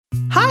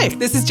Hi,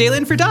 this is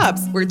Jalen for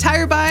Dobbs, where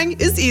tire buying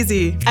is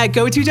easy. At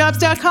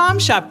GoToDobbs.com,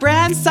 shop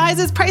brands,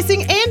 sizes,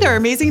 pricing, and our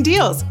amazing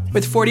deals.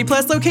 With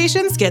 40-plus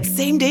locations, get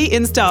same-day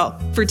install.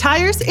 For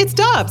tires, it's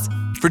Dobbs.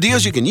 For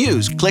deals you can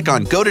use, click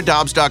on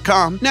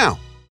GoToDobbs.com now.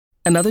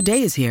 Another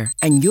day is here,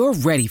 and you're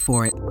ready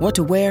for it. What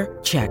to wear?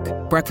 Check.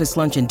 Breakfast,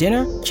 lunch, and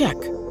dinner? Check.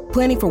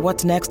 Planning for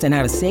what's next and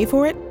how to save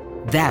for it?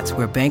 That's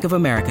where Bank of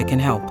America can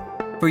help.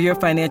 For your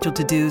financial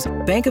to-dos,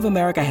 Bank of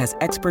America has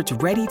experts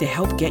ready to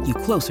help get you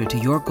closer to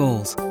your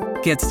goals.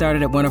 Get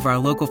started at one of our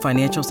local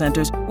financial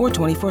centers or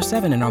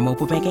 24/7 in our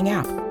mobile banking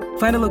app.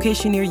 Find a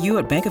location near you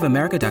at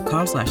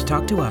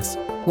bankofamerica.com/talktous.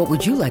 What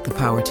would you like the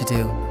power to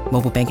do?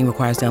 Mobile banking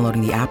requires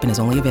downloading the app and is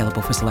only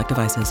available for select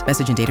devices.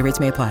 Message and data rates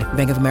may apply.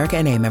 Bank of America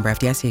N.A., member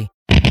FDIC.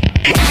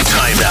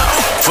 Time now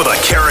for the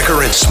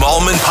Carricker and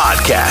Smallman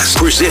podcast,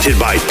 presented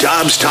by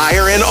Dobbs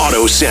Tire and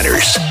Auto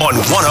Centers on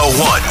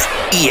 101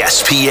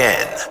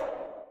 ESPN.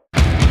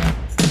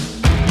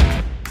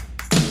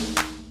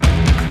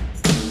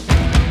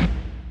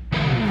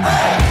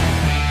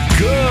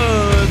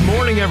 Good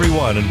morning,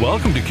 everyone, and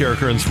welcome to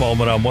Carricker and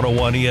Smallman on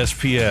 101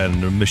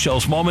 ESPN. Michelle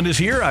Smallman is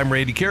here. I'm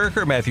Randy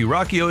Carricker. Matthew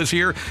Rocchio is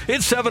here.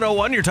 It's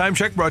 7:01. Your time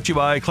check brought to you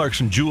by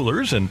Clarkson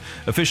Jewelers, and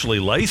officially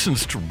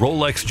licensed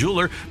Rolex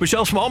jeweler.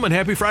 Michelle Smallman,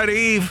 happy Friday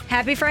Eve.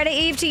 Happy Friday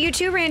Eve to you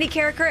too, Randy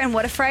Carricker, and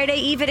what a Friday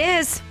Eve it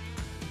is.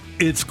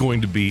 It's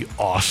going to be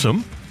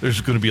awesome.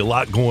 There's going to be a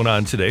lot going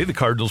on today. The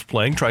Cardinals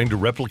playing, trying to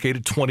replicate a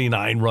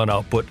 29-run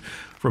output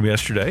from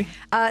yesterday.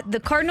 The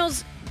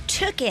Cardinals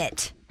took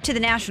it to the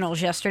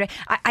Nationals yesterday.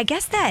 I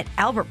guess that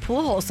Albert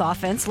Pujols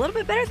offense, a little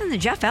bit better than the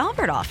Jeff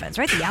Albert offense,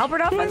 right? The Albert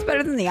offense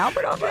better than the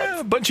Albert offense? Yeah,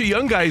 a bunch of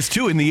young guys,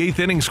 too, in the 8th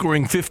inning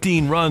scoring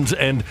 15 runs.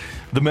 And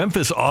the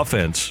Memphis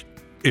offense,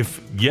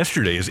 if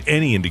yesterday is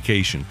any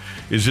indication,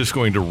 is just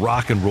going to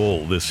rock and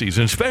roll this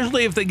season,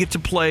 especially if they get to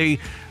play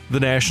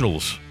the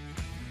Nationals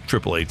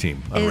AAA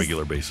team on a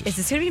regular basis. Is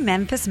this going to be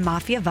Memphis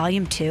Mafia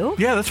Volume 2?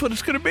 Yeah, that's what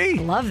it's going to be.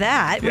 Love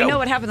that. Yeah. We know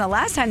what happened the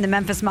last time the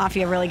Memphis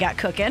Mafia really got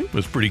cooking. It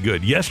was pretty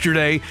good.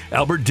 Yesterday,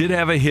 Albert did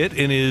have a hit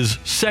in his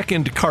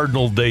second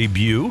Cardinal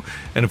debut.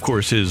 And, of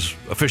course, his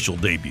official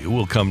debut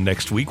will come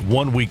next week.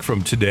 1 week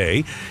from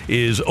today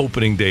is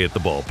opening day at the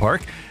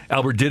ballpark.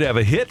 Albert did have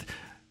a hit.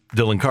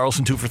 Dylan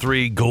Carlson, 2 for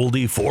 3.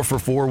 Goldie, 4 for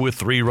 4 with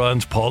 3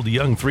 runs. Paul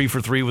DeYoung, 3 for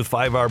 3 with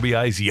 5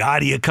 RBIs.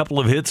 Yachty, a couple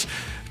of hits,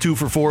 2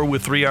 for 4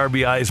 with 3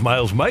 RBIs.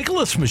 Miles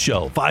Michaelis,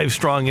 Michelle, 5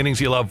 strong innings.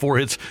 He allowed 4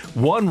 hits,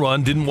 1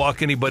 run, didn't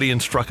walk anybody,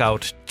 and struck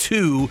out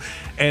 2.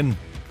 And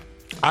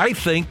I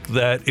think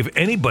that if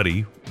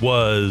anybody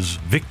was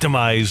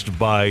victimized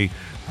by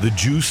the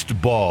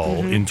juiced ball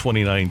in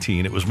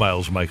 2019, it was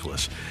Miles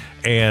Michaelis.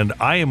 And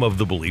I am of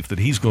the belief that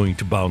he's going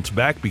to bounce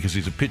back because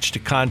he's a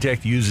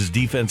pitch-to-contact, uses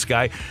defense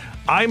guy.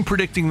 I'm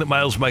predicting that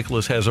Miles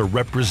Michaelis has a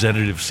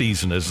representative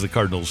season as the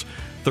Cardinals'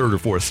 3rd or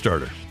 4th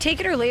starter.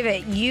 Take it or leave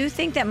it. You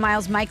think that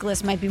Miles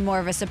Michaelis might be more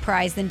of a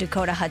surprise than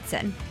Dakota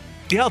Hudson?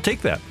 Yeah, I'll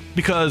take that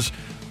because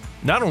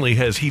not only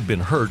has he been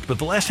hurt, but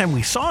the last time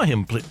we saw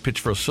him pitch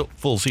for a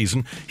full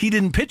season, he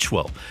didn't pitch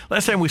well.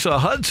 Last time we saw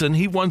Hudson,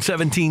 he won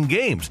 17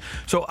 games.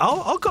 So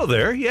I'll go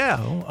there. Yeah,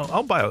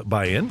 I'll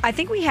buy in. I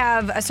think we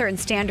have a certain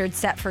standard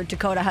set for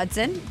Dakota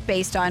Hudson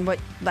based on what,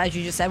 as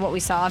you just said, what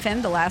we saw of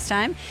him the last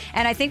time.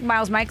 And I think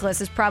Miles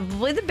Michaelis is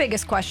probably the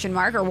biggest question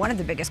mark, or one of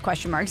the biggest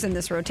question marks in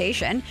this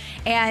rotation.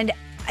 And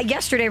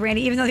yesterday,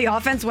 Randy, even though the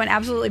offense went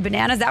absolutely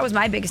bananas, that was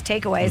my biggest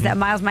takeaway, is that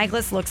Miles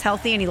Michaelis looks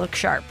healthy and he looks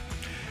sharp.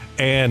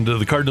 And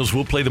the Cardinals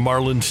will play the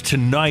Marlins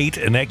tonight,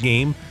 and that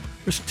game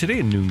is today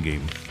a noon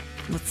game.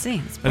 Let's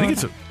see. I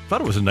thought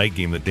it was a night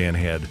game that Dan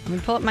had. Let me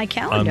pull up my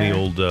calendar. On the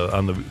old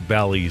on the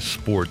Valley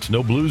Sports.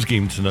 No Blues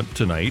game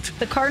tonight.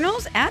 The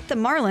Cardinals at the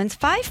Marlins,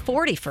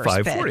 5:40 first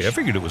 5:40. pitch. I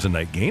figured it was a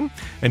night game.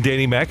 And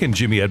Danny Mack and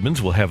Jimmy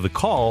Edmonds will have the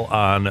call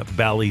on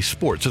Valley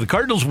Sports. So the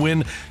Cardinals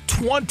win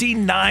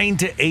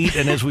 29-8,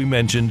 and as we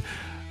mentioned,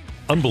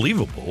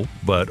 unbelievable,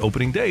 but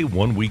opening day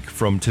 1 week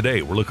from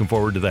today. We're looking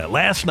forward to that.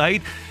 Last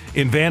night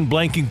in Van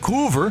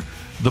Blankenkoever,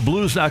 the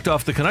Blues knocked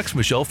off the Canucks,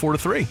 Michelle,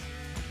 4-3.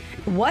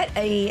 What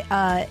a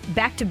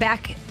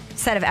back-to-back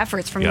set of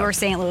efforts from your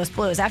St. Louis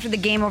Blues. After the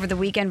game over the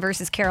weekend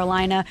versus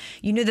Carolina,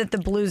 you knew that the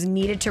Blues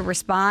needed to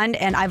respond,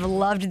 and I've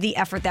loved the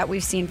effort that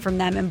we've seen from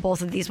them in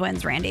both of these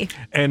wins, Randy.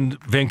 And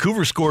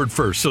Vancouver scored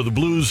first, so the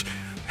Blues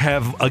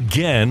have,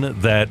 again,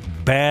 that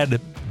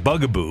bad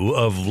bugaboo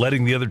of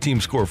letting the other team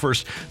score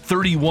first.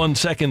 31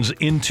 seconds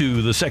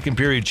into the second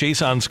period,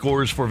 Chason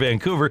scores for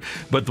Vancouver,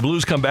 but the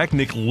Blues come back.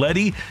 Nick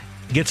Leddy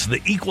gets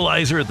the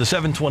equalizer at the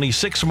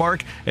 7:26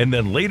 mark, and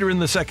then later in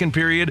the second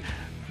period,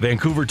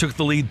 Vancouver took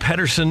the lead.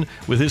 Pettersson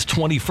with his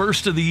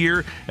 21st of the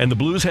year, and the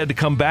Blues had to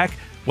come back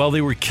while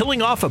they were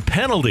killing off a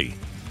penalty.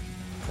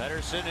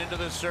 Pettersson into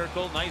the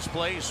circle, nice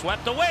play,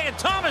 swept away, and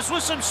Thomas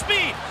with some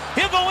speed.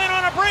 He'll go in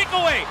on a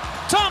breakaway.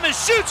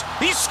 Thomas shoots,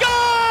 he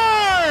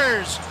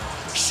scores!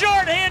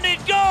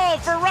 Short-handed goal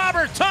for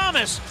Robert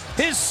Thomas,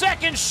 his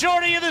second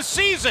shorty of the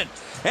season.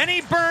 And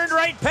he burned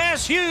right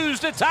past Hughes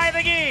to tie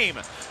the game.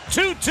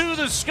 2-2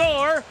 the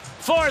score,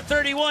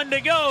 4:31 to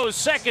go,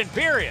 second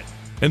period.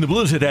 And the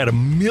Blues had a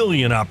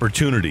million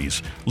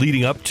opportunities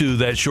leading up to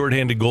that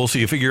shorthanded goal. So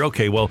you figure,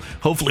 okay, well,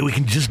 hopefully we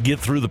can just get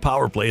through the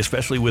power play,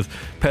 especially with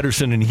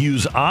Pettersson and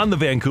Hughes on the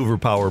Vancouver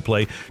power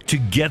play. To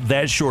get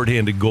that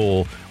shorthanded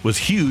goal was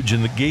huge,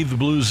 and it gave the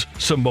Blues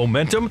some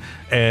momentum.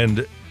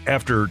 And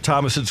after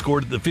Thomas had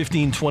scored at the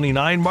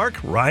 15:29 mark,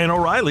 Ryan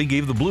O'Reilly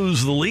gave the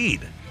Blues the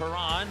lead.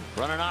 Perron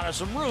running out of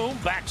some room,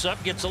 backs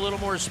up, gets a little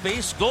more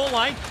space, goal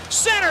line,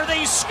 center,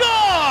 they score!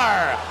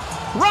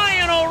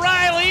 Ryan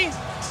O'Reilly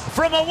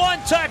from a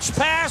one-touch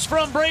pass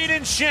from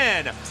Braden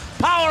Shen.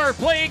 Power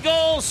play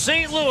goal,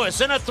 St.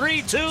 Louis in a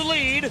 3-2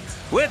 lead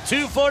with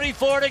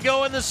 2:44 to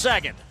go in the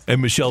second.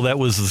 And Michelle, that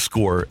was the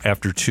score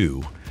after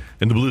 2,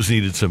 and the Blues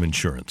needed some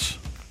insurance.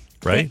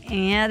 Right?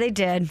 Yeah, they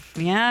did.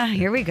 Yeah,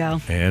 here we go.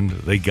 And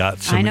they got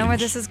some. I know where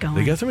this is going.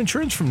 They got some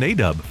insurance from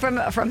Nadub. From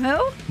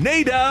who?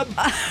 Nadub.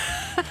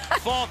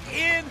 Falk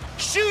in,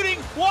 shooting,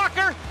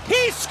 Walker,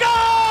 he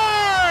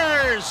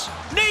scores!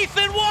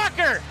 Nathan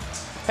Walker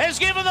has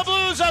given the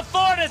Blues a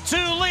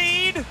 4-2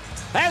 lead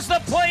as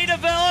the play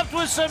developed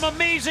with some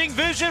amazing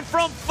vision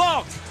from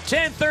Falk.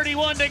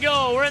 10:31 to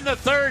go. We're in the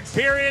third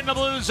period, and the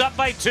Blues up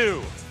by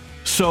 2.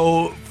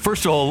 So,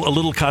 first of all, a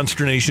little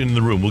consternation in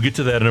the room. We'll get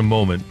to that in a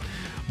moment.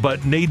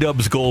 But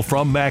Nadub's goal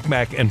from Mac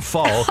and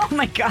Falk oh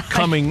my God.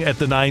 coming at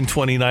the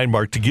 9:29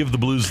 mark to give the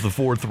Blues the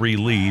 4-3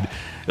 lead.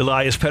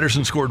 Elias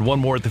Pettersson scored one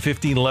more at the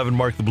 15:11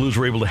 mark. The Blues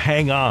were able to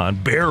hang on,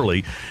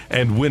 barely,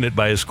 and win it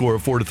by a score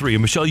of 4-3.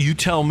 And Michelle, you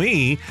tell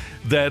me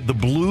that the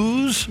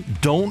Blues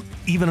don't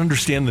even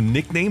understand the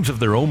nicknames of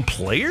their own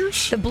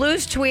players? The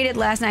Blues tweeted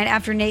last night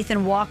after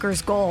Nathan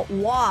Walker's goal,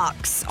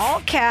 walks, all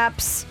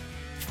caps,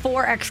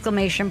 4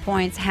 exclamation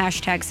points,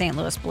 hashtag St.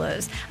 Louis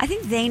Blues. I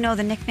think they know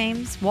the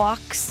nicknames,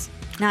 walks.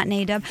 Not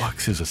Nadub.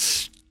 Walks is a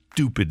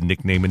stupid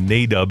nickname, and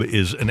Nadub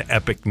is an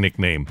epic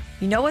nickname.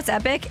 You know what's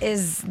epic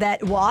is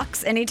that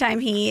Walks, anytime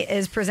he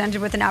is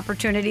presented with an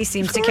opportunity,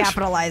 seems to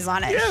capitalize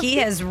on it. Yeah. He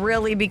has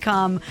really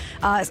become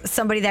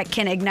somebody that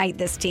can ignite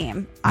this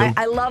team.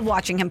 I love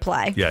watching him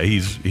play. Yeah,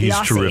 he's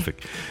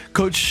terrific.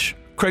 Coach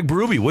Craig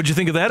Berube, what'd you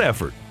think of that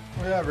effort?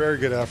 Yeah, very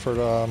good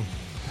effort.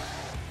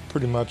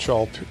 Pretty much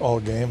all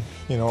game.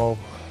 You know,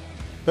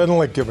 I didn't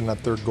like giving that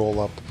third goal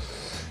up.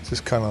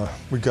 Just kind of,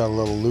 we got a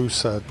little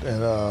loose in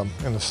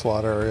the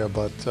slot area,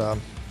 but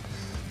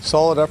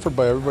solid effort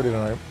by everybody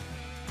tonight.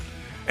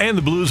 And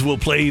the Blues will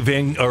play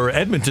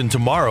Edmonton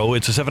tomorrow.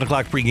 It's a 7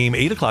 o'clock pregame,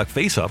 8 o'clock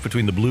face-off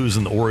between the Blues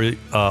and the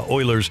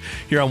Oilers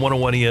here on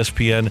 101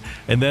 ESPN.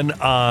 And then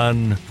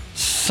on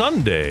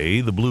Sunday,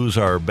 the Blues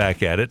are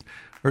back at it.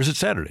 Or is it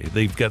Saturday?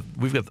 We've got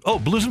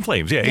Blues and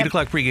Flames. Yeah, 8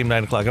 o'clock pregame,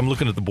 9 o'clock. I'm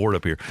looking at the board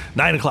up here.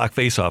 9 o'clock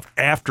face-off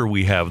after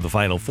we have the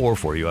Final Four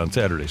for you on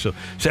Saturday. So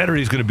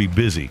Saturday's going to be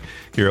busy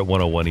here at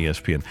 101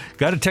 ESPN.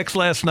 Got a text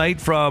last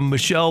night from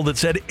Michelle that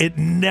said it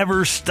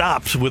never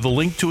stops, with a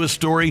link to a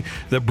story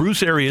that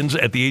Bruce Arians,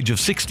 at the age of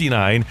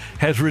 69,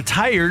 has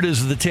retired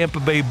as the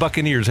Tampa Bay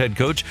Buccaneers head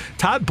coach.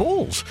 Todd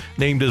Bowles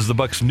named as the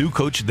Bucs' new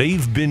coach.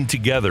 They've been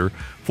together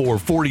for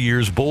 40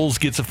 years. Bowles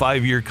gets a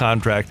 5-year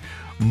contract.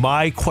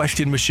 My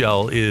question,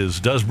 Michelle, is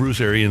does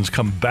Bruce Arians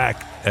come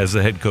back as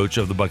the head coach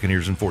of the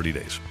Buccaneers in 40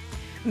 days?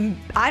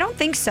 I don't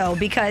think so,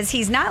 because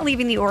he's not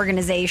leaving the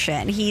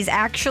organization. He's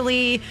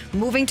actually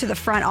moving to the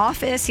front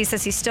office. He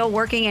says he's still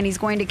working, and he's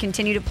going to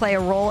continue to play a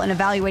role in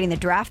evaluating the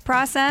draft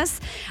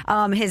process.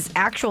 His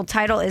actual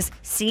title is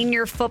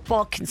senior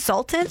football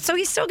consultant, so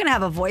he's still going to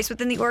have a voice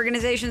within the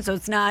organization, so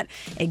it's not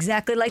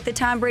exactly like the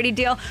Tom Brady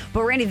deal.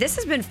 But Randy, this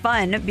has been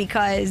fun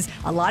because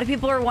a lot of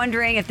people are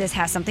wondering if this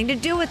has something to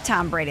do with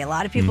Tom Brady. A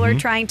lot of people are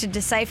trying to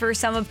decipher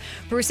some of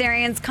Bruce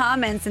Arians'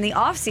 comments in the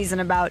offseason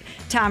about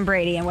Tom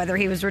Brady and whether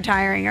he was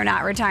retiring or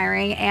not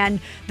retiring, and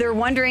they're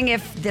wondering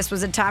if this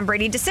was a Tom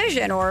Brady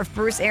decision or if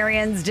Bruce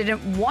Arians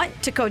didn't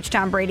want to coach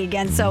Tom Brady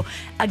again. So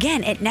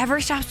again, it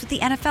never stops with the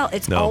NFL.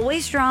 It's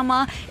always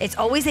drama. It's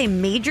always a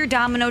major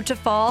domino to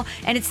fall,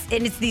 and it's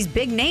these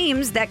big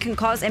names that can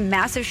cause a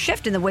massive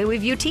shift in the way we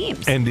view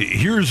teams. And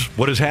here's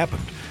what has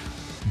happened.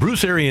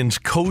 Bruce Arians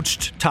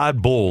coached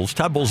Todd Bowles.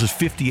 Todd Bowles is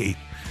 58.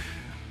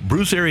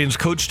 Bruce Arians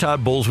coached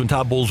Todd Bowles when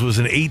Todd Bowles was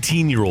an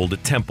 18-year-old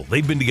at Temple.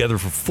 They've been together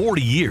for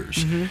 40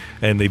 years,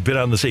 and they've been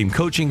on the same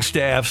coaching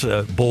staffs.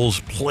 Bowles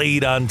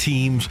played on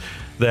teams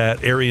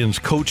that Arians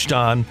coached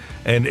on,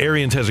 and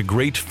Arians has a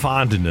great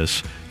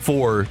fondness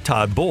for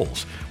Todd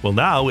Bowles. Well,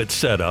 now it's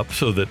set up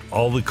so that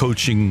all the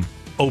coaching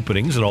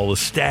openings and all the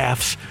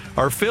staffs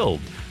are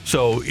filled.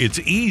 So it's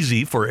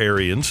easy for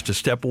Arians to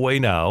step away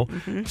now,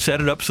 set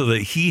it up so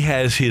that he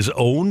has his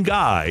own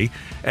guy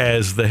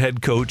as the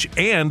head coach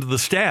and the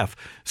staff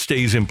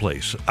stays in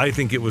place. I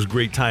think it was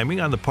great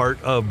timing on the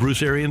part of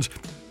Bruce Arians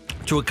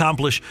to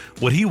accomplish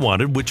what he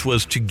wanted, which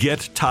was to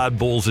get Todd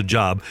Bowles a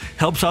job.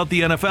 Helps out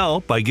the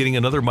NFL by getting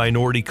another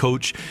minority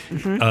coach,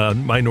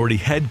 minority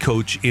head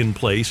coach in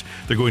place.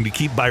 They're going to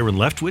keep Byron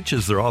Leftwich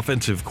as their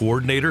offensive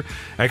coordinator.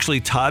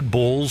 Actually, Todd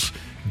Bowles'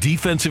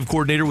 defensive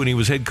coordinator when he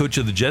was head coach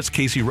of the Jets,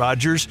 Casey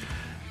Rogers,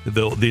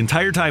 the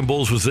entire time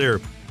Bowles was there,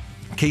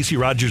 Casey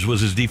Rogers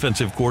was his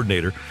defensive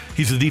coordinator.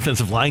 He's the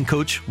defensive line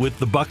coach with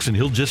the Bucs, and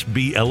he'll just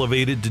be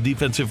elevated to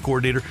defensive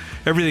coordinator.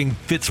 Everything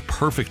fits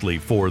perfectly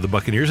for the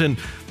Buccaneers, and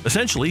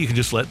essentially you can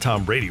just let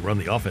Tom Brady run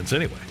the offense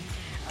anyway.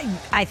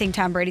 I think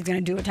Tom Brady's going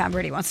to do what Tom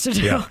Brady wants to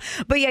do. Yeah.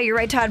 But yeah, you're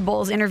right. Todd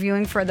Bowles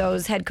interviewing for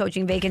those head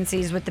coaching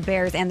vacancies with the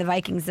Bears and the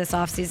Vikings this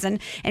offseason.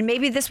 And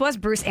maybe this was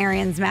Bruce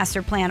Arians'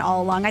 master plan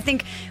all along. I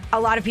think a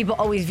lot of people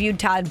always viewed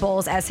Todd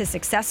Bowles as his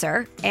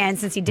successor. And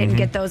since he didn't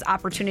get those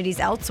opportunities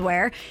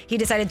elsewhere, he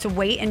decided to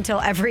wait until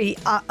every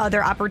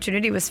other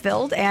opportunity was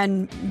filled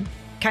and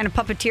kind of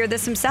puppeteer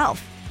this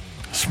himself.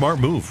 Smart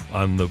move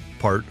on the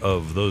part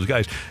of those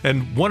guys.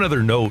 And one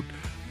other note,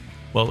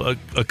 well,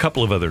 a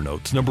couple of other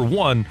notes. Number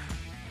one,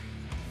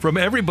 from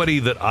everybody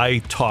that I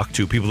talked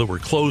to, people that were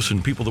close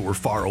and people that were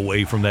far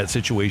away from that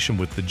situation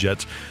with the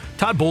Jets,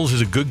 Todd Bowles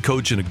is a good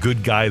coach and a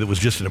good guy that was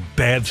just in a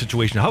bad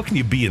situation. How can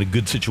you be in a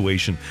good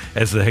situation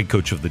as the head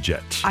coach of the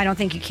Jets? I don't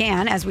think you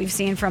can, as we've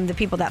seen from the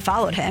people that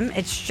followed him.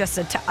 It's just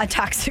a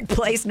toxic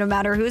place no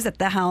matter who's at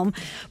the helm.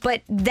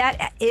 But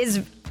that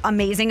is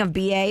amazing of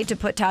BA to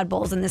put Todd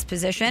Bowles in this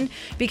position,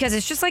 because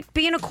it's just like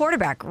being a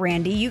quarterback,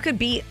 Randy. You could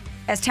be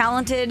as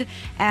talented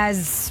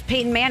as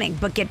Peyton Manning,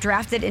 but get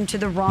drafted into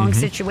the wrong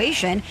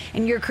situation,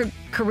 and your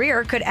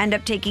career could end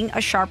up taking a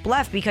sharp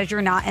left because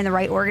you're not in the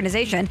right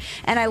organization.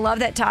 And I love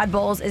that Todd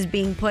Bowles is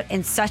being put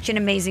in such an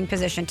amazing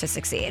position to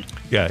succeed.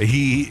 Yeah,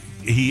 he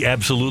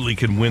absolutely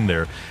can win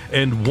there.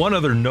 And one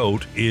other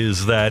note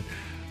is that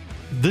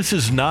this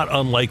is not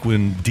unlike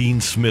when Dean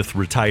Smith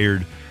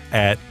retired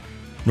at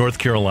North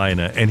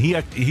Carolina, and he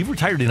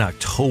retired in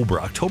October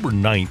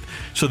 9th,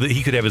 so that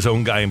he could have his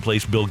own guy in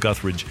place, Bill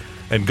Guthridge.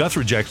 And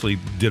Guthridge actually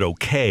did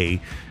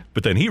okay,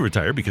 but then he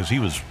retired because he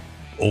was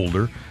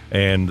older,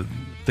 and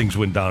things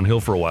went downhill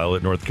for a while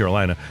at North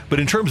Carolina.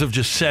 But in terms of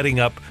just setting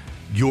up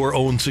your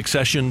own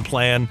succession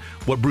plan,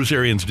 what Bruce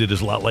Arians did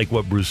is a lot like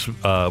what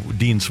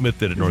Dean Smith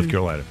did at North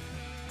Carolina.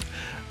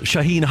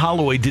 Shaheen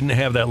Holloway didn't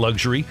have that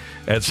luxury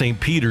at St.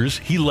 Peter's.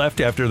 He left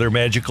after their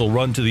magical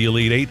run to the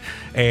Elite Eight,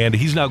 and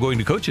he's now going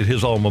to coach at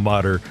his alma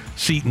mater,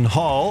 Seton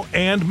Hall.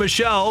 And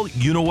Michelle,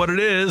 you know what it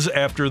is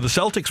after the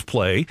Celtics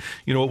play.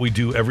 You know what we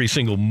do every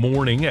single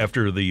morning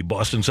after the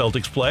Boston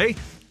Celtics play?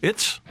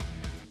 It's...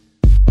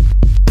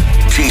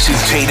 Jason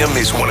Tatum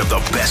is one of the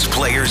best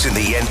players in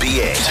the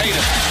NBA.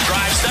 Tatum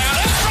drives down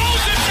and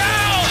throws it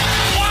down.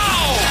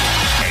 Wow!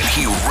 And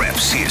he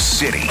reps his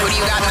city. Who do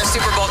you got in the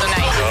Super Bowl tonight?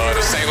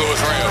 The St.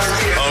 Louis Rams.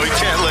 Oh, we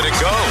can't let it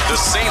go. The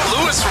St.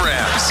 Louis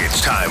Rams.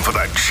 It's time for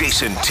the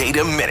Jason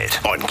Tatum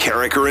Minute on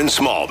Carricker and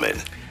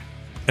Smallman.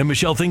 And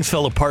Michelle, things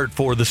fell apart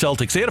for the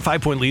Celtics. They had a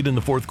 5-point lead in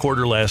the fourth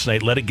quarter last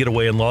night, let it get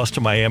away and lost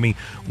to Miami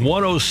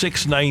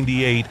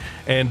 106-98.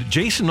 And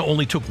Jason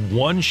only took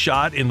one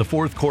shot in the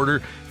fourth quarter,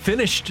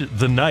 finished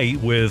the night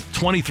with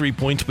 23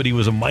 points, but he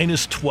was a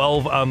minus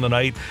 12 on the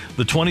night.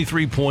 The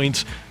 23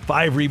 points,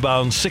 5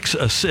 rebounds, 6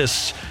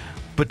 assists.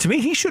 But to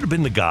me, he should have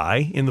been the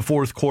guy in the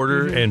fourth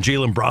quarter, and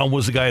Jaylen Brown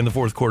was the guy in the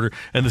fourth quarter,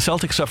 and the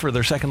Celtics suffer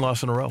their second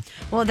loss in a row.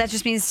 Well, that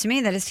just means to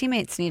me that his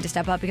teammates need to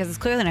step up, because it's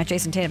clearly not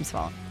Jason Tatum's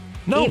fault.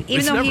 No,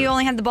 even though he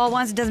only had the ball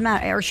once, it doesn't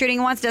matter. Or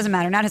shooting once, doesn't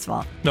matter. Not his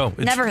fault. No, it's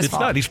never his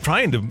fault. It's not. He's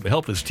trying to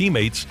help his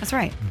teammates. That's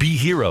right. Be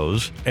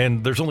heroes,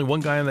 and there's only one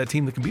guy on that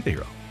team that can be the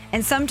hero.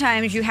 And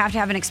sometimes you have to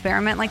have an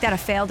experiment like that, a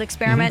failed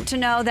experiment, to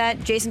know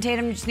that Jason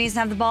Tatum just needs to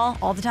have the ball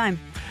all the time.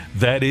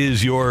 That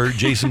is your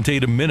Jason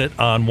Tatum Minute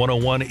on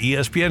 101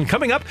 ESPN.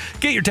 Coming up,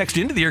 get your text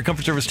into the Air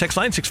Comfort Service text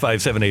line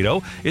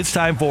 65780. It's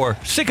time for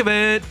Sick of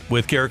It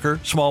with Carricker,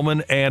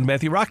 Smallman, and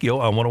Matthew Rocchio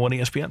on 101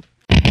 ESPN.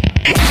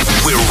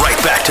 We're right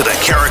back to the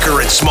Carricker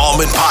and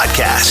Smallman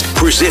podcast,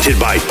 presented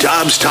by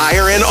Dobbs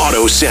Tire and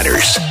Auto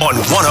Centers on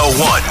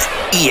 101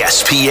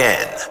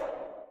 ESPN.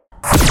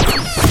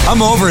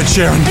 I'm over it,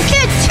 Sharon. I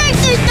can't take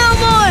this no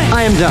more.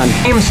 I am done.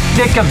 I'm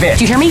sick of it.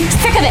 Do you hear me?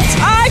 Sick of it.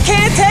 I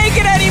can't take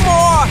it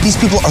anymore. These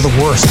people are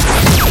the worst.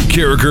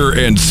 Carricker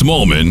and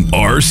Smallman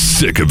are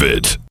sick of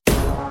it.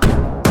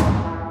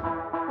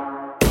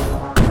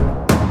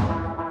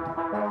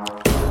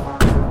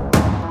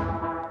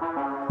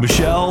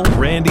 Michelle,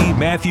 Randy,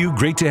 Matthew,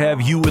 great to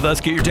have you with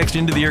us. Get your text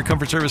into the Air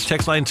Comfort Service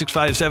text line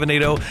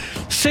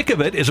 65780. Sick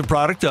of It is a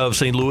product of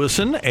St.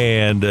 Louisan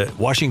and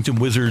Washington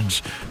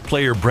Wizards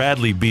player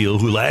Bradley Beal,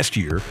 who last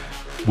year,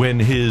 when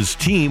his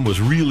team was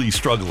really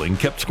struggling,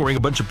 kept scoring a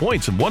bunch of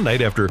points. And one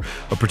night, after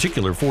a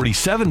particular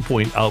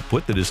 47-point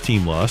output that his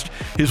team lost,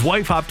 his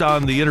wife hopped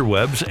on the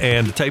interwebs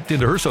and typed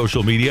into her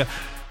social media,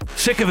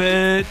 "Sick of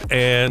it."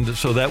 And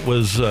so that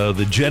was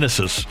the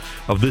genesis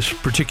of this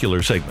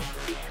particular segment.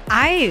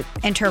 I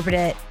interpret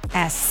it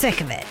as sick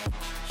of it.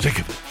 Sick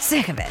of it.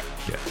 Sick of it.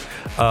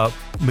 Yeah.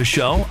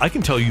 Michelle, I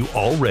can tell you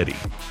already,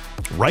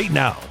 right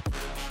now,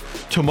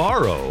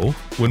 tomorrow,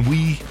 when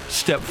we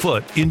step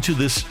foot into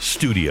this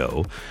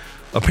studio,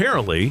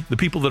 apparently the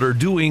people that are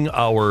doing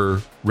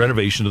our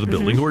renovation of the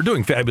building, who are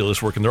doing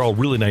fabulous work, and they're all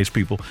really nice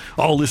people,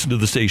 all listen to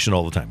the station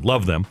all the time.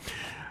 Love them.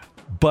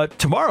 But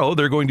tomorrow,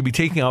 they're going to be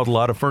taking out a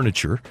lot of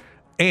furniture,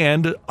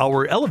 And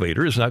our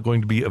elevator is not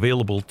going to be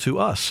available to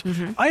us.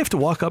 Mm-hmm. I have to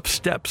walk up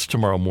steps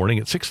tomorrow morning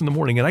at 6 in the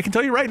morning, and I can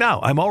tell you right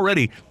now, I'm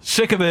already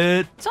sick of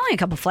it. It's only a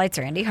couple flights,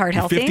 Randy. Heart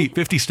healthy.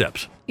 50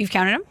 steps. You've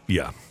counted them?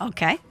 Yeah.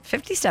 Okay.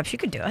 50 steps. You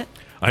could do it.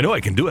 I know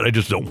I can do it. I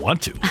just don't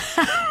want to.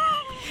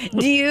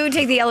 Do you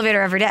take the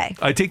elevator every day?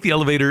 I take the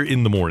elevator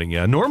in the morning,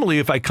 yeah. Normally,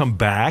 if I come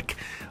back,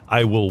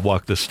 I will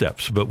walk the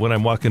steps. But when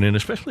I'm walking in,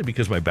 especially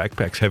because my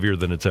backpack's heavier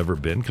than it's ever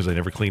been because I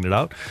never clean it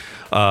out,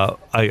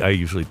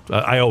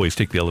 I always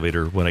take the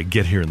elevator when I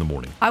get here in the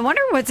morning. I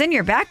wonder what's in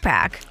your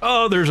backpack.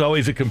 Oh, there's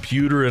always a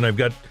computer, and I've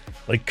got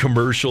like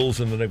commercials,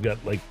 and then I've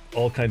got like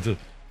all kinds of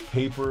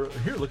paper.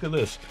 Here, look at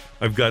this.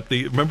 I've got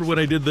remember when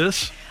I did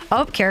this?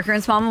 Oh, Carricker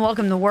and Smallman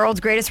welcome the world's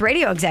greatest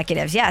radio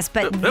executives. Yes,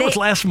 but that was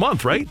last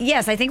month, right?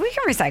 Yes, I think we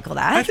can recycle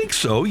that. I think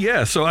so,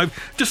 yeah. So I've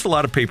just a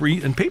lot of paper,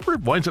 and paper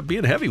winds up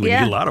being heavy when you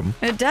get a lot of them.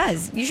 It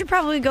does. You should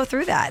probably go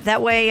through that.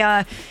 That way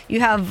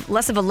you have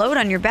less of a load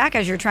on your back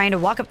as you're trying to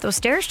walk up those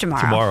stairs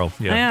tomorrow.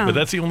 Yeah. But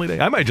that's the only day.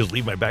 I might just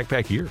leave my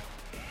backpack here.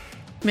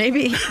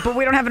 Maybe, but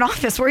we don't have an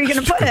office. Where are you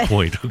going to put it?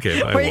 Point.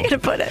 Okay, where are you going to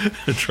put it?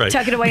 That's right.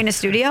 Tuck it away in a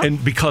studio?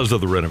 And because of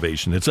the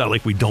renovation, it's not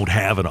like we don't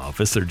have an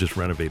office. They're just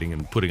renovating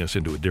and putting us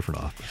into a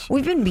different office.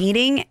 We've been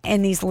meeting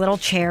in these little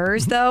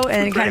chairs, though,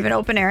 and kind of an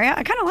open area.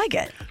 I kind of like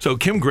it. So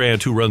Kim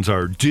Grant, who runs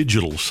our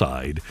digital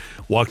side,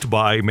 walked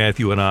by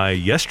Matthew and I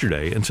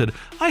yesterday and said,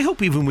 I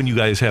hope even when you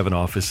guys have an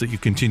office that you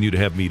continue to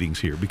have meetings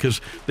here because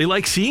they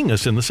like seeing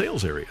us in the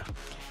sales area.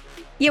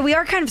 Yeah, we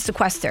are kind of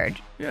sequestered.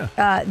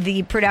 Yeah.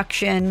 The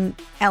production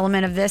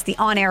element of this, the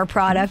on-air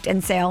product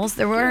and sales,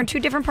 there were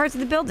two different parts of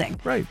the building.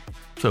 Right.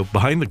 So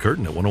behind the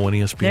curtain at 101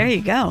 ESPN. There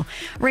you go.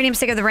 Rainy, I'm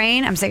sick of the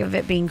rain. I'm sick of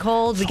it being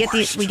cold. We get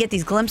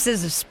these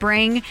glimpses of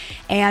spring,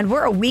 and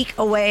we're a week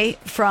away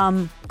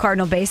from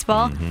Cardinal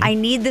baseball. Mm-hmm. I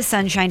need the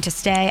sunshine to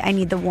stay. I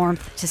need the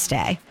warmth to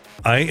stay.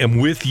 I am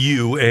with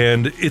you,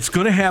 and it's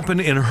going to happen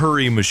in a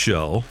hurry,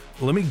 Michelle.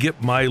 Let me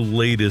get my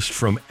latest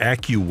from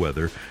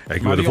AccuWeather.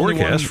 AccuWeather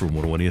forecast from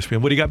 101 ESPN.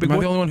 What do you got, Big Boy? Am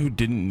I the only one who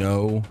didn't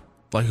know,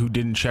 who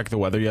didn't check the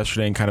weather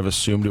yesterday and kind of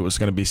assumed it was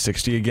going to be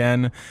 60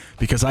 again?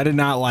 Because I did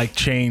not,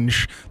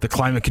 change the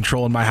climate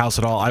control in my house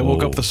at all. I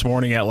woke up this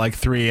morning at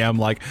 3 a.m.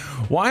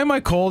 Why am I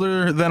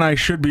colder than I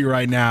should be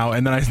right now?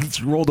 And then I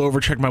rolled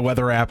over, checked my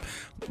weather app.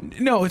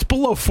 No, it's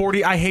below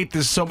 40. I hate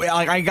this so much.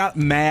 I got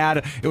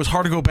mad. It was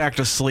hard to go back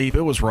to sleep.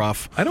 It was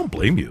rough. I don't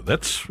blame you.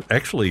 That's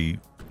actually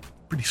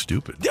pretty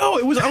stupid. No,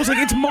 I was like,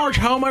 it's March.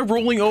 How am I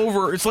rolling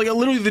over? It's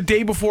literally the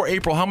day before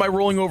April. How am I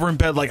rolling over in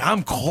bed?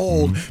 I'm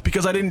cold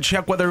because I didn't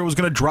check whether it was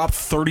going to drop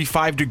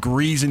 35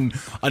 degrees in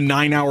a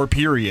 9-hour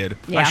period.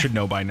 Yeah. I should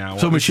know by now.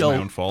 So, Michelle, it's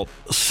my own fault.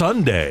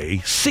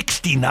 Sunday,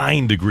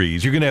 69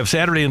 degrees. You're going to have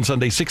Saturday and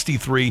Sunday,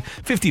 63,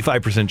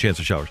 55% chance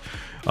of showers.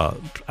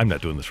 I'm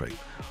not doing this right.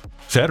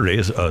 Saturday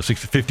is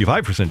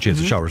 55% chance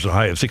of showers, a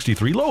high of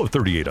 63, low of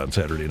 38 on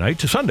Saturday night.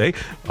 To Sunday,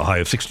 a high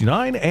of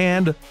 69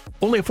 and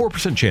only a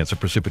 4% chance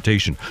of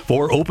precipitation.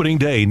 For opening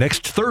day,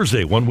 next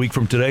Thursday, 1 week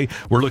from today,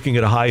 we're looking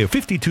at a high of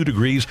 52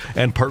 degrees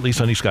and partly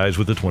sunny skies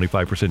with a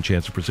 25%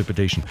 chance of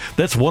precipitation.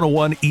 That's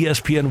 101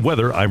 ESPN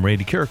weather. I'm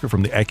Randy Carricker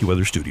from the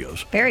AccuWeather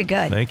Studios. Very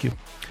good. Thank you.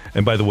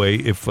 And by the way,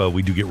 if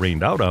we do get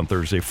rained out on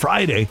Thursday,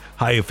 Friday,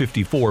 high of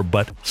 54,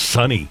 but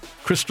sunny,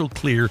 crystal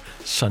clear,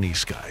 sunny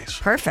skies.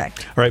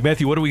 Perfect. All right,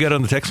 Matthew, what do we got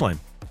on the text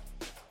line?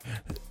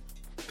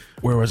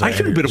 Where was I? I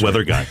should have been a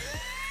weather guy.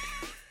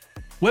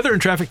 Weather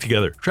and traffic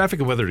together. Traffic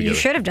and weather together. You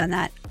should have done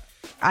that.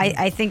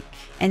 I think,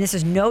 and this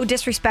is no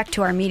disrespect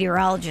to our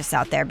meteorologists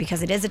out there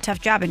because it is a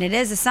tough job and it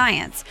is a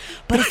science.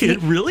 But if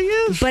it really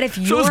is. But if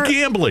so is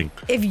gambling.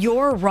 If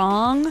you're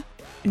wrong,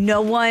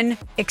 no one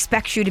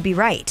expects you to be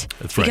right.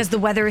 That's right. Because the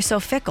weather is so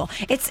fickle.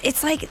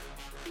 It's like,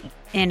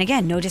 and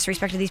again, no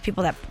disrespect to these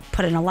people that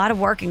put in a lot of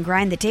work and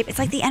grind the tape. It's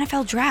like the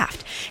NFL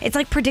draft. It's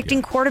like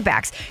predicting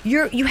quarterbacks.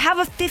 You have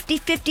a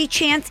 50-50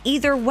 chance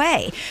either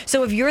way.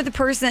 So if you're the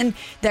person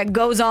that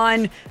goes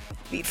on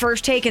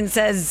First Take and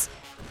says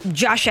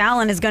Josh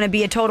Allen is going to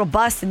be a total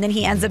bust, and then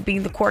he ends up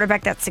being the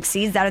quarterback that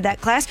succeeds out of that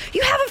class,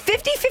 you have a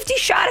 50-50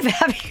 shot of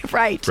having it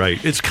right.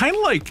 Right. It's kind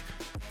of like,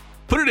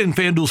 put it in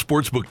FanDuel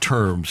Sportsbook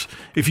terms,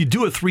 if you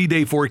do a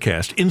 3-day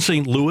forecast in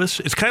St. Louis,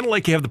 it's kind of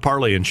like you have the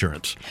parlay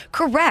insurance.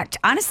 Correct.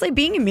 Honestly,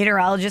 being a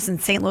meteorologist in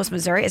St. Louis,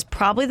 Missouri is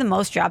probably the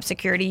most job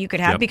security you could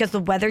have because the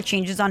weather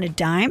changes on a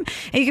dime.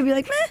 And you can be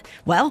like,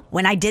 well,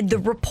 when I did the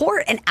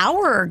report an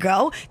hour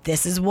ago,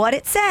 this is what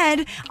it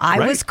said.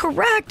 I was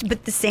correct,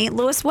 but the St.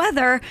 Louis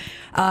weather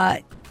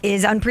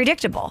is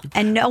unpredictable.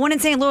 And no one in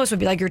St. Louis would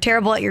be like, you're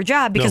terrible at your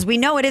job because we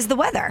know it is the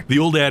weather. The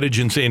old adage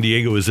in San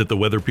Diego is that the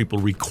weather people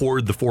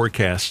record the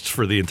forecasts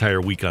for the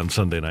entire week on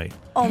Sunday night.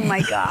 Oh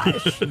my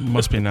gosh.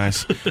 Must be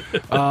nice.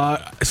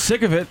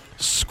 Sick of it.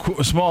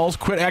 Smalls,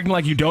 quit acting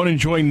like you don't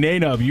enjoy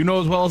NADUB. You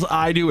know as well as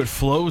I do, it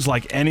flows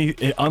unlike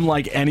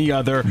any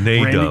other.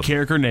 NADUB. Randy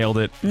Carricker nailed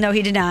it. No,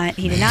 he did not.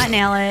 He did not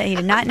nail it. He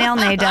did not nail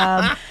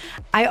NADUB.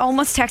 I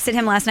almost texted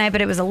him last night,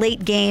 but it was a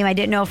late game. I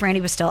didn't know if Randy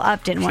was still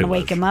up. Didn't want to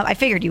wake him up. I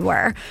figured you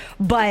were.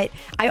 But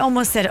I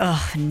almost said,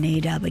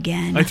 NADUB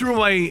again. I threw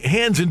my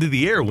hands into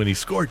the air when he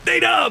scored.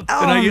 NADUB!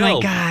 Oh, and I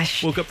yelled. my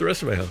gosh. Woke up the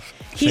rest of my house.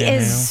 He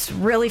is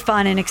really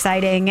fun and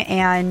exciting,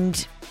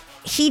 and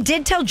he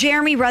did tell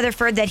Jeremy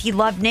Rutherford that he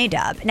loved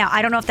Nadab. Now,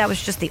 I don't know if that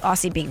was just the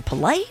Aussie being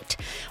polite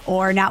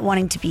or not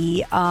wanting to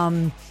be,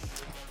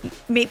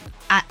 maybe,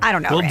 I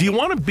don't know. Well, Randy. do you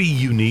want to be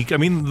unique? I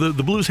mean,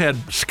 the Blues had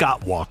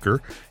Scott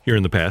Walker here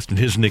in the past, and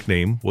his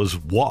nickname was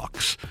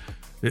Walks.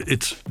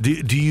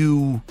 Do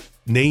you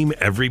name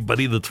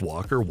everybody that's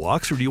Walker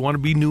Walks, or do you want to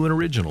be new and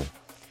original?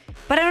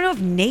 But I don't know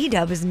if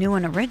Nadab is new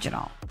and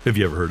original. Have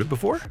you ever heard it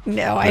before?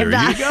 No, I have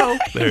not.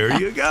 There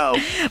you go.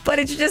 But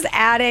it's just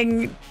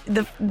adding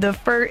the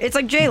first. It's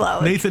like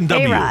J-Lo. Nathan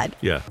W. A-Rod.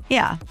 Yeah.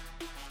 Yeah.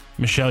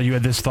 Michelle, you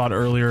had this thought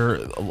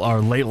earlier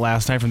or late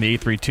last night from the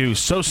 832.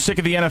 So sick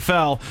of the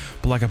NFL,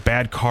 but like a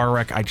bad car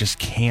wreck, I just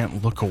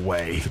can't look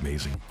away. It's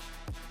amazing.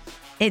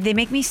 They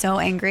make me so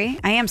angry.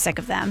 I am sick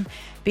of them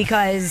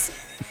because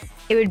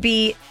it would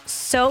be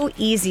so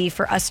easy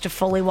for us to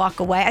fully walk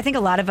away. I think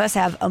a lot of us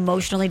have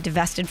emotionally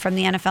divested from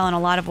the NFL in a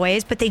lot of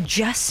ways, but they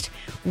just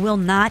will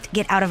not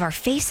get out of our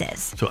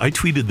faces. So I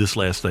tweeted this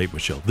last night,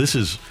 Michelle. This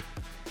is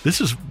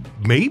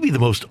maybe the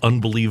most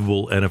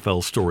unbelievable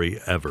NFL story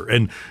ever,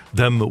 and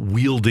them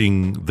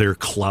wielding their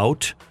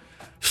clout.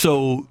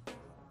 So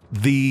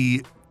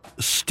the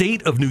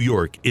state of New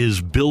York is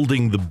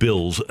building the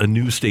Bills a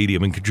new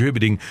stadium and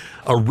contributing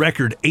a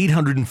record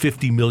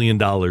 $850 million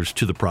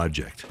to the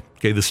project.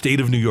 Okay, the state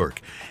of New York.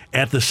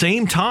 At the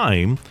same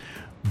time,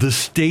 the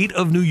state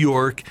of New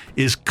York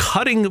is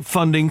cutting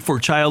funding for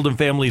child and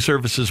family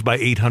services by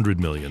 $800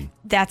 million.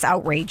 That's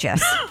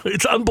outrageous.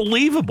 It's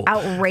unbelievable.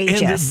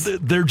 Outrageous.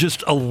 And they're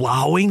just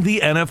allowing the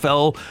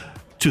NFL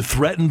to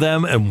threaten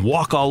them and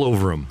walk all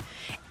over them.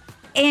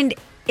 And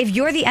if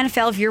you're the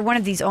NFL, if you're one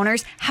of these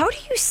owners, how do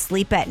you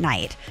sleep at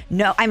night?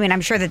 No, I mean,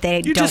 I'm sure that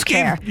they don't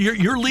care.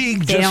 Your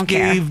league just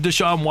gave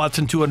Deshaun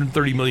Watson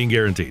 $230 million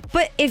guaranteed.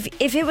 But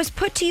if it was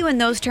put to you in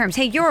those terms,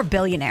 hey, you're a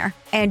billionaire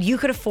and you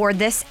could afford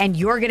this and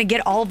you're going to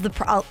get all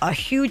of a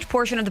huge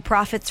portion of the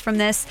profits from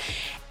this,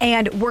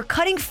 and we're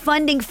cutting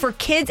funding for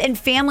kids and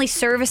family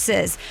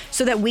services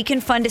so that we can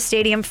fund a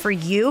stadium for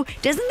you,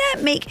 doesn't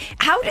that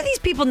how do these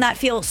people not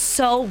feel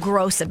so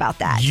gross about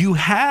that? You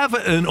have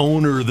an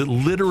owner that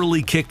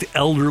literally kicked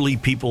elderly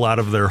people out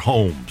of their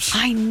homes.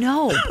 I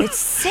know. It's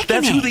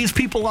sickening. That's who these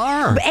people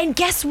are. And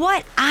guess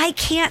what? I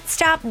can't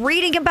stop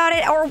reading about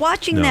it or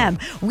watching them.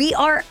 We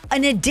are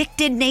an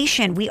addicted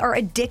nation. We are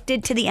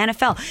addicted to the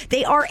NFL.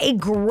 They are a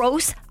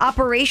gross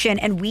operation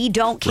and we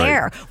don't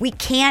care. Right. We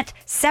can't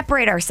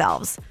separate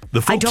ourselves.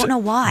 I don't know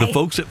why. The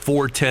folks at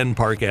 410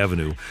 Park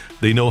Avenue,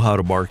 they know how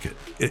to market.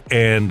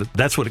 And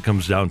that's what it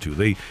comes down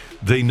to.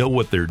 They know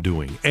what they're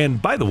doing.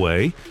 And by the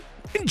way,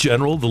 in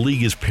general, the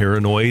league is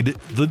paranoid.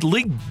 The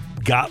league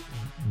got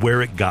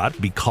where it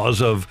got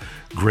because of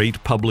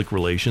great public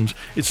relations.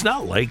 It's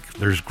not like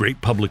there's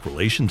great public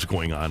relations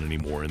going on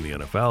anymore in the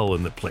NFL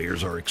and the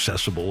players are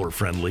accessible or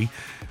friendly.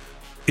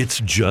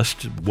 It's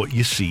just what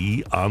you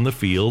see on the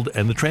field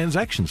and the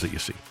transactions that you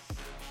see.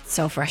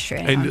 So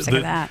frustrating. And I'm sick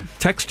of that.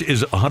 Text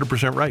is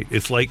 100% right.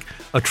 It's like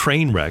a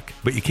train wreck,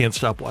 but you can't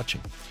stop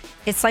watching.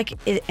 It's like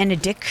an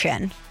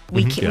addiction.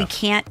 We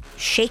can't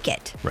shake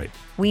it. Right.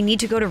 We need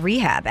to go to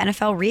rehab,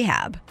 NFL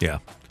rehab. Yeah.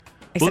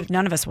 Except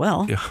none of us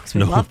will. Yeah,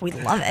 we love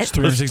it. It's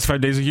 365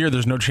 days a year.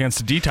 There's no chance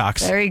to detox.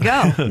 There you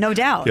go. No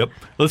doubt. Yep.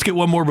 Let's get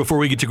one more before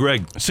we get to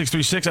Greg.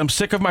 636. I'm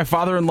sick of my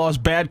father-in-law's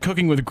bad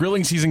cooking with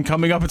grilling season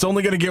coming up. It's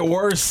only going to get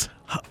worse.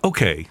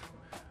 Okay.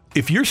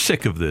 If you're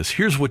sick of this,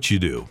 here's what you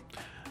do.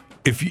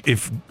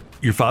 If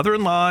your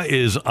father-in-law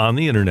is on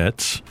the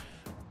internets,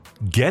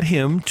 get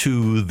him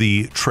to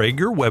the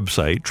Traeger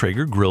website,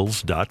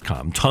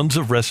 TraegerGrills.com. Tons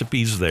of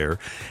recipes there.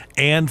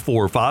 And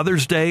for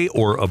Father's Day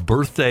or a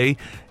birthday,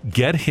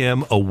 get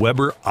him a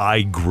Weber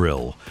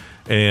iGrill.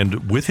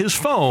 And with his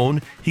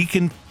phone, he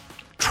can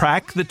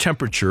track the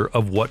temperature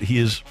of what he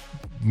is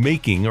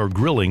making or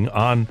grilling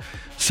on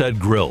said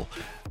grill.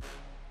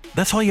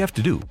 That's all you have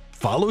to do.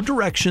 Follow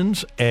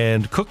directions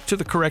and cook to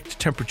the correct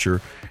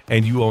temperature,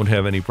 and you won't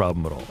have any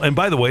problem at all. And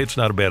by the way, it's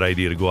not a bad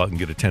idea to go out and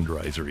get a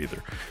tenderizer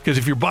either. Because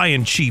if you're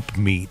buying cheap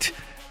meat,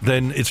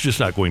 then it's just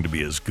not going to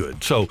be as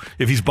good. So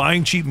if he's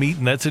buying cheap meat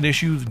and that's an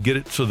issue, get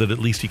it so that at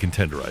least he can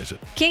tenderize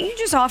it. Can't you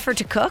just offer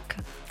to cook?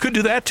 Could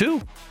do that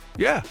too.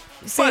 Yeah.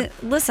 So,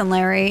 listen,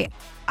 Larry,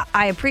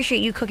 I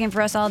appreciate you cooking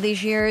for us all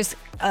these years.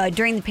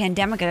 During the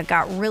pandemic, I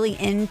got really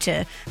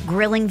into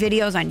grilling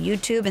videos on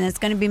YouTube, and it's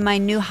going to be my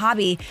new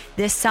hobby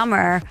this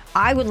summer.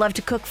 I would love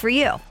to cook for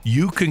you.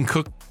 You can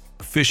cook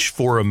fish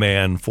for a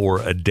man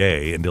for a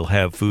day, and he'll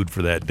have food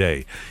for that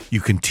day. You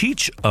can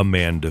teach a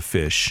man to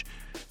fish,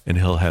 and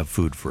he'll have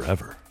food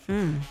forever.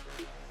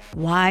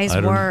 Wise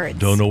words.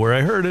 Don't know where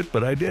I heard it,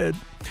 but I did.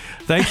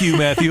 Thank you,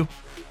 Matthew.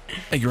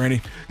 Thank you,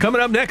 Randy.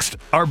 Coming up next,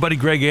 our buddy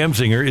Greg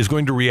Amsinger is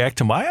going to react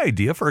to my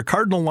idea for a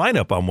Cardinal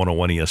lineup on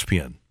 101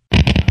 ESPN.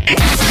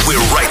 We're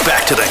right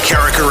back to the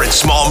Carricker and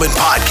Smallman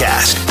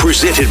podcast,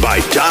 presented by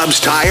Dobbs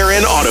Tire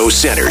and Auto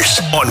Centers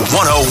on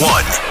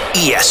 101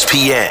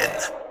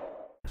 ESPN.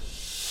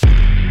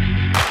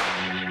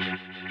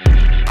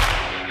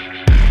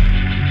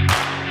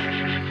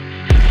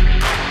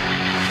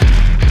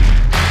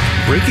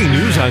 Breaking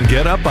news on on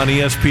Get Up on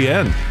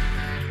ESPN.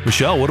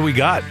 Michelle, what do we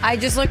got? I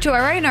just looked to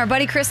our right, and our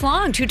buddy Chris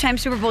Long, two-time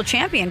Super Bowl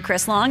champion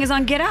Chris Long, is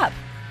on Get Up.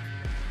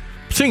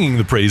 Singing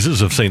the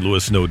praises of St.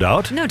 Louis, no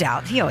doubt. No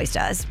doubt. He always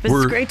does. But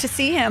it's great to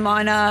see him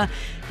on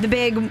the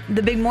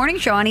big morning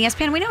show on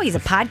ESPN. We know he's a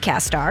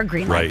podcast star,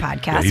 Greenlight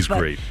Podcast. Yeah, he's but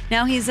great.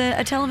 Now he's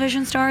a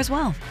television star as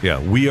well. Yeah,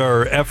 we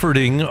are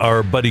efforting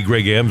our buddy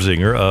Greg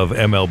Amsinger of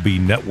MLB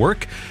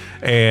Network.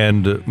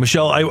 And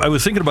Michelle, I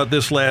was thinking about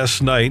this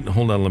last night.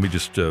 Hold on, let me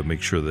just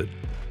make sure that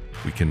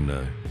we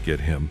can get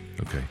him.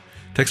 Okay.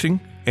 Texting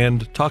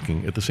and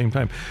talking at the same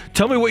time.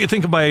 Tell me what you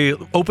think of my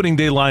opening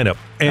day lineup.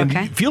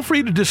 And feel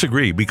free to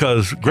disagree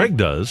because Greg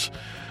does.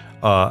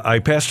 I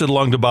passed it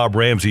along to Bob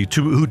Ramsey,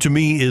 who to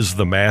me is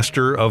the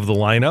master of the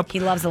lineup. He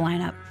loves the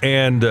lineup.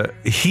 And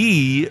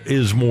he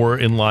is more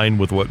in line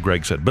with what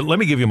Greg said. But let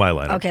me give you my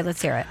lineup. Okay,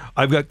 let's hear it.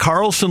 I've got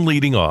Carlson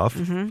leading off.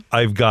 Mm-hmm.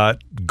 I've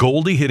got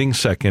Goldie hitting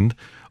second,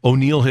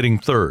 O'Neill hitting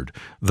third.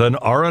 Then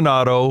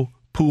Arenado,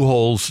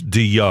 Pujols,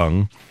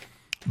 DeYoung,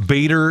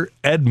 Bader,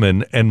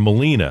 Edman, and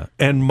Molina.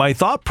 And my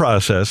thought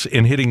process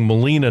in hitting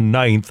Molina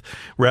ninth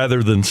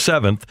rather than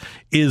seventh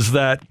is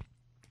that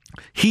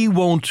he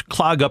won't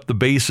clog up the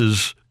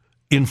bases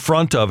in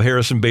front of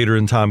Harrison Bader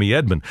and Tommy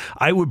Edman.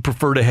 I would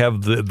prefer to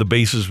have the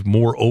bases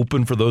more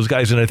open for those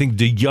guys, and I think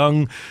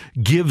DeYoung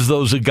gives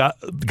those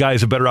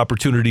guys a better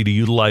opportunity to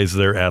utilize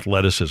their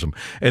athleticism.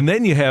 And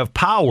then you have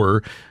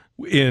power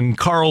in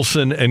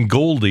Carlson and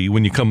Goldie.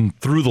 When you come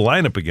through the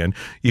lineup again,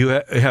 you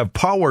have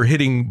power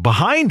hitting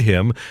behind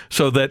him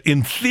so that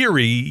in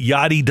theory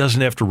Yachty doesn't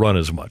have to run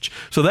as much.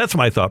 So that's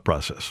my thought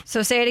process.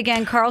 So say it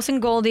again: Carlson,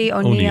 Goldie,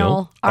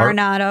 O'Neill,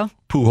 Arenado,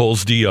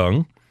 Pujols,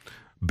 DeYoung,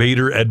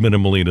 Bader, Edman,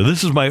 and Molina.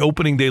 This is my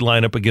opening day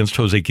lineup against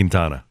Jose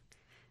Quintana.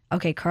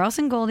 Okay,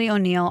 Carlson, Goldie,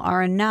 O'Neill,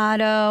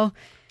 Arenado,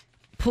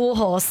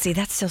 Pujols. See,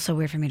 that's still so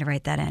weird for me to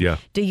write that in. Yeah.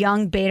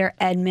 DeYoung, Bader,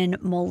 Edman,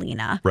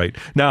 Molina. Right.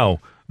 Now,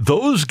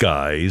 those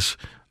guys,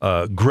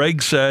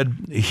 Greg said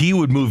he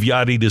would move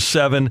Yachty to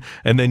 7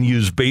 and then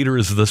use Bader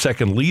as the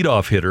second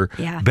leadoff hitter,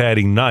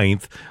 batting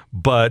ninth.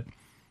 But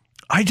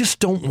I just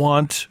don't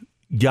want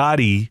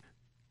Yachty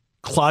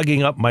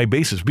clogging up my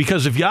bases,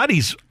 because if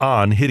Yachty's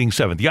on hitting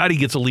seventh, Yachty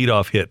gets a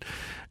leadoff hit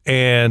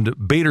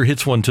and Bader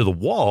hits one to the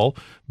wall,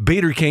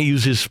 Bader can't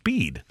use his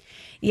speed.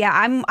 Yeah,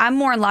 I'm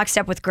more in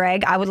lockstep with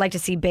Greg. I would like to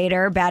see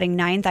Bader batting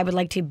ninth. I would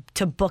like to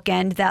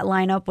bookend that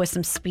lineup with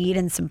some speed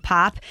and some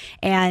pop,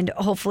 and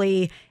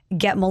hopefully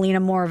get Molina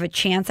more of a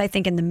chance, I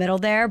think, in the middle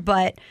there.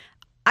 But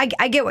I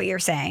get what you're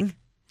saying.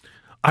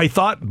 I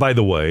thought, by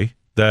the way,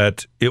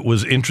 that it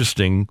was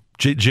interesting.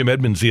 Jim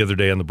Edmonds the other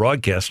day on the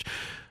broadcast,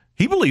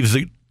 he believes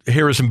that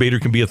Harrison Bader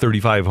can be a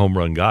 35 home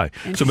run guy.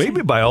 So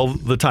maybe by all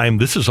the time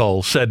this is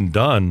all said and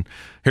done,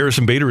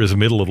 Harrison Bader is a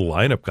middle of the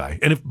lineup guy.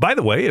 And if, by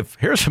the way, if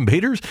Harrison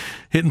Bader's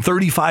hitting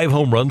 35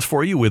 home runs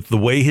for you with the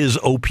way his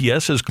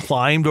OPS has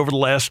climbed over the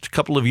last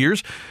couple of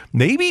years,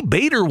 maybe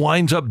Bader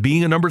winds up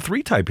being a number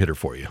 3 type hitter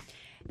for you.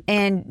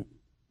 And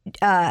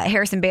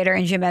Harrison Bader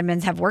and Jim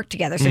Edmonds have worked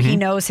together, so he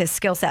knows his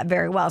skill set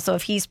very well. So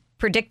if he's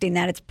predicting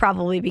that, it's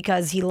probably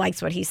because he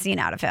likes what he's seen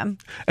out of him.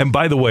 And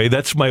by the way,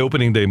 that's my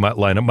opening day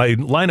lineup. My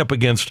lineup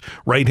against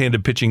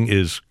right-handed pitching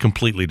is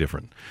completely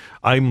different.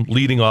 I'm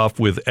leading off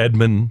with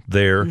Edman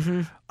there.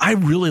 I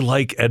really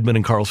like Edman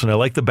and Carlson. I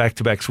like the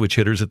back-to-back switch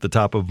hitters at the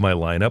top of my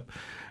lineup.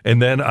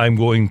 And then I'm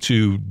going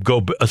to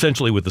go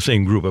essentially with the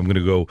same group. I'm going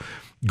to go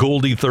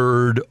Goldie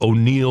third,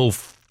 O'Neill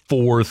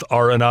fourth,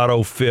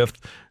 Arenado fifth,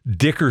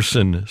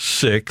 Dickerson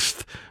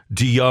sixth,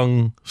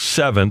 DeYoung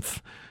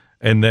seventh,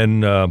 and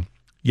then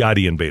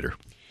Yachty and Bader.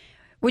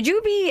 Would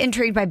you be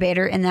intrigued by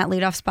Bader in that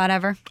leadoff spot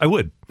ever? I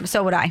would.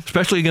 So would I.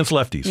 Especially against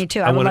lefties. Me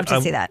too. I would love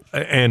to see that.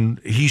 And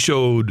he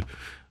showed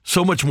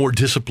so much more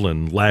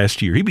discipline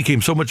last year. He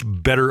became so much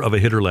better of a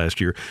hitter last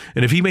year.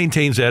 And if he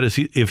maintains that,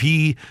 if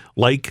he,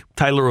 like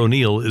Tyler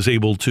O'Neill, is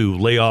able to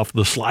lay off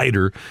the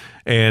slider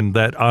and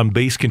that on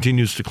base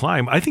continues to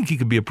climb, I think he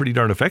could be a pretty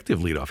darn effective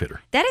leadoff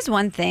hitter. That is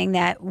one thing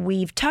that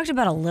we've talked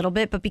about a little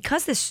bit, but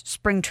because this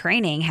spring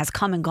training has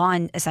come and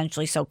gone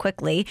essentially so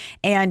quickly,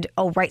 and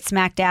right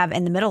smack dab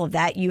in the middle of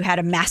that, you had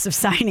a massive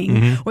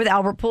signing with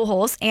Albert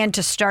Pujols, and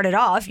to start it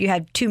off, you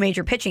had 2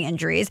 major pitching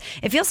injuries.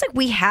 It feels like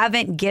we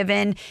haven't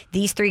given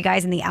these 3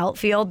 guys in the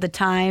outfield the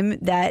time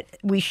that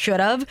we should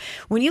have.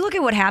 When you look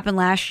at what happened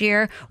last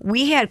year,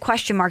 we had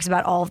question marks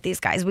about all of these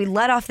guys. We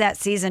led off that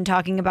season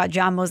talking about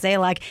John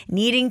Mozeliak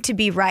needing to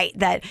be right,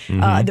 that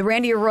the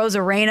Randy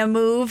Arozarena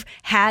move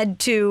had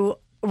to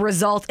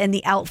result in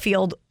the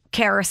outfield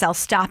carousel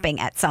stopping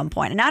at some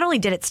point. And not only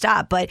did it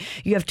stop, but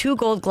you have 2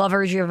 Gold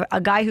Glovers, you have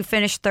a guy who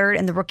finished 3rd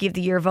in the Rookie of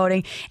the Year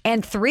voting,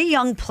 and 3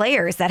 young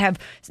players that have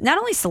not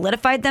only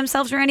solidified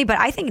themselves, Randy, but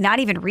I think not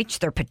even reached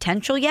their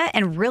potential yet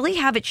and really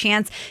have a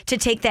chance to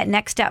take that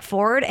next step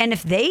forward. And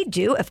if they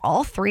do, if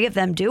all 3 of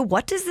them do,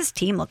 what does this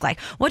team look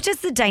like? What does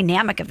the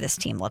dynamic of this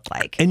team look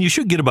like? And you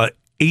should get about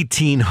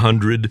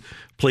 1,800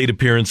 plate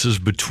appearances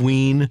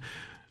between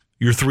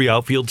your 3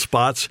 outfield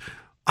spots.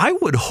 I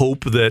would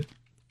hope that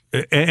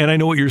and I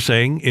know what you're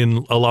saying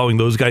in allowing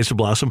those guys to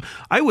blossom.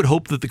 I would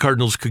hope that the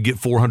Cardinals could get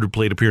 400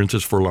 plate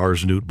appearances for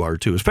Lars Nootbaar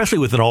too, especially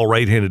with an all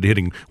right-handed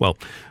hitting. Well,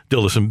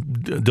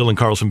 Dylan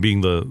Carlson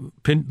being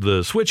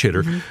the switch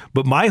hitter,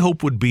 but my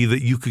hope would be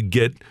that you could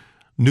get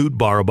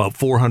Nootbaar about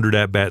 400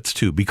 at-bats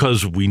too,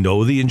 because we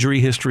know the injury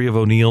history of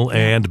O'Neill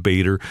and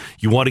Bader.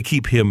 You want to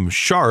keep him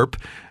sharp,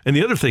 and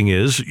the other thing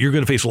is you're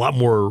going to face a lot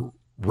more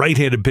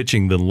right-handed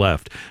pitching than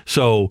left.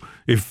 So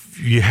if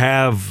you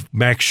have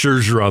Max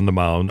Scherzer on the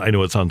mound, I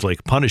know it sounds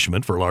like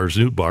punishment for Lars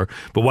Nootbaar,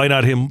 but why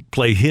not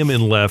play him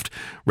in left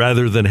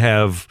rather than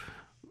have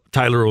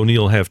Tyler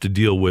O'Neill have to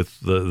deal with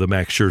the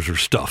Max Scherzer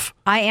stuff?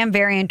 I am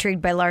very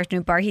intrigued by Lars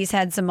Nootbaar. He's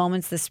had some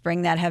moments this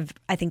spring that have,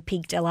 I think,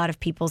 piqued a lot of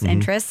people's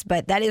interests,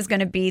 but that is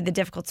going to be the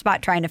difficult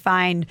spot, trying to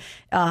find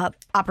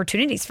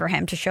opportunities for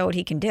him to show what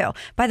he can do.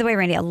 By the way,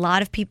 Randy, a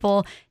lot of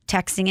people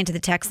texting into the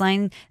text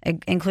line,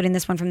 including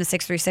this one from the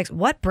 636,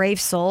 what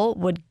brave soul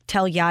would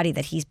tell Yadi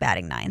that he's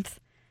batting ninth?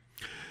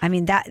 I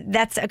mean,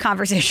 that's a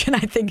conversation I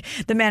think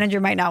the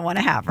manager might not want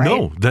to have, right?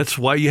 No, that's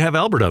why you have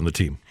Albert on the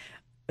team.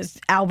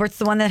 Albert's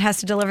the one that has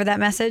to deliver that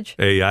message?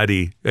 Hey,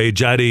 Yadi. Hey,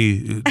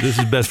 Jody, this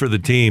is best for the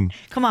team.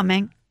 Come on,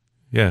 man.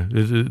 Yeah,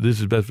 this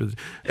is best for the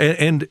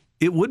and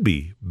it would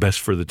be best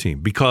for the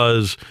team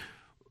because,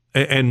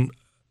 and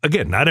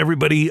again, not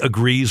everybody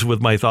agrees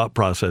with my thought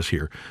process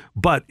here,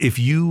 but if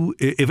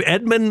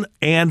Edman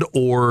and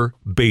or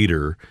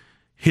Bader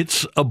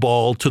hits a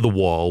ball to the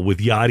wall with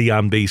Yadi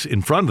on base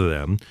in front of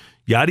them,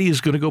 Yadi is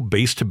going to go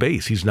base to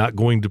base. He's not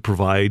going to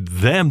provide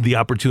them the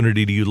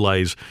opportunity to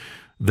utilize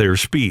their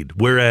speed.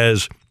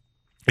 Whereas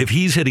if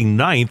he's hitting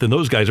ninth and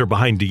those guys are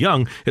behind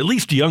DeYoung, at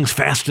least DeYoung's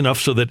fast enough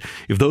so that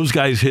if those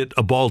guys hit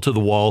a ball to the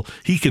wall,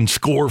 he can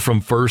score from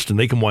first and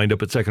they can wind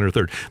up at second or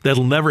third.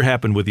 That'll never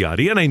happen with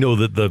Yadi. And I know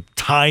that the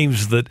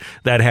times that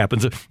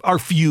happens are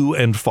few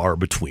and far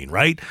between,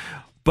 right?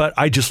 But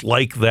I just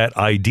like that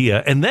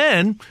idea. And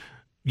then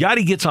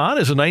Yadi gets on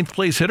as a ninth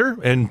place hitter,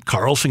 and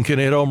Carlson can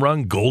hit a home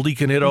run, Goldie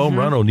can hit a home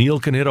run, O'Neill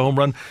can hit a home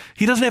run.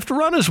 He doesn't have to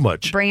run as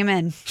much. Bring him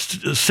in.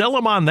 Sell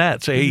him on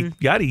that. Say, hey,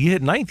 Yadi, you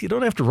hit ninth, you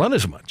don't have to run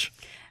as much.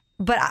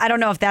 But I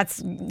don't know if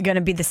that's going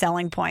to be the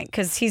selling point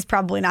because he's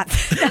probably not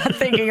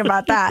thinking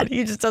about that.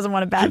 He just doesn't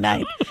want a bad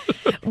night.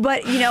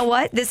 But you know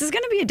what? This is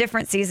going to be a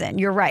different season.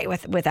 You're right,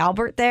 with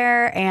Albert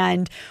there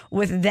and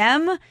with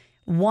them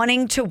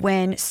wanting to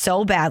win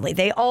so badly.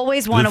 They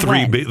always want to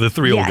win. The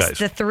three old guys. Yes,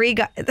 the three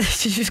guys.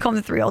 Did you just call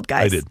them the three old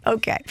guys? I did.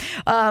 Okay.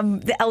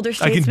 The elder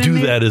statesman. I can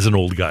do that as an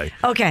old guy.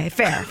 Okay,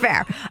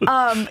 fair.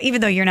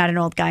 Even though you're not an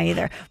old guy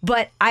either.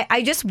 But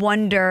I just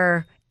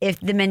wonder if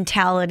the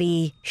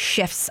mentality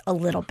shifts a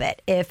little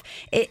bit.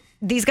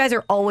 These guys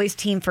are always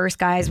team first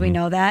guys. We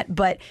know that.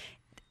 But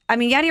I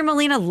mean, Yadier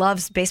Molina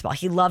loves baseball.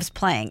 He loves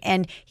playing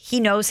and he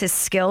knows his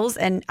skills.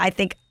 And I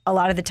think a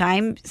lot of the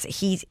time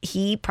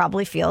he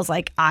probably feels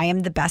like I am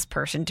the best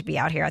person to be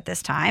out here at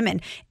this time.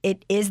 And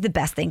it is the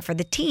best thing for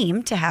the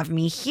team to have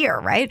me here,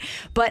 right?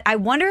 But I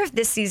wonder if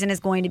this season is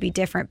going to be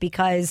different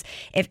because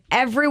if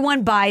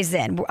everyone buys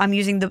in, I'm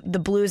using the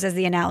Blues as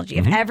the analogy,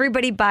 if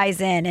everybody buys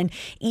in, and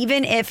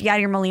even if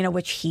Yadier Molina,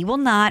 which he will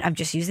not, I'm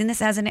just using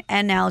this as an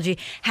analogy,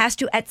 has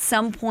to at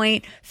some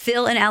point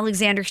fill an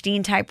Alexander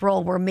Steen type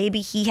role where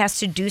maybe he has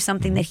to do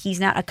something that he's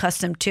not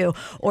accustomed to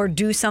or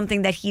do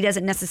something that he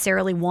doesn't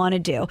necessarily want to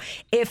do.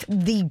 If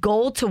the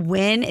goal to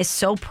win is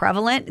so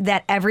prevalent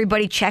that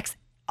everybody checks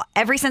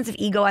every sense of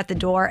ego at the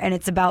door and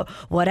it's about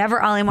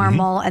whatever Ali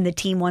Marmol and the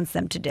team wants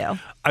them to do.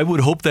 I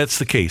would hope that's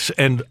the case.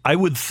 And I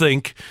would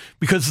think,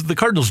 because the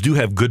Cardinals do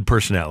have good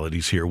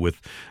personalities here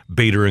with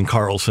Bader and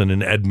Carlson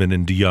and Edman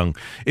and DeYoung,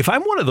 if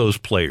I'm one of those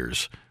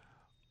players,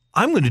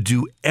 I'm going to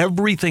do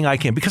everything I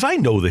can, because I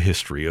know the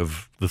history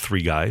of the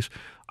three guys.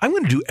 I'm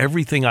going to do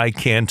everything I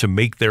can to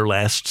make their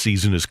last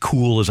season as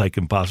cool as I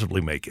can possibly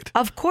make it.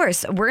 Of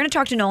course. We're going to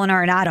talk to Nolan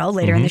Arenado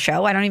later in the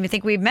show. I don't even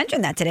think we've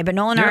mentioned that today, but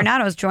Nolan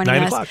Arenado is joining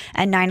us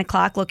at 9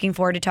 o'clock. Looking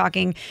forward to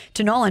talking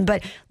to Nolan.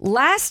 But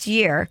last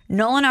year,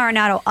 Nolan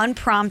Arenado,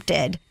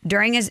 unprompted,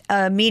 during his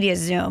media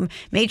Zoom,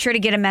 made sure to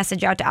get a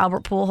message out to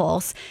Albert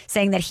Pujols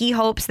saying that he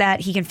hopes that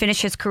he can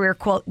finish his career,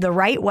 quote, the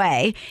right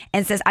way,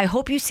 and says, I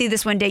hope you see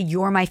this one day.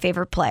 You're my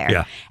favorite player.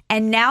 Yeah.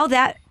 And now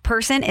that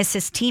person is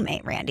his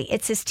teammate, Randy.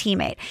 It's his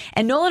teammate.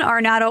 And Nolan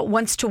Arenado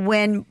wants to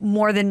win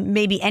more than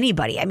maybe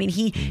anybody. I mean,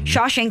 he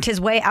Shawshanked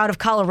his way out of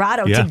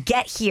Colorado to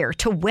get here,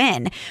 to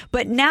win.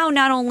 But now,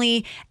 not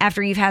only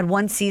after you've had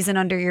one season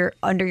under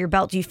your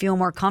belt, do you feel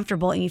more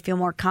comfortable and you feel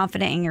more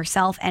confident in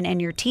yourself and in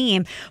your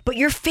team, but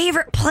your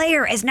favorite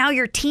player is now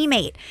your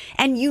teammate.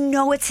 And you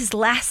know it's his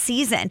last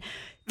season.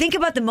 Think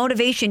about the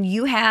motivation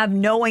you have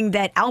knowing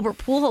that Albert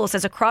Pujols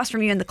is across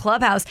from you in the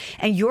clubhouse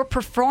and your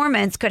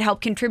performance could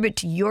help contribute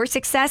to your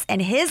success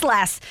and his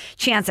last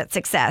chance at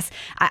success.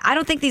 I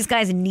don't think these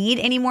guys need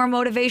any more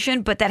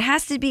motivation, but that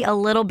has to be a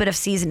little bit of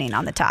seasoning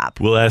on the top.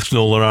 We'll ask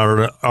Nolan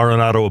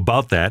Arenado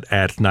about that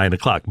at 9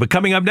 o'clock. But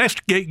coming up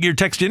next, get your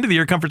text into the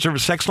Air Comfort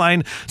Service text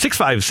line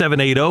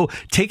 65780.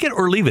 Take it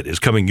or leave it is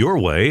coming your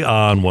way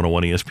on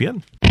 101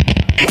 ESPN.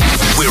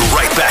 We're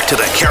right back to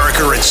the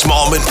Carricker and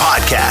Smallman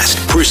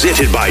podcast,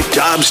 presented by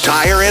Dobbs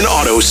Tire and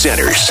Auto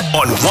Centers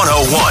on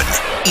 101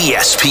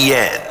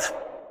 ESPN.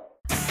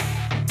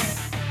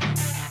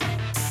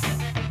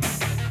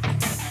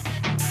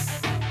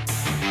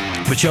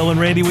 Michelle and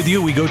Randy with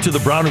you. We go to the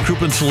Brown and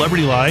Crouppen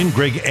Celebrity Line.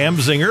 Greg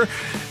Amsinger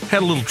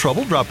had a little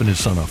trouble dropping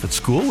his son off at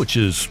school, which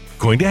is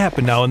going to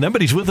happen now and then,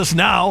 but he's with us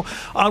now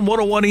on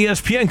 101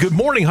 ESPN. Good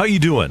morning. How you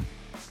doing?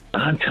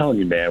 I'm telling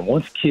you, man,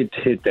 once kids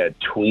hit that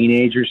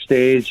teenager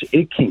stage,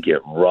 it can get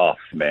rough,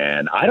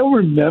 man. I don't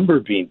remember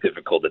being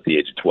difficult at the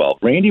age of 12.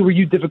 Randy, were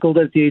you difficult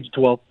at the age of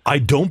 12? I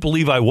don't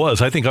believe I was.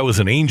 I think I was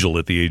an angel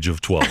at the age of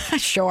 12.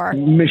 Sure.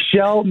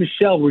 Michelle,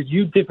 were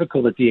you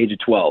difficult at the age of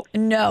 12?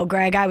 No,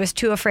 Greg, I was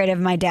too afraid of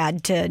my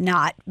dad to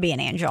not be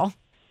an angel.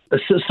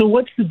 So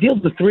what's the deal?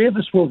 The three of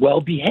us were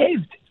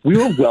well-behaved. We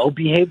were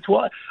well-behaved.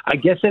 I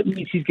guess that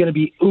means he's going to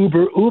be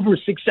uber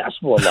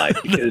successful in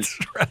life because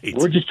right.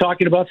 We're just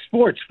talking about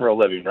sports for a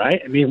living, right?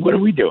 I mean, what are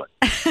we doing?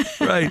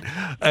 Right.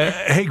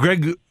 Hey,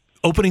 Greg,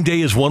 opening day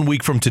is 1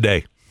 week from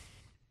today.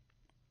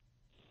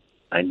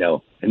 I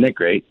know. Isn't that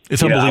great?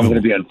 It's unbelievable. I'm going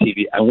to be on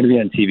TV. I'm going to be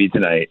on TV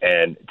tonight,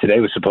 and today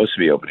was supposed to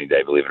be opening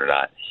day, believe it or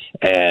not.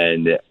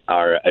 And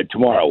our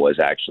tomorrow was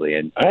actually,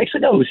 and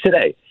actually no, it was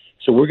today.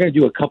 So we're going to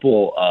do a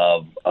couple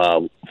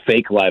of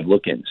fake live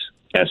look-ins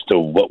as to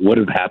what would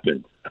have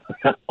happened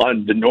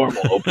on the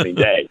normal opening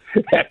day.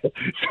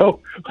 So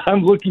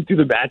I'm looking through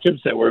the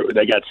matchups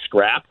that got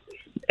scrapped,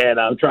 and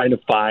I'm trying to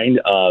find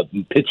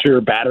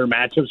pitcher-batter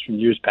matchups from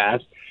years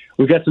past.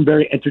 We've got some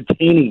very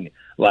entertaining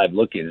live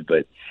look-ins,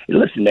 but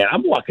listen, man,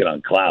 I'm walking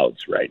on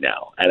clouds right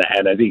now,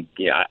 and I think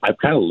I've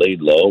kind of laid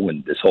low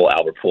in this whole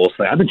Albert Pujols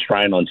thing. I've been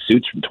trying on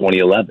suits from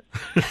 2011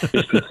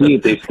 just to see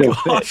if they still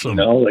fit. You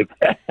know, like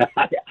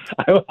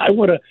I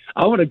want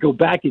to go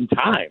back in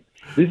time.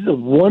 This is a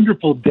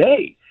wonderful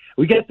day.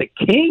 We got the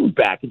King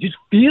back. It just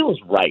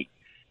feels right.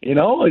 You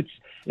know,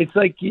 it's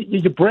like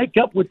you break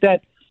up with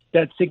that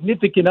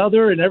significant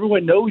other, and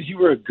everyone knows you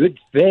were a good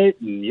fit,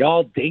 and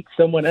y'all date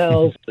someone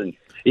else, and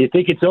you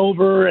think it's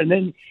over, and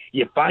then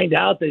you find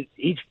out that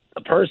each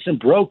person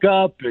broke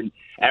up, and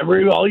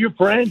all your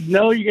friends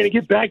know you're going to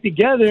get back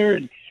together,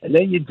 and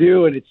then you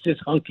do, and it's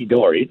just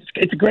hunky-dory.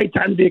 It's a great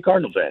time to be a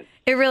Cardinal fan.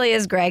 It really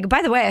is, Greg.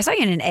 By the way, I saw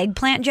you in an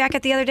eggplant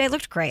jacket the other day. It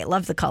looked great.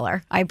 Love the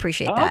color. I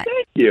appreciate that.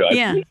 Thank you. I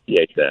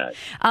appreciate that.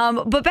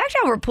 But back to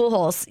Albert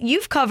Pujols.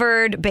 You've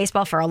covered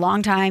baseball for a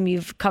long time.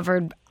 You've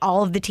covered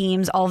all of the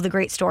teams, all of the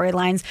great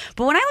storylines.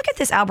 But when I look at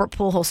this Albert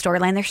Pujols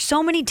storyline, there's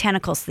so many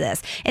tentacles to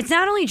this. It's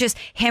not only just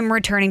him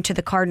returning to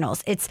the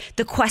Cardinals. It's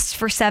the quest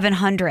for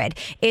 700.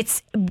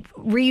 It's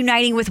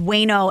reuniting with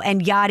Waino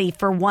and Yachty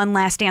for one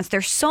last dance.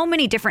 There's so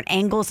many different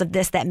angles of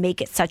this that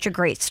make it such a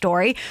great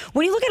story.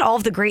 When you look at all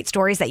of the great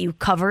stories that you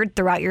covered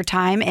throughout your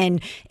time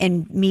in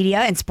media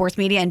and sports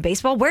media and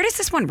baseball, where does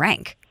this one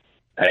rank?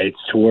 It's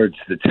towards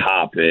the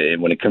top.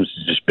 And when it comes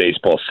to just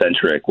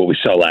baseball-centric, what we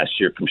saw last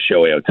year from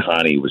Shohei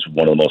Ohtani was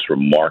one of the most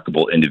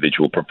remarkable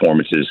individual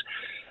performances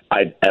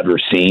I've ever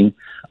seen.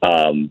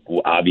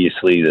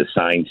 Obviously, the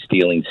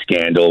sign-stealing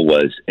scandal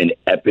was an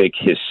epic,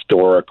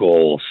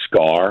 historical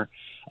scar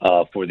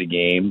for the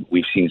game.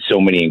 We've seen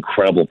so many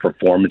incredible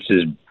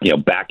performances,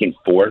 back and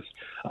forth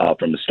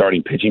from the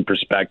starting pitching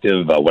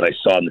perspective. What I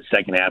saw in the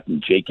second half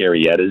from Jake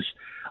Arrieta's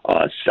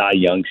Cy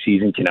Young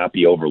season cannot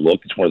be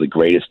overlooked. It's one of the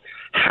greatest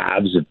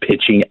halves of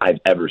pitching I've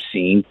ever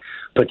seen.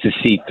 But to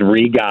see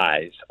three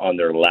guys on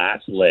their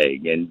last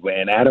leg, and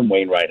Adam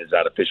Wainwright has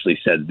not officially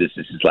said this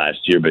is his last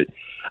year, but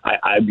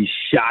I'd be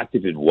shocked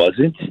if it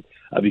wasn't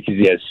because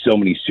he has so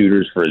many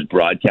suitors for his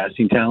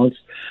broadcasting talents.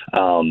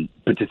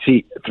 But to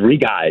see three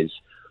guys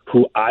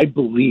who I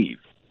believe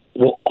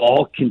will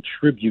all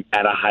contribute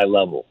at a high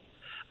level.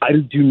 I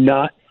do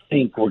not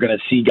think we're going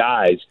to see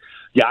guys.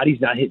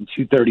 Yachty's not hitting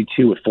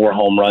 232 with 4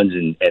 home runs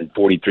and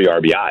 43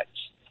 RBIs.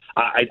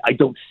 I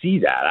don't see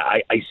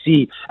that. I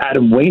see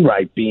Adam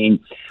Wainwright being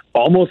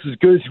almost as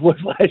good as he was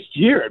last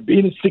year and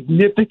being a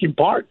significant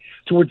part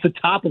towards the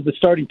top of the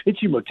starting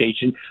pitching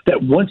rotation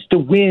that wants to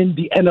win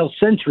the NL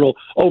Central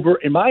over,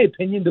 in my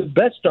opinion, the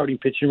best starting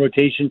pitching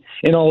rotation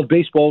in all of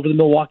baseball over the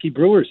Milwaukee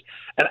Brewers.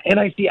 And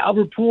I see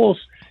Albert Pujols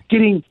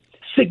getting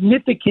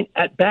significant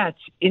at-bats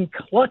in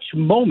clutch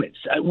moments.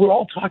 We're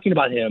all talking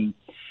about him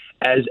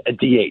as a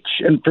DH,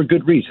 and for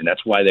good reason.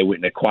 That's why they went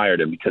and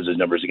acquired him, because his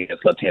numbers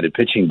against left-handed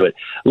pitching. But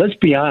let's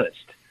be honest,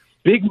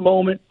 big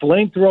moment,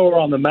 flamethrower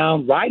on the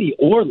mound, righty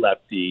or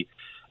lefty,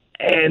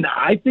 and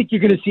I think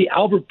you're going to see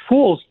Albert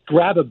Pujols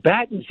grab a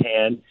bat in his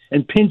hand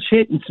and pinch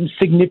hit in some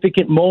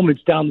significant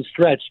moments down the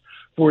stretch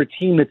for a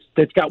team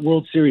that's got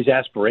World Series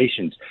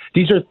aspirations.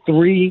 These are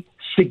three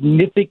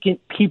significant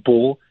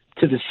people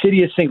to the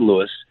city of St.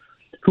 Louis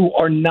who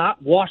are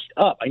not washed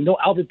up. I know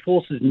Albert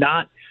Pujols is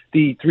not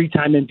the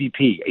 3-time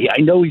MVP.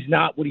 I know he's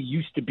not what he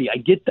used to be. I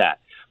get that.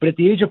 But at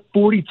the age of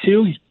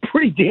 42, he's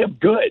pretty damn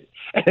good.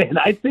 And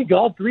I think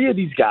all three of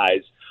these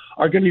guys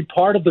are going to be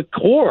part of the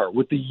core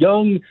with the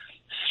young,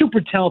 super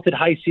talented,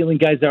 high-ceiling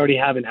guys they already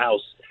have in-house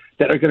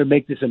that are going to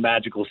make this a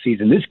magical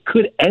season. This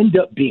could end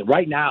up being,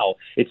 right now,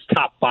 it's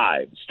top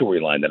 5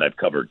 storyline that I've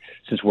covered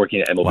since working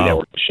at MLB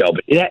Network Show.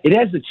 But it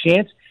has the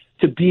chance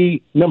to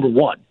be number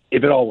 1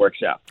 if it all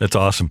works out. That's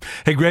awesome.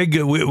 Hey,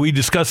 Greg, we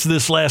discussed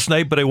this last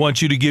night, but I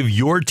want you to give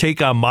your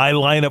take on my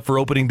lineup for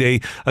opening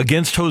day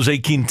against Jose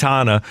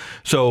Quintana.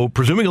 So,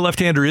 presuming a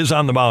left-hander is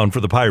on the mound for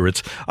the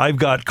Pirates, I've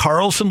got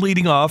Carlson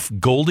leading off,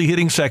 Goldie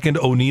hitting second,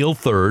 O'Neill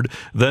third,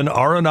 then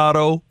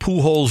Arenado,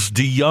 Pujols,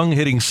 DeYoung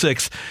hitting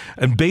sixth,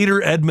 and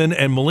Bader, Edman,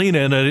 and Molina.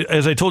 And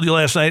as I told you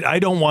last night, I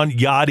don't want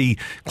Yadi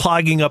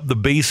clogging up the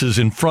bases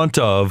in front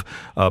of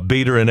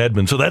Bader and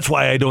Edman. So that's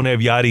why I don't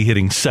have Yadi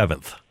hitting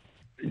seventh.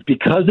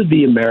 Because of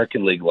the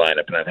American League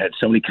lineup, and I've had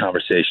so many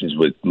conversations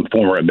with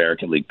former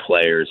American League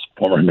players,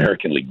 former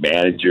American League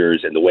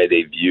managers, and the way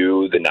they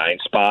view the 9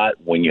 spot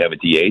when you have a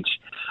DH,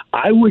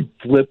 I would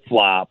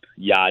flip-flop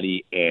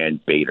Yadi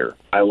and Bader.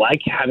 I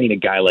like having a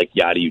guy like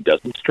Yadi who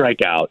doesn't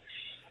strike out,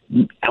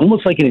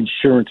 almost like an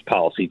insurance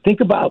policy. Think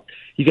about,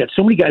 you got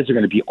so many guys that are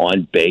going to be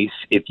on base.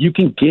 If you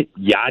can get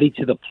Yadi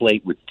to the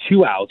plate with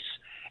 2 outs,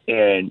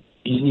 and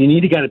you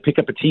need a guy to pick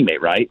up a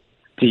teammate, right?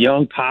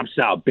 DeYoung pops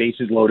out,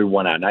 bases loaded,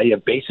 1 out. Now you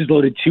have bases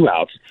loaded, 2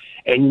 outs,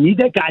 and you need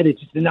that guy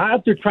that's not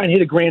out there trying to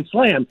hit a grand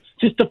slam,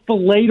 just to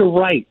fillet to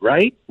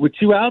right? With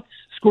 2 outs,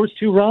 scores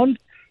 2 runs.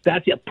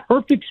 That's a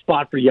perfect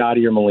spot for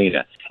Yadi or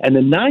Molina. And the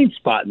 9th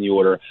spot in the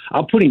order,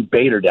 I'm putting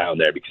Bader down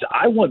there because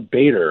I want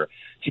Bader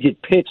to get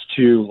pitched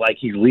to like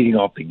he's leading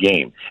off the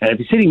game. And if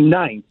he's hitting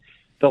 9th,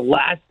 the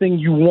last thing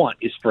you want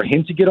is for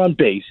him to get on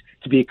base,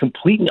 to be a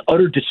complete and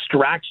utter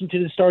distraction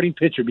to the starting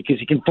pitcher because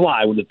he can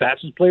fly one of the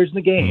fastest players in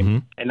the game. Mm-hmm.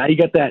 And now you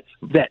got that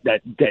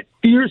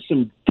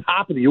fearsome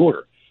top of the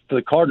order for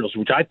the Cardinals,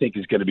 which I think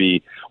is going to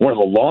be one of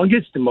the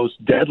longest and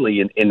most deadly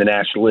in the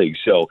National League.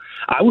 So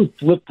I would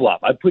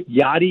flip-flop. I'd put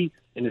Yadi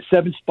in the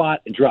 7th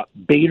spot and drop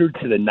Bader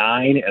to the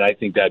 9, and I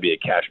think that'd be a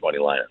cash money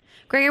lineup.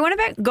 Greg, I want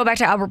to go back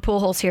to Albert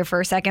Pujols here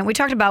for a second. We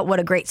talked about what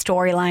a great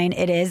storyline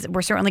it is.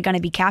 We're certainly going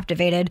to be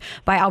captivated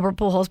by Albert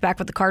Pujols back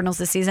with the Cardinals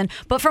this season.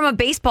 But from a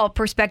baseball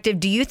perspective,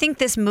 do you think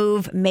this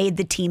move made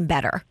the team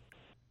better?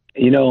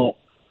 You know,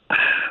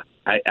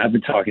 I've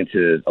been talking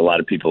to a lot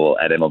of people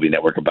at MLB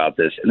Network about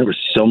this, and there were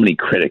so many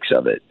critics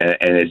of it.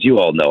 And as you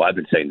all know, I've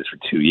been saying this for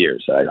 2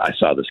 years. I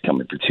saw this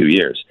coming for 2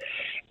 years.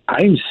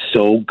 I'm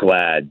so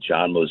glad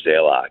John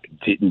Mozeliak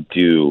didn't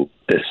do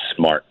this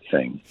smart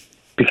thing.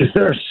 Because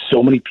there are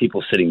so many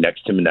people sitting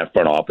next to him in that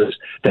front office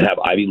that have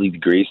Ivy League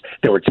degrees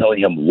that were telling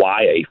him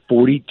why a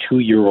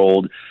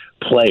 42-year-old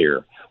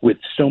player with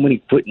so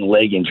many foot and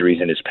leg injuries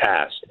in his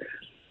past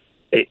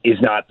is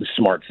not the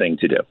smart thing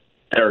to do.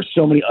 There are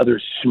so many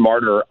other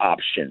smarter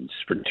options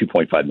for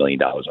 $2.5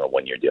 million on a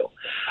 1-year deal.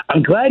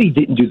 I'm glad he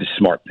didn't do the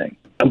smart thing.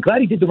 I'm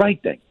glad he did the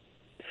right thing.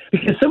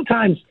 Because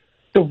sometimes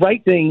the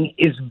right thing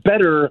is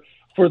better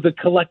for the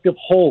collective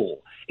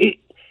whole.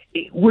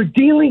 We're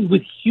dealing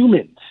with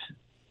humans.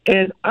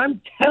 And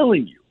I'm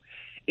telling you,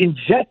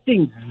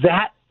 injecting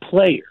that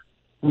player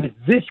with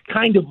this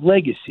kind of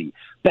legacy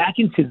back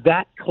into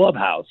that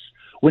clubhouse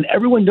when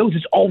everyone knows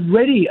it's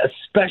already a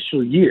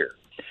special year.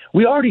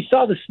 We already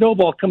saw the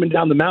snowball coming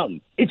down the mountain.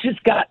 It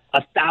just got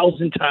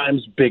 1,000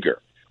 times bigger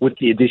with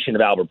the addition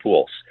of Albert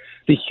Pujols.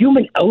 The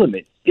human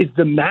element is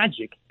the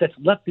magic that's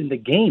left in the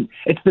game.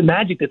 It's the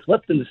magic that's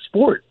left in the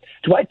sport.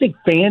 Do I think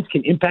fans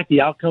can impact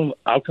the outcome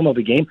of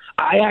a game?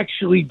 I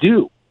actually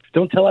do.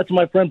 Don't tell that to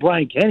my friend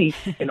Brian Kenny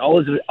and all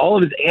of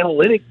his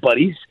analytic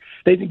buddies.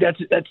 They think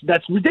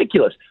that's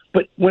ridiculous.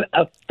 But when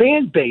a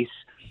fan base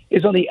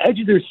is on the edge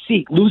of their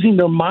seat, losing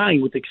their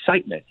mind with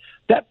excitement,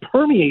 that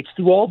permeates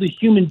through all the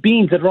human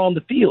beings that are on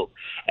the field.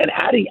 And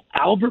adding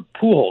Albert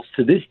Pujols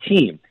to this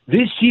team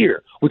this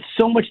year with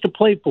so much to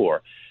play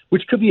for,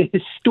 which could be a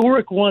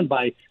historic one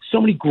by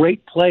so many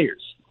great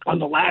players on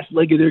the last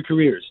leg of their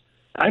careers.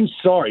 I'm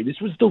sorry,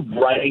 this was the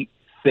right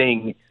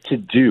thing to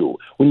do.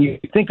 When you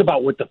think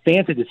about what the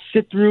fans had to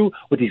sit through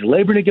with these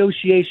labor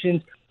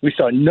negotiations, we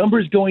saw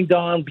numbers going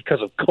down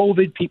because of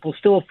COVID, people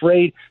still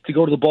afraid to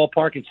go to the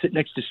ballpark and sit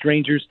next to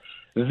strangers.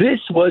 This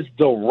was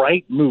the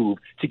right move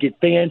to get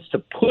fans to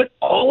put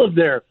all of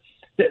their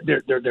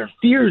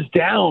fears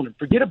down and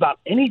forget about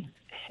any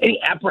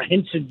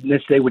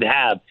apprehensiveness they would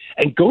have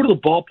and go to the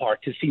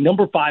ballpark to see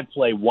number 5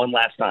 play one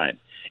last time.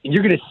 And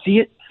you're going to see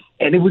it.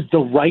 And it was the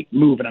right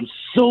move, and I'm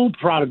so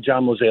proud of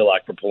John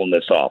Mozeliak for pulling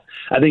this off.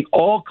 I think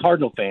all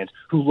Cardinal fans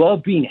who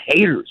love being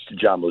haters to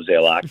John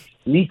Mozeliak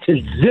need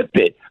to zip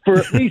it for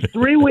at least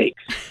 3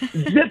 weeks.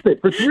 Zip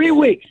it for 3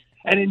 weeks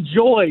and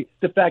enjoy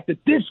the fact that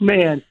this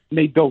man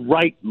made the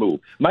right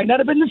move. Might not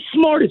have been the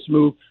smartest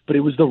move, but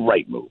it was the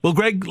right move. Well,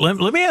 Greg, let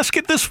me ask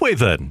it this way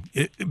then,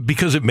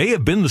 because it may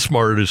have been the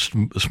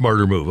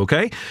smarter move,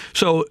 okay?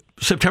 So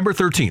September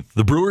 13th,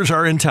 the Brewers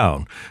are in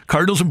town.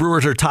 Cardinals and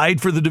Brewers are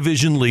tied for the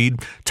division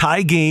lead.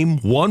 Tie game,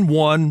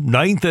 1-1,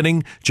 9th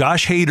inning.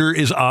 Josh Hader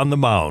is on the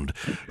mound.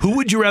 Who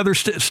would you rather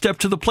step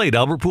to the plate,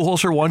 Albert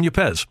Pujols or Juan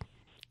Yepez?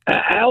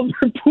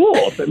 Albert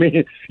Pujols. I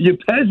mean,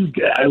 Yepez,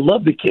 I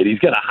love the kid. He's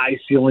got a high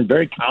ceiling,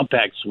 very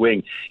compact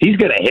swing. He's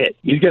going to hit.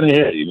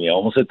 I mean,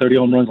 almost hit 30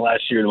 home runs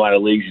last year in the minor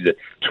leagues. He's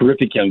a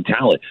terrific young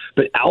talent.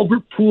 But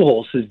Albert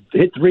Pujols has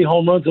hit 3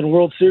 home runs in a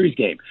World Series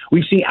game.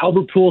 We've seen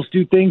Albert Pujols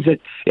do things that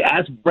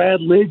ask Brad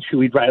Lidge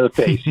who he'd rather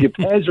face,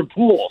 Yepez or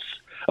Pujols.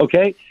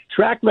 Okay?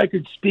 Track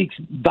record speaks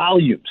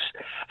volumes.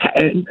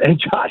 And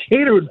Josh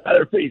Hader would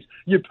rather face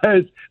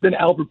Yepez than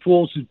Albert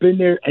Pujols, who's been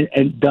there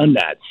and done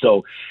that.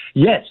 So,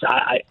 yes,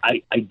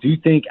 I do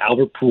think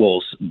Albert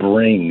Pujols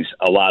brings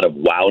a lot of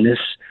wowness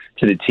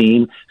to the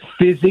team.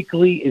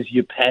 Physically, is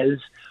Yepez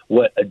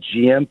what a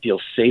GM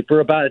feels safer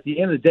about? At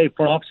the end of the day,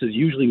 front offices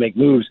usually make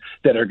moves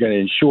that are going to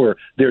ensure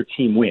their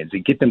team wins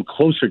and get them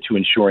closer to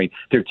ensuring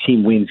their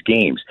team wins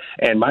games.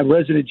 And my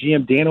resident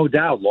GM, Dan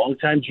O'Dowd,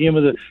 longtime GM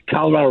of the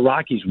Colorado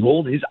Rockies,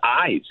 rolled his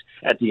eyes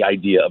at the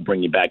idea of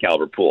bringing back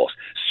Albert Pujols.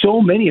 So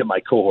many of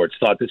my cohorts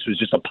thought this was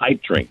just a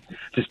pipe dream.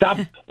 To stop,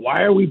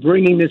 why are we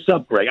bringing this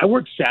up, Greg? I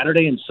worked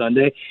Saturday and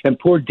Sunday, and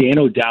poor Dan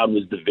O'Dowd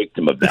was the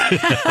victim of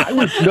that. I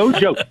was no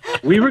joke.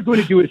 We were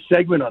going to do a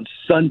segment on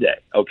Sunday,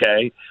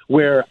 okay,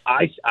 where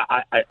I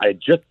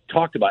just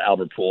talked about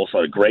Albert Pujols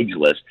on Greg's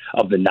list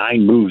of the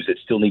 9 moves that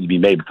still need to be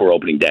made before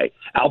opening day.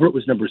 Albert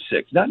was number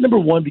 6. Not number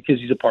 1 because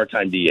he's a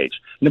part-time DH.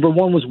 Number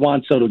 1 was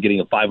Juan Soto getting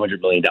a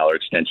 $500 million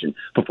extension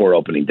before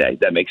opening day.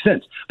 That makes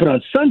sense. But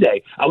on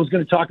Sunday, I was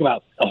going to talk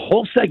about a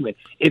whole segment.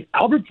 If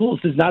Albert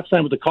Pujols does not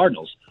sign with the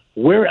Cardinals,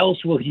 where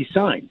else will he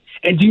sign?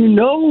 And do you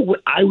know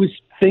what I was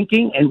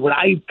thinking and what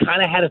I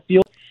kind of had a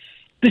feel?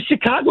 The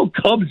Chicago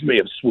Cubs may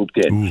have swooped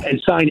in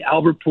and signed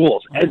Albert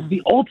Pujols as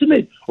the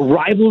ultimate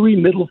rivalry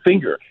middle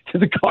finger to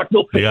the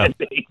Cardinal fan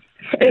base.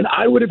 And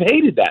I would have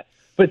hated that.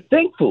 But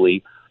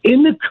thankfully,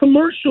 in the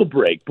commercial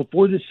break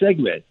before the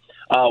segment,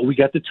 we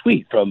got the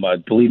tweet from, I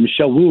believe,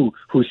 Michelle Wu,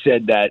 who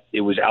said that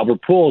it was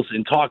Albert Pujols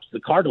in talks to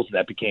the Cardinals, and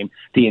that became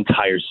the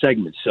entire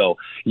segment. So,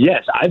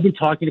 yes, I've been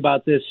talking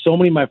about this. So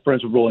many of my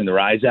friends were rolling their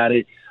eyes at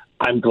it.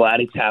 I'm glad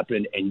it's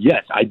happened. And,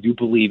 yes, I do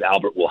believe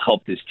Albert will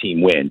help this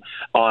team win.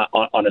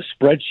 On a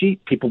spreadsheet,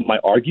 people might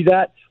argue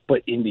that,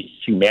 but in the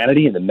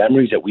humanity and the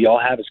memories that we all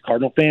have as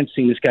Cardinal fans,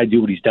 seeing this guy do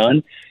what he's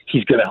done,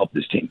 he's going to help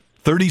this team.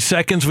 30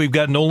 seconds. We've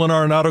got Nolan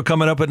Arenado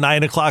coming up at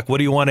 9 o'clock. What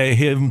do you want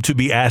him to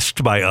be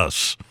asked by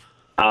us?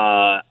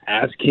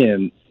 Ask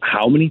him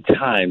how many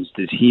times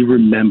does he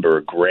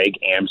remember Greg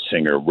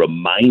Amsinger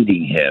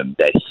reminding him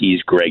that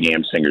he's Greg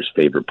Amsinger's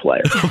favorite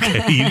player.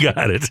 Okay, you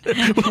got it.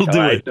 We'll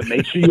do it. So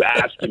make sure you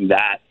ask him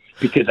that,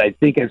 because I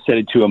think I've said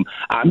it to him.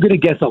 I'm going to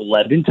guess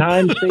 11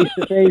 times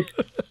face-to-face.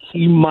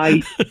 He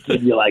might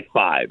give you like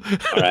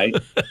 5, all right?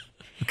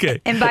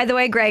 Okay. And by the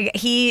way, Greg,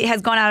 he has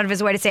gone out of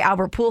his way to say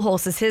Albert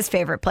Pujols is his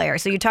favorite player.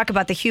 So you talk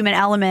about the human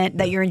element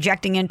that you're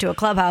injecting into a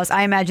clubhouse.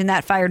 I imagine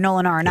that fired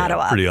Nolan Arenado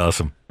up. Pretty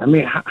awesome. I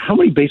mean, how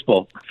many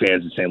baseball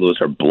fans in St. Louis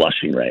are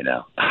blushing right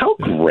now? How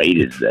great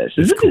is this?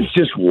 Isn't this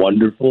just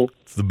wonderful?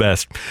 It's the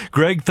best.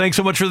 Greg, thanks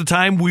so much for the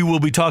time. We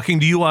will be talking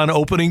to you on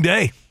opening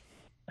day.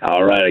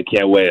 All right, I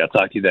can't wait. I'll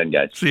talk to you then,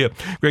 guys. See ya.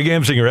 Greg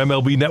Amsinger,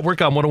 MLB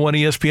Network on 101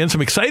 ESPN.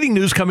 Some exciting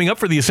news coming up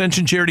for the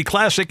Ascension Charity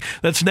Classic.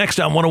 That's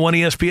next on 101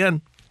 ESPN.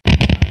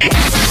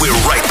 We're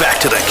right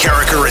back to the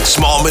Carricker and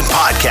Smallman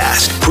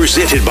podcast,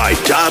 presented by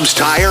Dobbs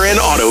Tire and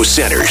Auto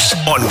Centers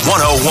on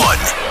 101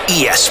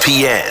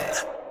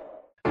 ESPN.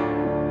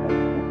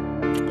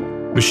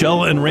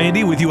 Michelle and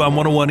Randy with you on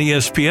 101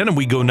 ESPN, and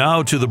we go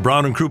now to the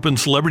Brown and Crouppen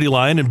Celebrity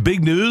Line, and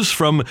big news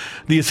from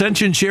the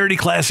Ascension Charity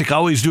Classic,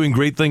 always doing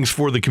great things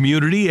for the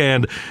community.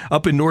 And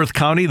up in North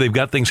County, they've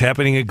got things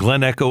happening at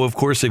Glen Echo, of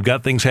course. They've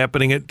got things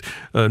happening at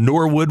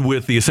Norwood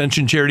with the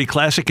Ascension Charity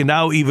Classic, and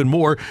now even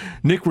more.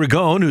 Nick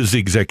Ragone, who's the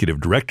executive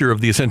director of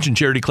the Ascension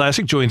Charity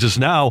Classic, joins us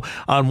now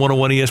on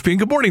 101 ESPN.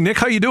 Good morning, Nick.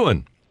 How you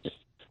doing?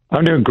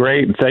 I'm doing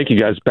great, and thank you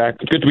guys.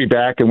 Good to be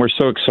back, and we're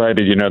so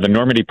excited. You know, the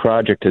Normandy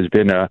Project has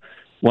been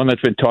one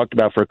that's been talked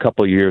about for a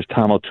couple of years.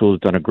 Tom O'Toole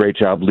has done a great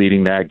job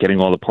leading that, getting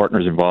all the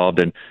partners involved,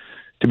 and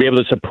to be able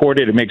to support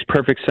it, it makes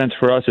perfect sense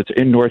for us. It's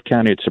in North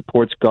County. It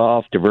supports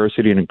golf,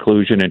 diversity, and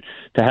inclusion, and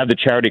to have the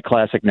Charity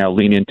Classic now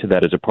lean into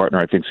that as a partner,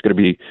 I think is going to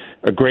be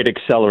a great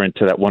accelerant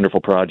to that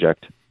wonderful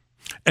project.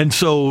 And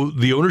so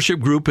the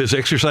ownership group has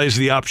exercised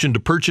the option to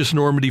purchase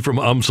Normandy from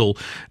UMSL,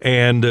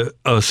 and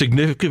a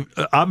significant,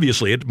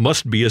 obviously, it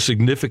must be a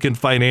significant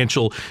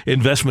financial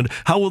investment.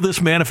 How will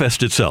this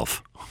manifest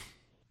itself?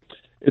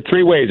 In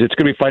 3 ways. It's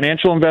going to be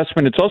financial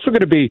investment. It's also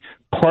going to be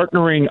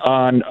partnering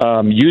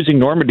on using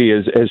Normandy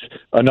as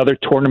another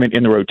tournament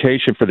in the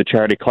rotation for the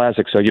Charity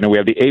Classic. So, you know, we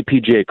have the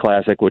APGA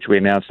Classic, which we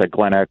announced at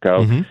Glen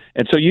Echo. Mm-hmm.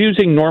 And so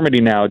using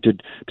Normandy now to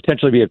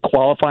potentially be a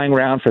qualifying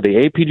round for the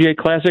APGA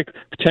Classic,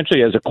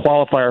 potentially as a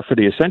qualifier for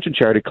the Ascension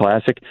Charity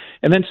Classic,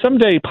 and then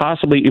someday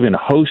possibly even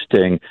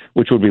hosting,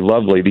 which would be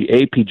lovely, the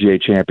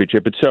APGA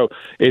Championship. And so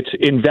it's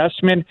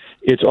investment.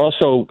 It's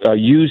also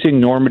using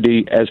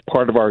Normandy as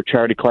part of our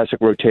Charity Classic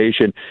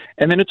rotation.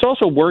 And then it's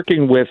also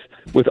working with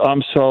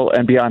UMSL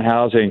and Beyond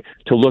Housing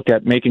to look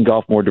at making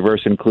golf more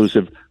diverse and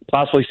inclusive,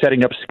 possibly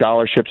setting up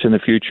scholarships in the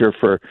future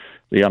for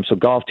the UMSL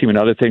golf team and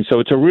other things. So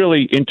it's a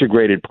really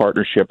integrated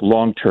partnership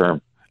long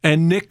term.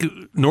 And Nick,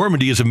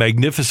 Normandy is a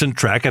magnificent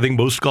track. I think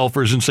most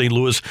golfers in St.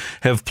 Louis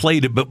have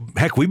played it, but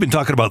heck, we've been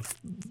talking about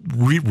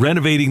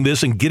renovating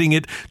this and getting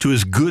it to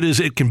as good as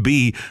it can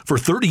be for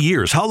 30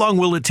 years. How long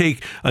will it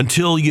take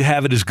until you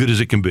have it as good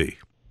as it can be?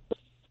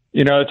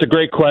 You know, it's a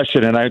great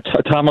question, and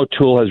Tom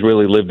O'Toole has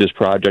really lived this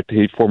project.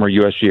 He's former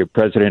USGA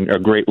president, a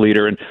great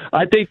leader, and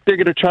I think they're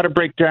going to try to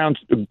break ground,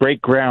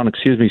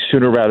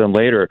 sooner rather than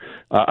later,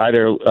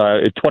 either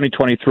in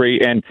 2023,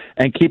 and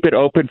keep it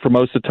open for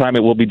most of the time.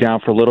 It will be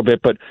down for a little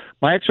bit, but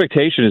my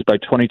expectation is by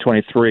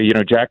 2023. You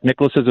know, Jack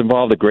Nicklaus is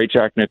involved. The great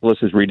Jack Nicklaus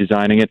is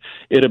redesigning it.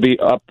 It'll be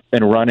up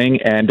and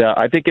running, and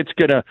I think it's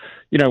going to.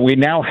 You know, we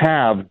now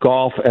have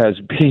golf as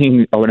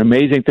being an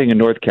amazing thing in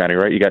North County,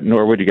 right? You got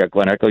Norwood, you got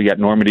Glen Echo, you got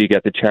Normandy, you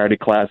got the Charity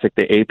Classic,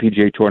 the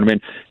APGA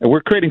tournament, and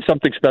we're creating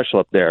something special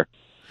up there.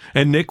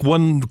 And Nick,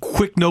 one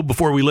quick note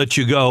before we let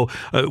you go.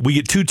 We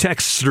get 2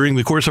 texts during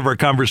the course of our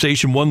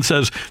conversation. One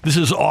says, this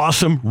is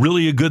awesome,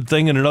 really a good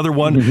thing. And another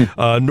one,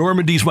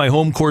 Normandy's my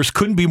home course.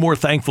 Couldn't be more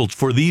thankful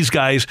for these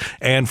guys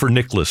and for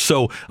Nicklaus.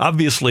 So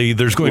obviously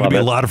there's going to be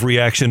a lot of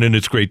reaction, and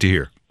it's great to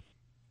hear.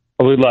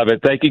 We love it.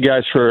 Thank you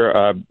guys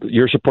for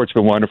your support's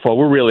been wonderful.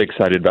 We're really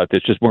excited about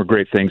this. Just more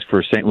great things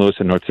for St. Louis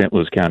and North St.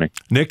 Louis County.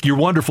 Nick, you're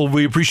wonderful.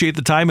 We appreciate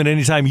the time, and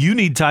anytime you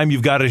need time,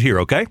 you've got it here,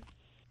 okay?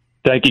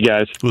 Thank you,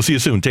 guys. We'll see you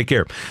soon. Take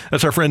care.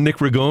 That's our friend Nick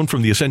Ragone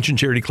from the Ascension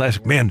Charity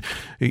Classic. Man,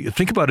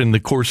 think about in the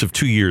course of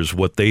 2 years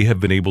what they have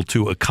been able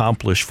to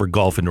accomplish for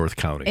golf in North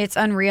County. It's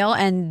unreal,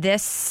 and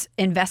this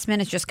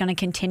investment is just going to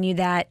continue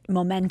that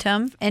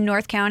momentum in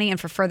North County. And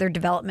for further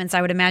developments,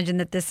 I would imagine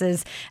that this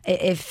is,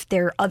 if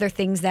there are other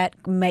things that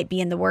might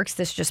be in the works,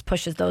 this just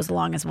pushes those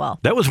along as well.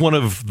 That was one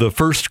of the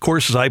first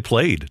courses I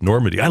played,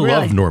 Normandy. I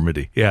love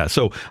Normandy. Yeah,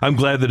 so I'm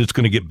glad that it's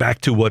going to get back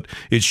to what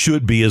it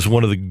should be as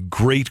one of the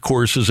great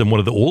courses and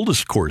one of the oldest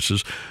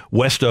courses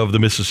west of the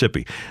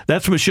Mississippi.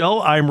 That's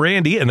Michelle. I'm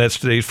Randy, and that's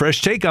today's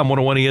Fresh Take on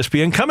 101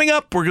 ESPN. Coming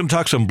up, we're going to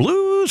talk some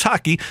Blues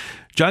hockey.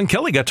 John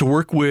Kelly got to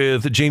work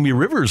with Jamie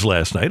Rivers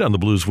last night on the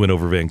Blues win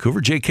over Vancouver.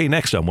 JK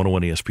next on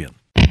 101 ESPN.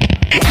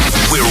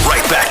 We're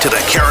right back to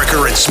the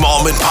Carricker and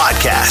Smallman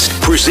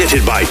podcast,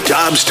 presented by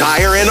Dobbs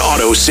Tire and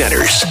Auto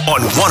Centers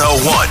on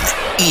 101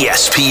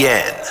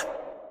 ESPN.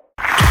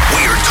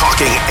 We are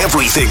talking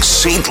everything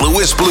St.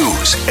 Louis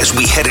Blues as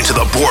we head into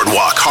the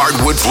Boardwalk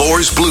Hardwood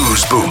Floors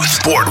Blues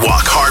booth.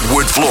 Boardwalk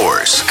Hardwood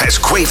Floors has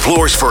great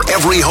floors for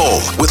every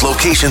home, with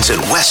locations in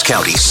West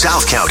County,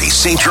 South County,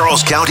 St.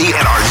 Charles County,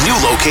 and our new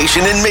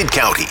location in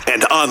Mid-County,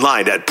 and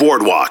online at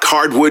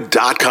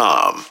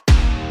boardwalkhardwood.com.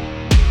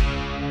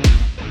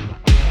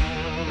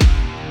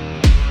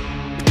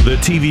 The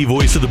TV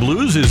voice of the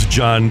Blues is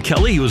John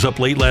Kelly. He was up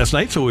late last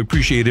night, so we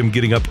appreciate him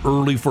getting up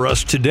early for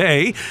us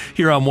today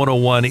here on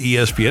 101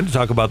 ESPN to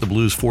talk about the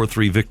Blues'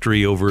 4-3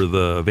 victory over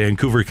the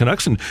Vancouver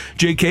Canucks. And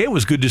JK, it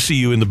was good to see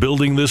you in the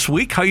building this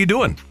week. How you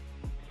doing?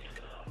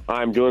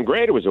 I'm doing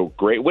great. It was a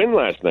great win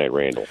last night,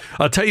 Randall.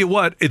 I'll tell you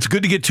what, it's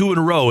good to get 2 in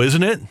a row,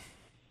 isn't it?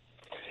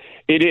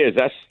 It is.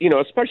 That's,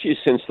 especially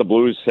since the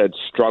Blues had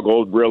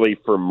struggled really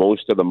for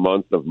most of the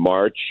month of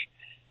March,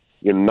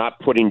 not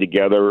putting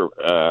together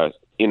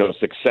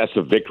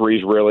successive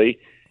victories, really,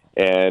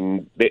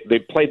 and they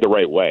played the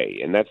right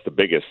way, and that's the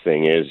biggest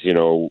thing. Is you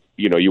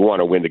want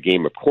to win the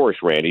game, of course,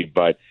 Randy,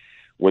 but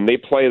when they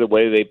play the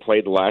way they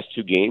played the last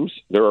 2 games,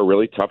 they're a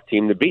really tough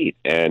team to beat.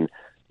 And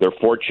their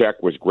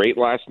forecheck was great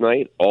last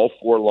night. All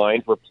 4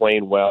 lines were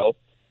playing well,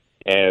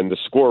 and the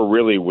score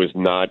really was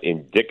not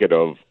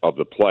indicative of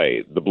the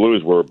play. The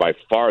Blues were by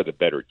far the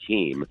better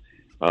team.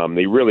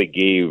 They really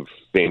gave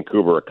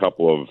Vancouver a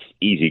couple of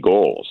easy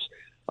goals.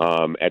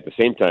 At the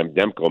same time,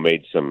 Demko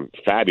made some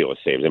fabulous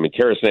saves. I mean,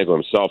 Tarasenko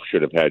himself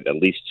should have had at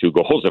least 2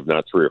 goals, if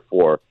not 3 or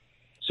 4.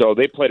 So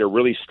they played a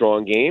really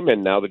strong game,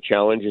 and now the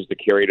challenge is to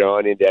carry it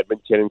on into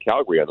Edmonton and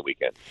Calgary on the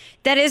weekend.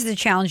 That is the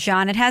challenge,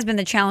 John. It has been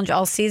the challenge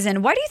all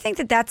season. Why do you think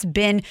that that's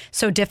been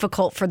so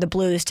difficult for the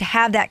Blues to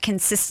have that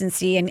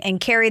consistency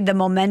and carry the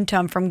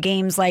momentum from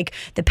games like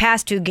the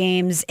past 2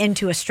 games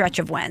into a stretch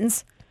of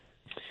wins?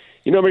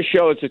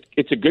 Michelle,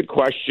 it's a good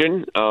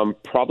question.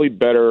 Probably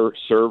better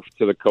served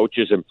to the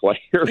coaches and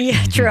players.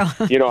 Yeah, true.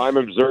 I'm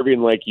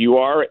observing like you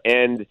are,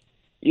 and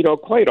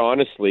quite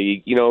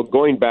honestly,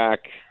 going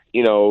back,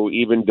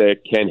 even to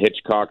Ken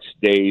Hitchcock's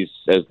days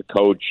as the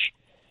coach,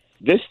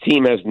 this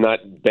team has not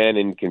been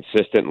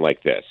inconsistent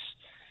like this.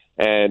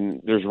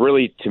 And there's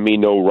really, to me,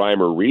 no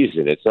rhyme or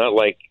reason. It's not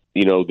like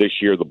this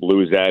year the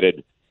Blues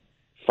added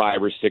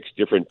 5 or 6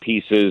 different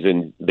pieces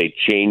and they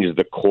changed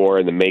the core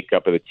and the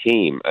makeup of the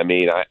team. I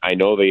mean, I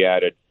know they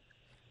added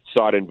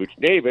Saad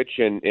Buchnevich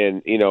and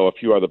a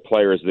few other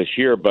players this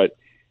year, but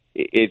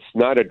it's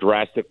not a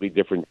drastically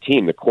different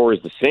team. The core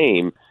is the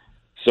same.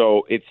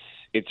 So it's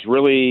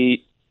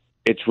really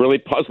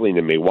puzzling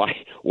to me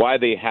why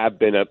they have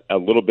been a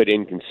little bit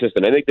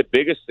inconsistent. I think the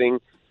biggest thing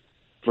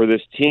for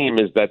this team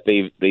is that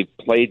they've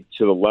played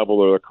to the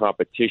level of the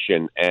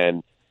competition,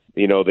 and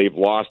they've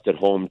lost at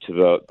home to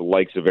the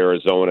likes of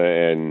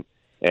Arizona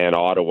and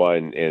Ottawa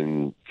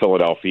and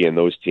Philadelphia and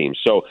those teams.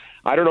 So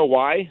I don't know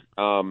why.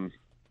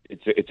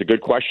 It's a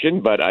good question,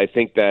 but I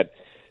think that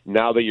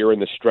now that you're in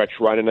the stretch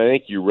run, and I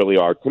think you really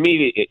are. To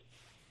me,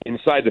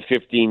 inside the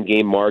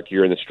 15-game mark,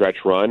 you're in the stretch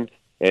run,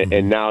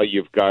 and now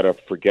you've got to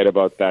forget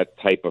about that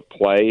type of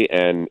play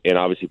and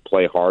obviously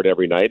play hard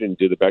every night and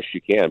do the best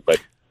you can. But,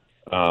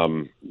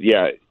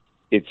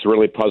 it's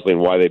really puzzling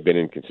why they've been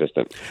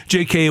inconsistent.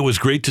 JK, it was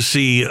great to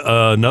see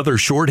another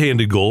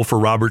shorthanded goal for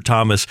Robert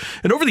Thomas.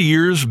 And over the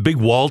years, Big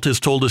Walt has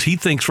told us he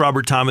thinks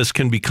Robert Thomas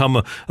can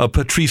become a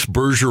Patrice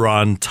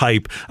Bergeron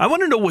type. I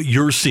want to know what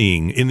you're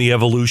seeing in the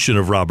evolution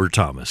of Robert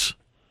Thomas.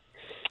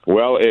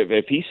 Well,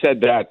 if he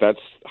said that,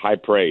 that's high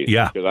praise.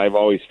 Yeah. Because I've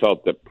always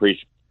felt that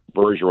Patrice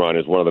Bergeron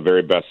is one of the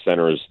very best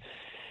centers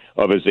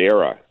of his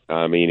era.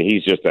 I mean,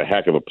 he's just a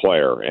heck of a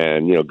player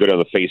and, good on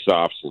the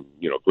faceoffs and,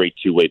 great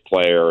two-way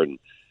player, and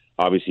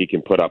obviously he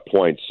can put up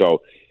points.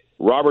 So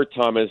Robert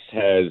Thomas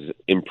has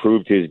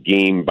improved his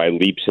game by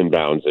leaps and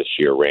bounds this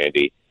year,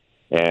 Randy.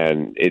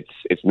 And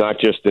it's not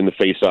just in the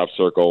faceoff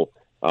circle.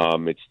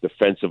 It's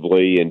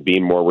defensively and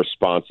being more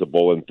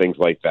responsible and things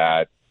like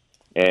that.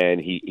 And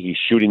he's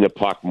shooting the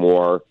puck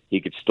more. He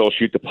could still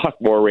shoot the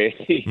puck more,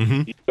 Randy.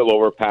 Mm-hmm. He still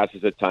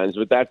overpasses at times,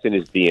 but that's in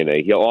his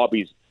DNA. He'll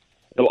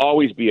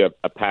always be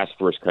a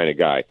pass-first kind of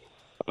guy.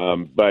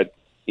 But,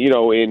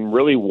 in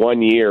really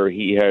 1 year,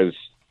 he has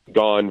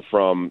gone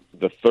from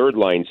the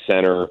third-line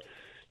center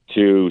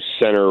to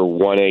center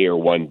 1A or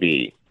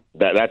 1B.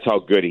 That's how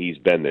good he's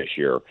been this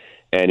year.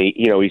 And,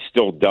 he's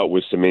still dealt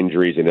with some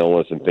injuries and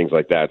illness and things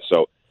like that.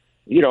 So,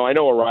 I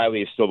know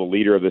O'Reilly is still the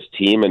leader of this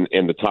team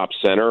and the top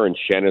center, and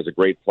Shen is a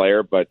great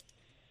player. But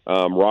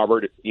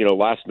Robert,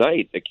 last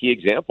night, a key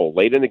example,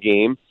 late in the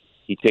game,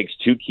 he takes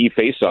two key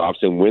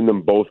faceoffs and win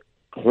them both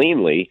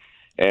cleanly,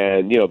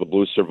 and, the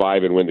Blues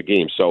survive and win the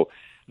game. So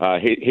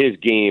his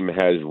game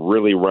has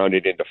really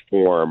rounded into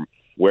form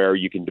where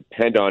you can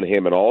depend on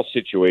him in all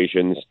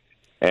situations,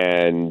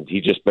 and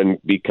he's just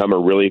become a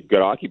really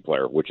good hockey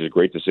player, which is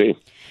great to see.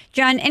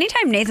 John,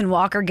 anytime Nathan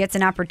Walker gets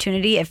an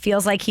opportunity, it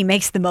feels like he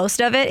makes the most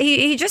of it.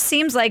 He just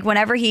seems like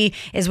whenever he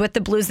is with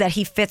the Blues that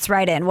he fits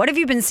right in. What have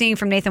you been seeing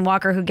from Nathan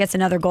Walker, who gets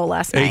another goal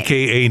last night?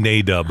 A.K.A.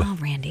 Nadub. Oh,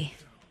 Randy.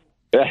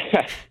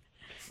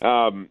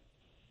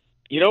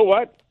 You know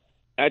what?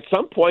 At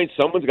some point,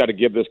 someone's got to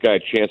give this guy a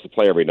chance to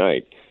play every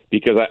night,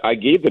 because I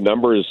gave the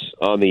numbers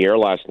on the air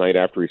last night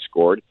after he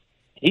scored.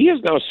 He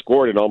has now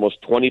scored in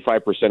almost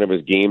 25% of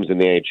his games in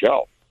the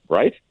NHL,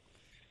 right?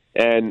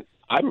 And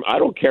I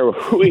don't care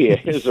who he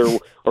is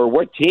or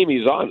what team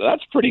he's on.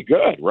 That's pretty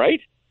good,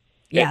 right?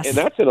 Yes. And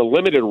that's in a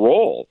limited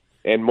role.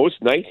 And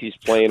most nights he's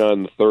playing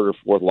on the third or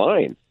fourth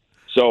line.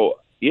 So,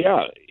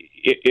 yeah,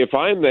 if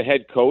I'm the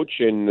head coach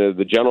and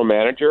the general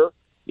manager,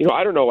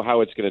 I don't know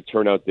how it's going to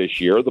turn out this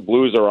year. The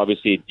Blues are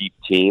obviously a deep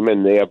team,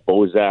 and they have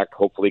Bozak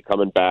hopefully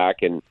coming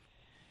back, and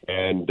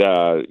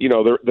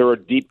they're a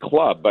deep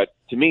club. But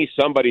to me,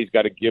 somebody's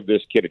got to give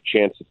this kid a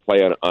chance to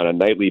play on a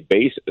nightly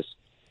basis,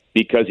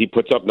 because he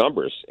puts up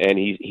numbers and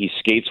he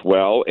skates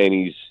well, and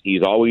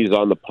he's always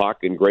on the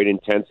puck in great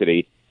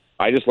intensity.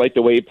 I just like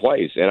the way he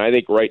plays, and I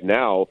think right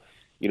now,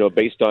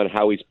 based on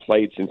how he's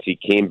played since he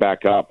came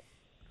back up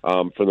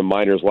from the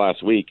minors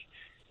last week,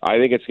 I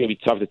think it's going to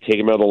be tough to take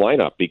him out of the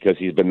lineup because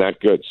he's been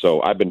that good.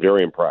 So I've been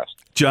very impressed.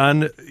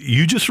 John,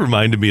 you just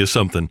reminded me of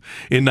something.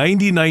 In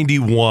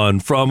 1991,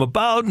 from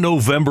about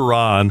November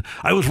on,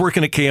 I was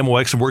working at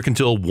KMOX and working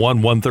until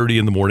 1:30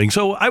 in the morning.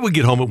 So I would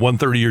get home at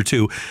 1:30 or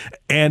 2.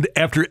 And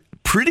after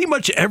pretty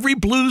much every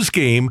Blues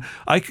game,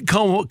 I could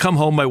come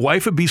home, my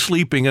wife would be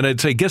sleeping, and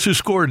I'd say, guess who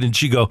scored? And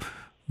she'd go,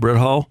 Brett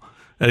Hull.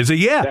 And I say,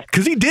 yeah,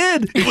 because he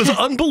did. It was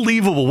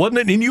unbelievable, wasn't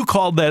it? And you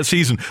called that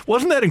season.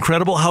 Wasn't that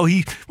incredible how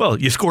you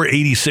score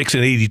 86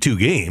 in 82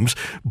 games,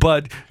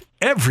 but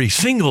every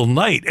single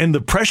night, and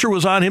the pressure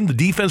was on him, the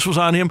defense was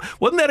on him.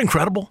 Wasn't that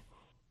incredible?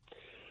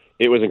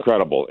 It was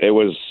incredible. It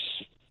was,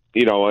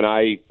 and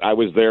I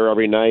was there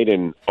every night,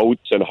 and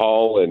Oates and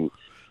Hull and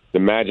the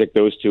magic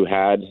those two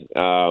had.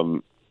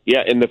 And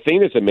the thing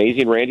that's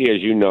amazing, Randy,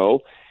 as you know,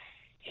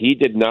 he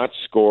did not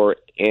score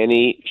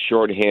any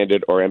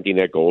shorthanded or empty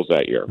net goals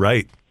that year.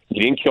 Right. He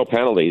didn't kill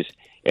penalties,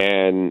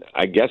 and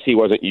I guess he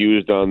wasn't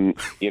used on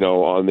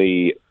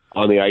the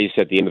ice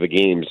at the end of the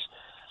games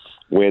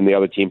when the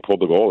other team pulled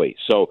the goalie.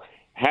 So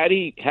had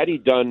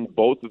he done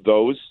both of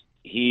those,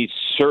 he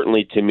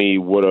certainly, to me,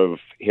 would have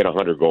hit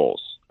 100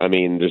 goals. I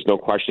mean, there's no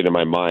question in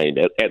my mind,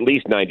 at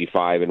least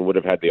 95, and would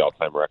have had the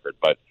all-time record.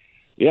 But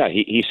yeah,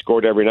 he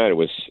scored every night. It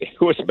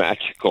was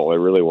magical. It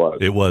really was.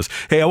 It was.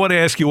 Hey, I want to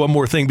ask you one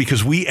more thing,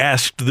 because we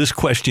asked this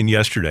question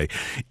yesterday.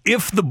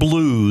 If the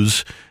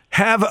Blues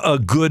have a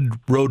good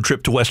road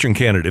trip to Western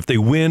Canada, if they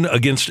win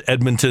against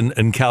Edmonton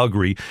and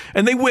Calgary,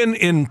 and they win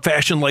in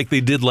fashion like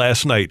they did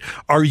last night,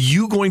 are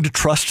you going to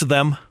trust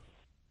them?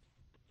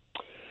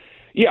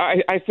 Yeah,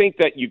 I think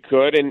that you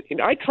could,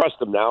 and I trust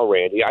them now,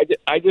 Randy.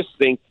 I just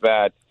think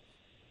that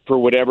for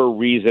whatever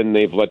reason,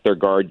 they've let their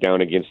guard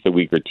down against the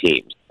weaker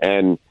teams.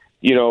 And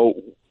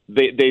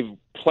they've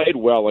played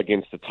well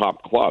against the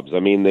top clubs. I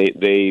mean,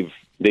 they've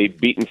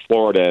beaten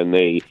Florida, and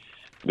they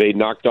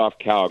knocked off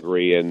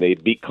Calgary, and they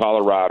beat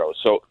Colorado.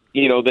 So,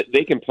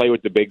 they can play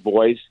with the big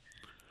boys.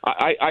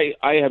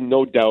 I have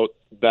no doubt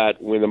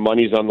that when the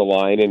money's on the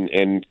line,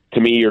 and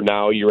to me,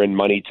 you're in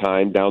money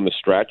time down the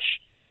stretch,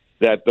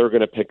 that they're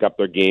going to pick up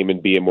their game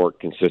and be a more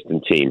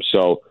consistent team.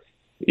 So,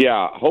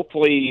 yeah,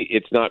 hopefully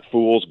it's not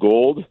fool's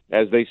gold,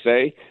 as they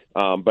say.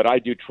 But I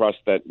do trust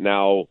that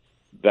now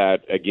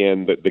that,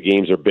 again, the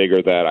games are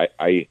bigger, that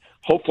I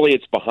hopefully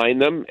it's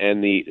behind them,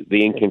 and the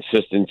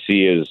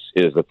inconsistency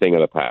is a thing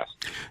of the past.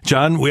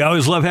 John, we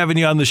always love having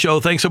you on the show.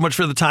 Thanks so much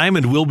for the time,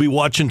 and we'll be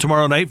watching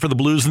tomorrow night for the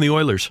Blues and the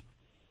Oilers.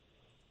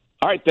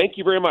 All right, thank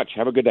you very much.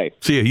 Have a good day.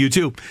 See you. You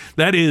too.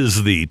 That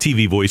is the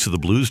TV voice of the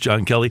Blues,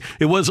 John Kelly.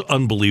 It was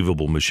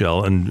unbelievable,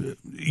 Michelle, and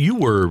you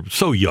were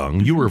so young.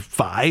 You were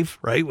 5,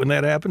 right, when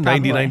that happened?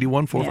 90,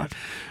 91, 4, 5.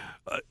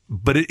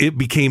 But it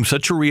became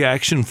such a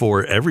reaction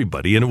for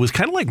everybody, and it was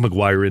kind of like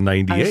McGuire in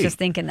 98. I was just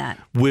thinking that.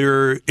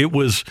 Where it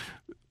was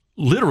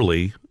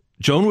literally,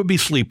 Joan would be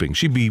sleeping.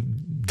 She'd be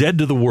dead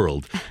to the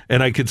world.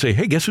 And I could say,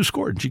 hey, guess who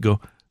scored? And she'd go,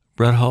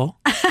 Brett Hull.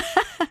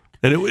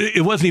 And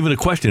it wasn't even a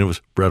question. It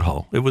was Brett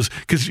Hull. It was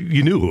because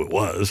you knew who it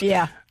was.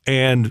 Yeah.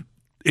 And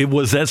it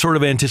was that sort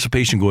of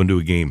anticipation going to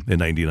a game in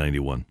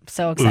 1991.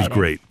 So exciting. It was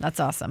great.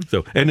 That's awesome.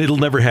 So, and it'll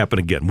never happen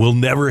again. We'll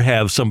never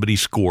have somebody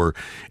score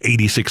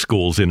 86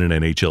 goals in an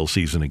NHL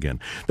season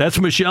again. That's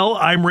Michelle.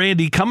 I'm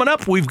Randy. Coming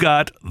up, we've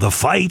got The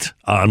Fight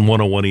on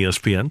 101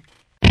 ESPN.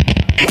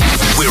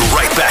 We're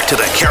right back to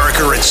the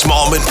Carricker and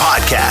Smallman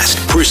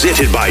podcast,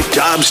 presented by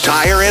Dobbs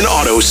Tire and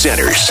Auto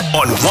Centers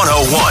on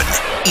 101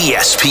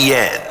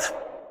 ESPN.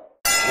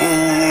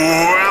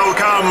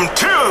 Welcome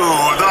to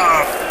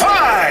The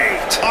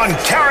Fight on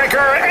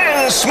Carricker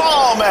and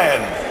Smallman.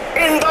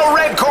 In the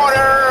red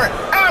corner,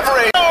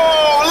 every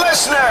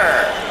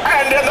listener.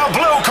 And in the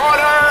blue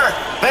corner,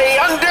 the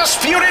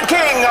undisputed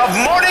king of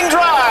morning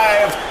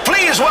drive.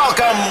 Please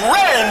welcome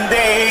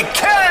Randy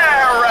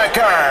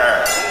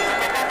Carricker.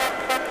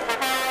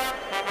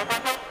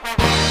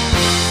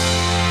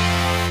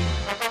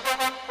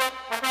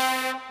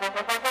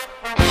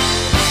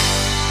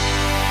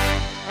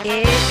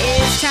 It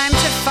is time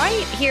to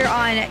fight here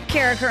on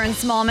Carricker and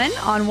Smallman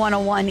on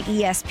 101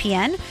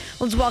 ESPN.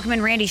 Let's welcome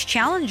in Randy's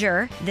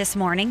challenger this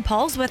morning.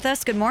 Paul's with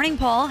us. Good morning,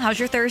 Paul. How's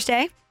your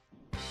Thursday?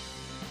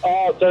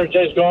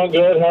 Thursday's going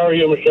good. How are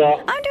you,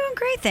 Michelle? I'm doing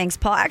great, thanks,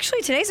 Paul.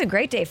 Actually, today's a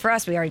great day for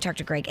us. We already talked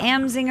to Greg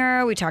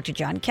Amsinger. We talked to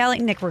John Kelly,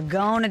 Nick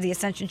Ragone of the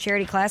Ascension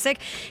Charity Classic.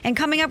 And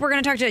coming up, we're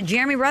going to talk to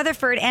Jeremy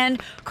Rutherford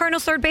and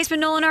Cardinals third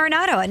baseman Nolan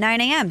Arenado at 9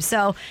 a.m.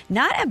 So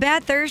not a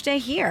bad Thursday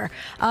here.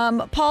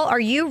 Paul, are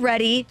you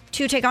ready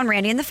to take on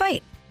Randy in the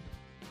fight?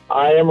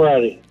 I am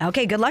ready.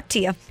 Okay, good luck to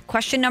you.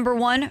 Question number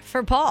 1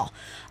 for Paul.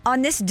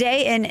 On this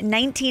day in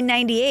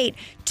 1998,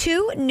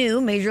 2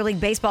 new Major League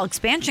Baseball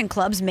expansion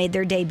clubs made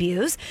their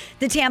debuts,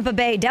 the Tampa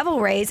Bay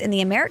Devil Rays in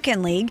the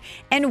American League,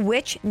 and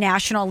which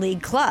National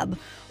League club?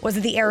 Was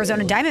it the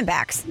Arizona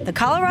Diamondbacks, the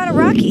Colorado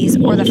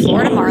Rockies, or the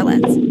Florida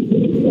Marlins?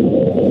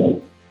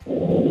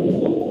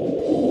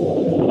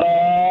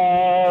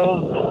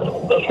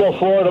 Let's go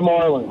Florida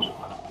Marlins.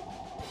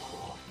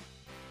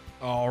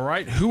 All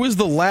right. Who is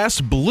the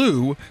last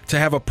Blue to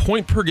have a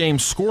point-per-game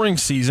scoring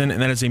season,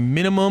 and that is a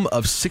minimum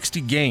of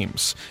 60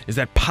 games? Is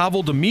that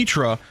Pavel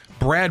Demitra,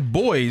 Brad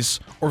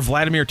Boyes, or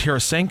Vladimir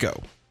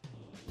Tarasenko?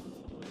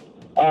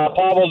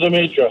 Pavel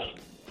Demitra.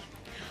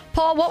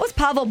 Paul, what was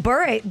Pavel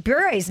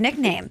Bure's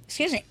nickname?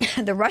 Excuse me.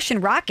 The Russian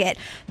Rocket,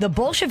 the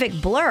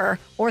Bolshevik Blur,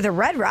 or the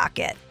Red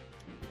Rocket?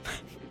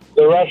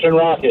 The Russian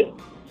Rocket.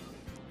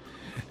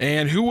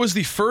 And who was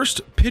the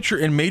first pitcher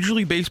in Major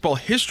League Baseball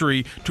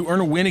history to earn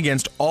a win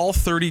against all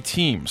 30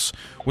 teams?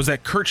 Was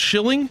that Curt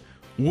Schilling,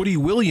 Woody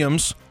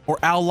Williams, or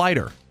Al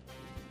Leiter?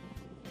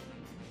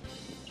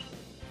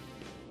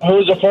 Who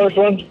was the first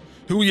one?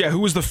 Who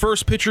was the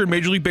first pitcher in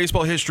Major League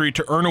Baseball history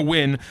to earn a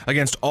win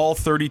against all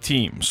 30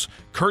 teams?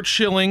 Curt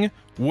Schilling,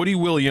 Woody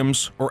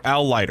Williams, or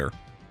Al Leiter?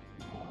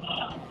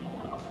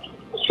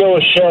 Let's go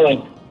with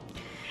Schilling.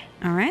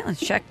 All right, let's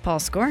check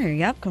Paul's score here.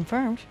 Yep,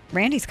 confirmed.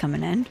 Randy's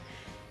coming in.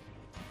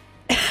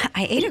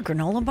 I ate a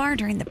granola bar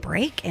during the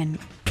break, and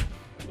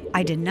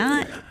I did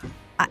not.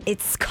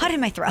 It's cut in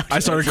my throat. I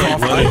started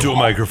coughing. Run into a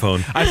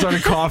microphone. I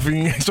started coughing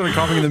in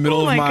the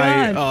middle of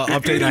my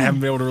update, and I haven't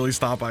been able to really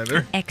stop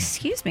either.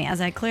 Excuse me as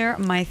I clear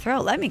my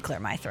throat. Let me clear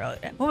my throat.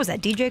 What was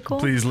that, DJ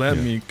Cole? Please let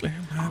me clear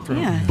my throat.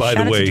 Yeah, By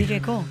the way,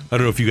 DJ Cole. I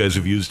don't know if you guys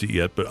have used it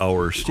yet, but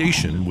our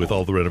station, with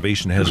all the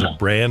renovation, has a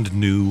brand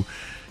new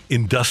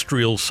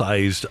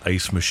industrial-sized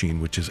ice machine,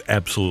 which is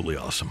absolutely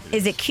awesome.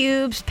 Is it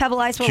cubes, pebble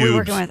ice? What are we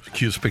working with?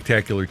 Cubes,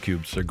 spectacular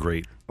cubes. They're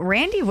great.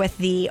 Randy with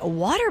the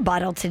water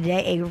bottle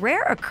today, a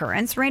rare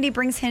occurrence. Randy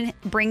brings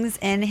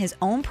in his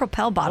own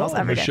Propel bottles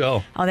every day.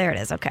 Michelle. Oh, there it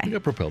is. Okay. You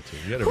got Propel too.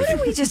 You got Who everything.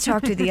 did we just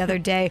talk to the other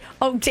day?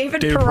 Oh, David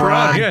Perron.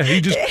 Perron. Yeah,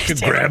 he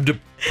just grabbed a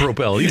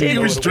Propel. He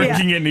was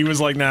drinking it, and he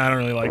was like, nah, I don't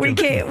really like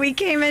it. We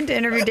came in to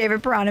interview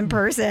David Perron in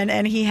person,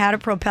 and he had a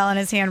Propel in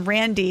his hand.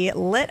 Randy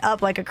lit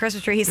up like a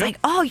Christmas tree. He's like,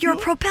 oh, you're a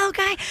Propel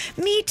guy?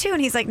 Me too.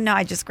 And he's like, no,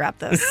 I just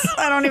grabbed this.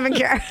 I don't even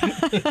care.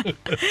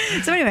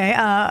 So anyway,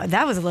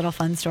 that was a little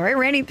fun story.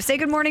 Randy, say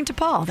good morning to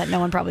Paul that no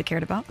one probably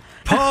cared about.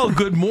 Paul,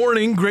 good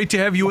morning. Great to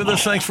have you with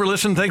us. Thanks for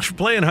listening. Thanks for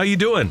playing. How you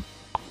doing?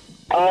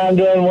 I'm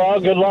doing well.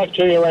 Good luck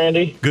to you,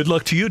 Randy. Good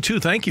luck to you, too.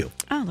 Thank you.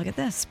 Oh, look at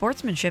this.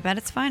 Sportsmanship at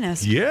its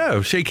finest.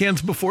 Yeah, shake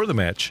hands before the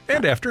match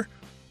and after.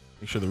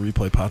 Make sure the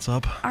replay pops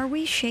up. Are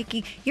we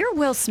shaking? You're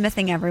Will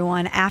Smithing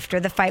everyone after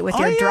the fight with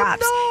your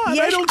drops. Not.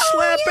 I don't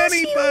slap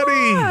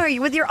anybody. You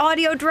are. With your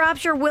audio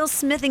drops, you're Will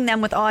Smithing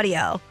them with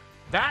audio.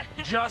 That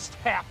just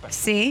happened.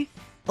 See?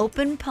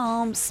 Open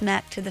palm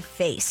smack to the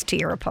face to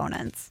your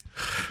opponents.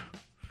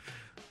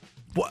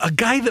 Well, a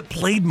guy that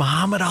played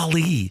Muhammad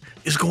Ali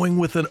is going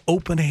with an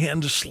open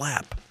hand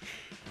slap.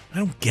 I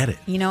don't get it.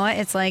 You know what?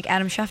 It's like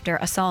Adam Schefter,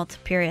 assault,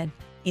 period.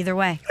 Either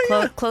way.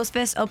 Close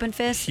fist, open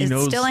fist,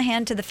 it's still a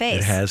hand to the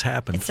face. It has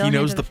happened. He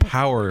knows the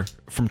power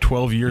from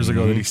 12 years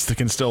ago that he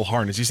can still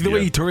harness. You see the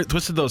way he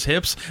twisted those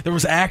hips? There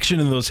was action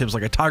in those hips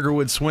like a Tiger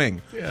Woods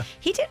swing. Yeah.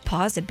 He did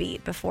pause a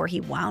beat before he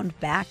wound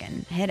back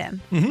and hit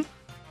him. Mm-hmm.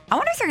 I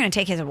wonder if they're going to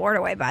take his award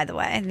away, by the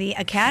way. The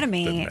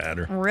Academy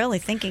really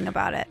thinking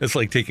about it. It's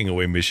like taking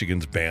away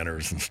Michigan's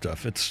banners and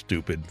stuff. It's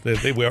stupid.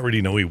 We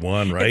already know he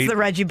won, right? It's the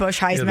Reggie Bush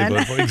Heisman.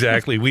 Yeah,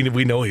 exactly.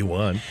 We know he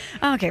won.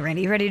 Okay,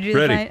 Randy, you ready to do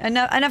the fight?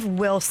 Enough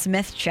Will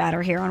Smith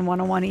chatter here on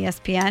 101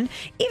 ESPN,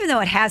 even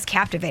though it has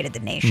captivated the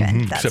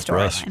nation, that except for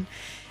us. storyline.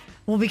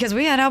 Well, because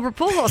we had Albert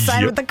Pujols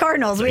sign with the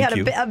Cardinals. We had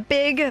a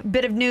big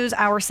bit of news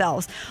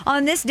ourselves.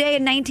 On this day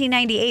in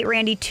 1998,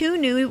 Randy, 2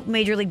 new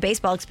Major League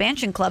Baseball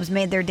expansion clubs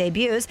made their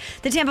debuts.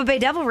 The Tampa Bay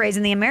Devil Rays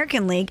in the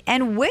American League,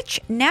 and which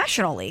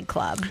National League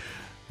club?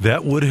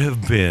 That would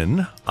have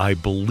been, I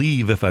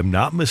believe, if I'm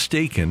not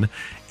mistaken,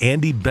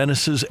 Andy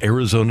Benes's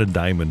Arizona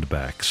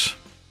Diamondbacks.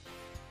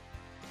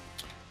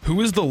 Who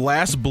is the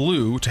last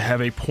Blue to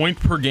have a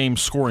point-per-game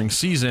scoring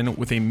season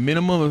with a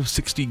minimum of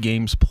 60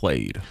 games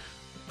played?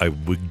 I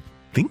would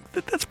think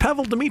that's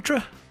Pavel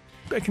Demitra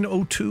back in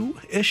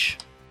 02-ish.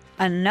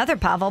 Another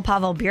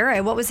Pavel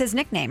Bure. What was his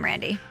nickname,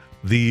 Randy?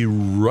 The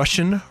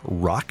Russian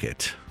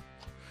Rocket.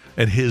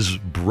 And his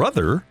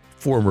brother,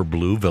 former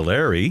Blue,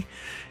 Valeri,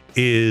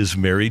 is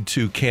married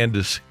to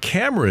Candace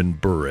Cameron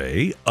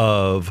Bure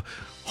of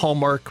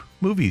Hallmark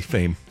movie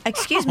fame.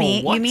 Excuse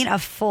me, you mean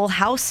of Full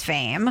House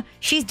fame?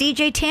 She's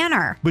DJ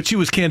Tanner. But she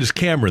was Candace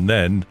Cameron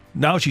then.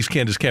 Now she's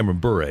Candace Cameron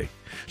Bure.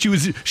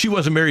 She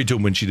wasn't married to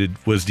him when she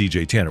was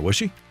DJ Tanner, was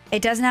she?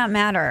 It does not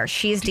matter.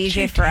 She's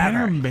DJ forever.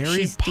 Tanner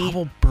married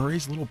Pavel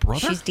Bure's little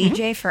brother? She's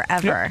DJ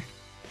forever.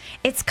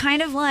 It's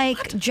kind of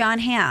like John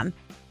Hamm.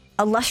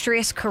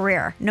 Illustrious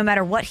career. No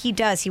matter what he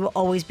does, he will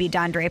always be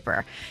Don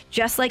Draper.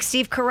 Just like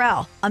Steve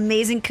Carell,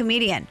 amazing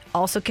comedian,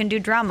 also can do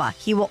drama.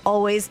 He will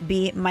always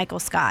be Michael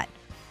Scott.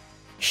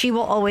 She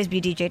will always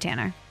be DJ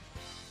Tanner.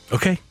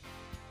 Okay.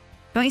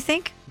 Don't you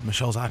think?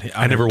 Michelle's out here.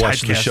 I never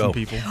watched the show.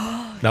 People.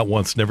 Not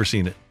once. Never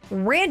seen it.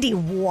 Randy,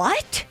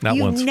 what? Not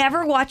you once.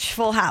 Never watched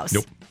Full House?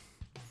 Nope.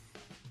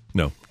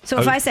 No. So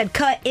if I said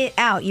cut it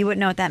out, you wouldn't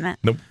know what that meant?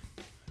 Nope.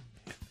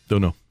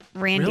 Don't know.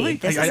 Randy, really?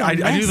 this is I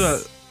do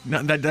the...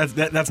 No,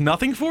 that's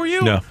nothing for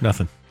you? No,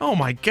 nothing. Oh,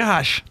 my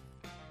gosh.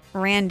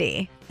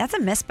 Randy, that's a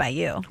miss by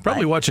you.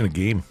 Probably watching a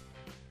game.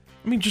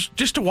 I mean,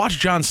 just to watch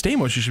John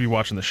Stamos, you should be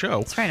watching the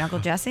show. That's right, Uncle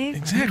Jesse.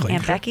 Exactly.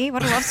 Aunt Becky.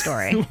 What a love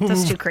story.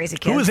 Those two crazy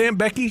kids. Who was Aunt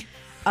Becky?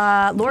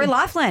 Lori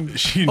Loughlin.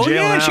 She in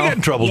jail now? She got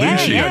in trouble, didn't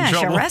she? Yeah,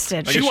 she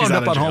arrested. She wound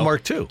up on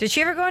Hallmark, too. Did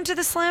she ever go into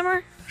the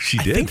Slammer? She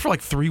did. I think for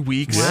like 3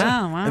 weeks.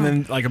 Wow. And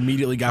then like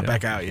immediately got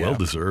back out. Yeah. Well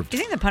deserved. Do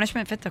you think the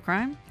punishment fit the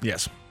crime?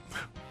 Yes.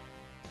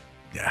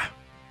 Yeah.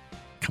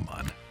 Come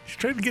on. She's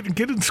trying to get a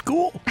kid in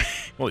school.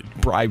 Well,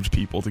 it bribed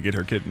people to get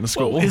her kid in the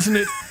school. Well, isn't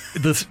it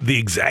the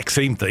exact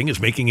same thing as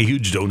making a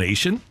huge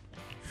donation?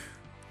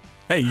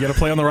 Hey, you got to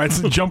play on the right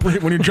jump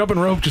when you're jumping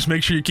rope. Just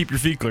make sure you keep your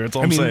feet clear. That's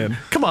all I'm saying.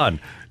 Come on.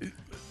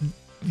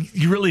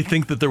 You really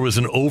think that there was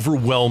an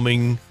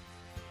overwhelming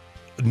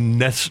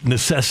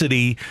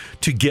necessity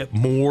to get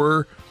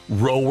more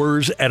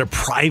rowers at a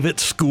private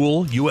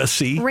school,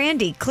 USC?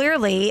 Randy,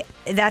 clearly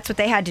that's what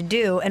they had to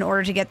do in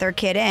order to get their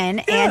kid in.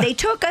 Yeah. And they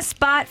took a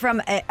spot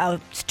from a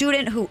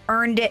student who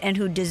earned it and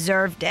who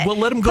deserved it. Well,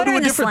 let him go Put to her a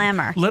in the different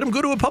Slammer. Let him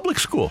go to a public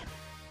school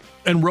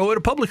and row at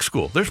a public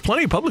school. There's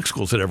plenty of public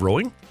schools that have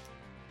rowing.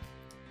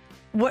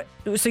 What?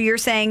 So you're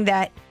saying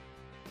that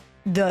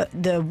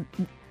the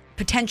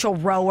potential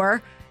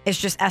rower is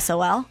just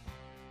SOL?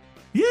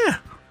 Yeah.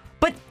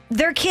 But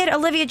their kid,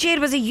 Olivia Jade,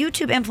 was a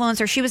YouTube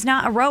influencer. She was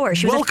not a rower.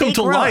 She was Welcome a fake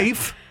to rower.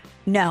 life.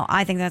 No,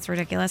 I think that's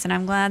ridiculous, and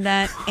I'm glad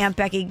that Aunt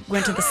Becky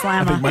went to the I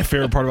Slammer. think my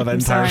favorite part about that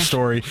entire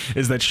sorry. story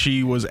is that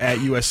she was at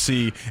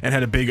USC and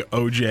had a big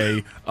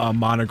OJ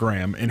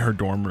monogram in her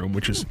dorm room,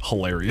 which is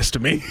hilarious to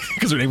me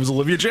because her name was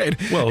Olivia Jade.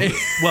 Well,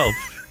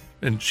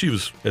 and she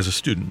was, as a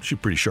student, she's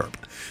pretty sharp.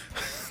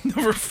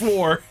 Number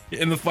 4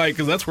 in the fight,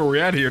 because that's where we're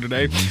at here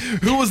today.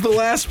 Who was the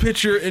last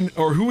pitcher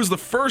who was the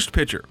first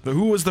pitcher?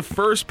 Who was the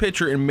first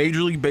pitcher in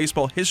Major League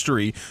Baseball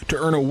history to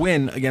earn a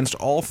win against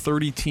all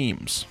 30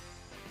 teams?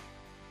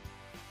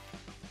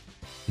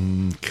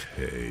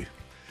 Okay.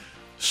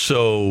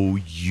 So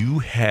you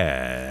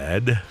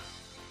had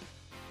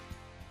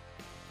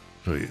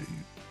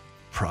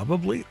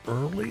probably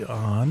early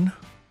on.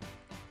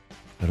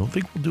 I don't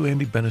think we'll do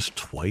Andy Benes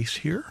twice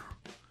here.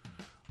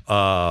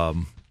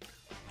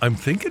 I'm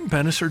thinking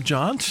Benes or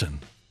Johnson.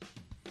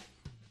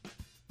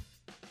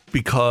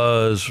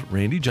 because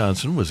Randy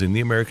Johnson was in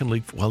the American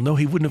League. Well, no,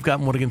 he wouldn't have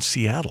gotten one against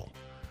Seattle.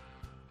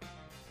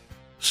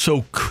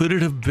 So could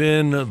it have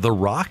been the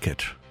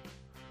Rocket?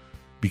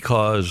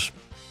 Because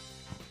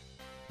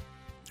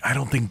I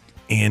don't think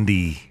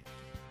Andy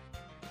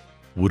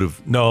would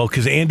have. No,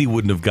 because Andy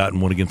wouldn't have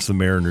gotten one against the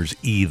Mariners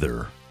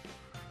either.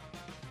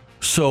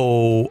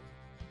 So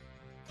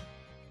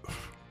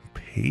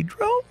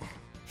Pedro?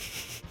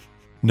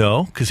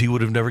 No, because he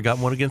would have never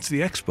gotten one against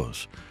the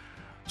Expos.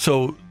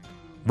 So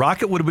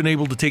Rocket would have been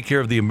able to take care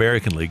of the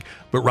American League,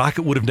 but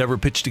Rocket would have never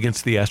pitched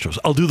against the Astros.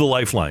 I'll do the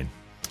lifeline.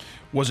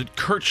 Was it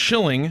Curt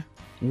Schilling,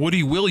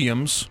 Woody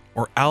Williams,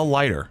 or Al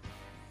Leiter?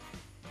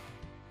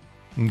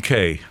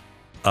 Okay.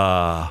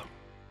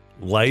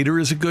 Leiter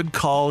is a good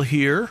call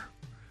here.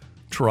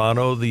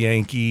 Toronto, the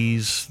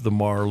Yankees, the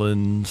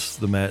Marlins,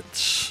 the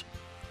Mets.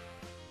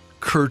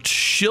 Curt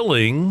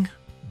Schilling,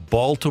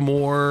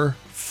 Baltimore,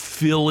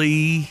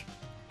 Philly,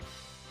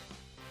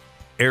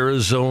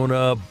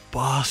 Arizona,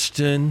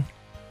 Boston.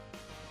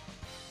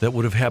 That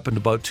would have happened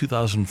about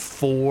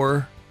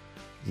 2004.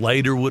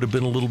 Leiter would have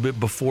been a little bit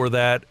before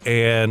that.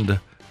 And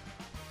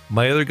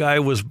my other guy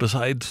was,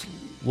 besides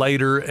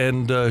Leiter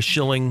and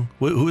Schilling,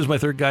 who was my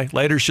third guy?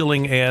 Leiter,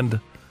 Schilling, and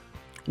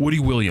Woody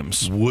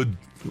Williams.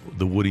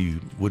 The Woody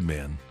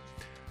Woodman.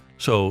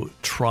 So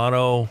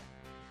Toronto,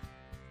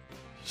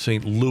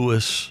 St.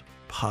 Louis,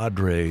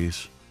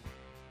 Padres.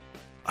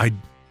 I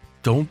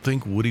don't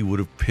think Woody would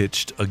have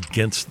pitched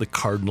against the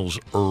Cardinals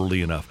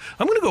early enough.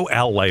 I'm going to go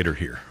Al Leiter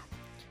here.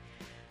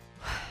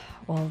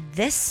 Well,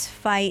 this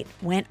fight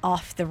went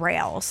off the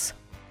rails.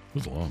 It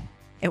was long.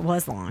 It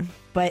was long,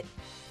 but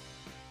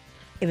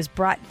it was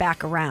brought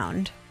back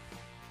around.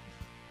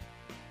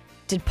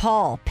 Did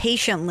Paul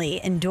patiently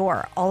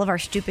endure all of our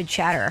stupid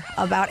chatter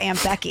about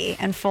Aunt Becky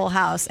and Full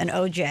House and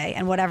OJ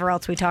and whatever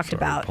else we talked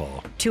about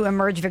Paul, to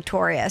emerge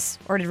victorious?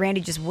 Or did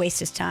Randy just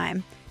waste his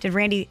time? Is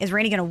Randy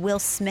going to Will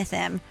Smith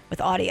him with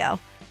audio?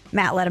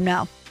 Matt, let him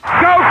know. Go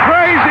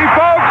crazy,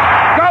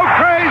 folks! Go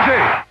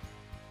crazy!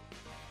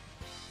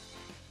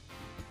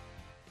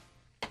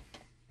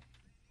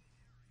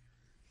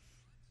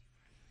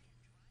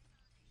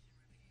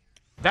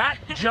 That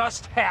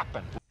just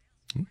happened.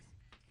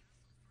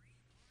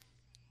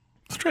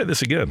 Let's try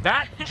this again.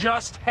 That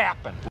just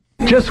happened.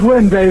 Just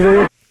win,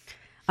 baby.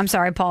 I'm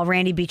sorry, Paul.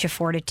 Randy beat you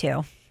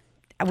 4-2.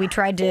 We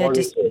tried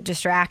to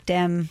distract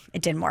him.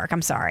 It didn't work.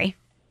 I'm sorry.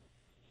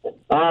 All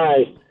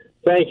right.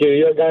 Thank you.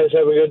 You guys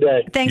have a good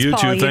day. Thanks, you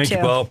Paul. Too. Thank you,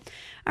 Paul.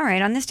 All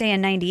right. On this day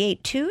in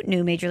 98, 2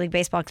 new Major League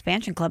Baseball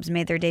expansion clubs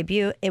made their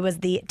debut. It was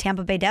the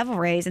Tampa Bay Devil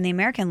Rays in the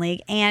American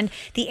League and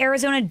the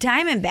Arizona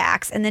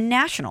Diamondbacks in the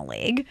National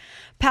League.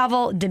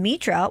 Pavel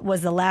Demitra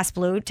was the last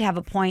Blue to have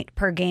a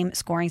point-per-game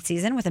scoring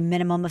season with a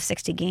minimum of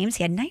 60 games.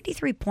 He had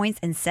 93 points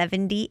in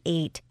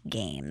 78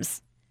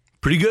 games.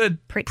 Pretty good.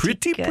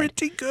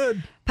 Pretty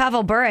good.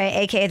 Pavel Bure,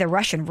 a.k.a. the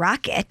Russian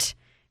Rocket,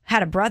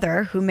 had a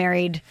brother who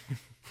married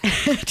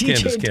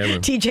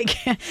DJ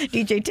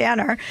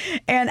Tanner.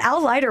 And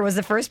Al Leiter was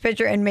the first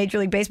pitcher in Major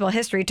League Baseball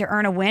history to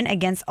earn a win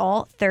against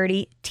all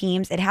 30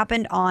 teams. It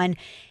happened on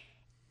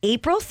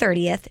April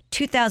 30th,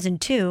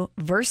 2002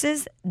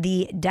 versus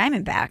the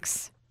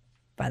Diamondbacks.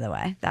 By the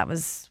way, that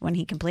was when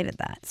he completed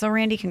that. So,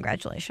 Randy,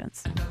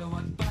 congratulations.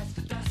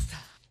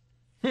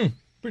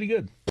 Pretty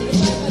good. Feeling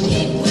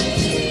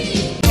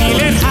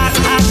hot,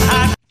 hot,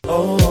 hot.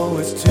 Oh,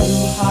 it's too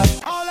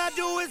hot. All I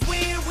do is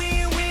win,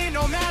 win, win,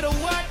 no matter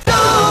what.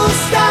 Don't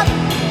stop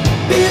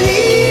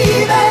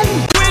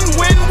believing. Win,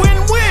 win,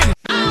 win, win.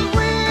 I'm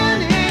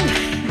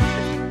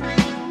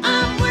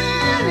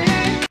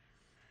winning.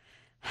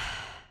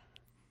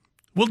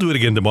 We'll do it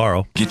again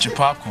tomorrow. Get your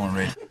popcorn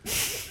ready.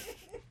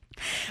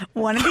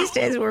 One of these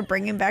days, we're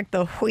bringing back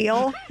the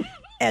wheel.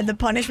 And the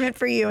punishment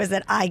for you is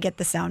that I get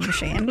the sound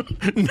machine.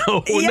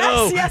 No,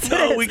 Yes,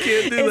 we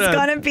can't do that. It's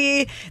going to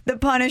be the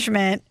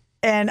punishment,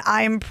 and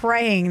I'm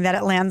praying that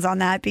it lands on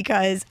that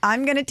because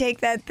I'm going to take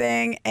that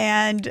thing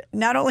and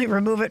not only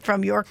remove it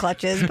from your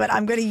clutches, but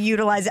I'm going to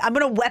utilize it. I'm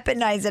going to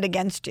weaponize it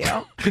against you.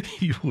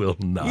 You will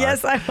not.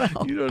 Yes, I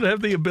will. You don't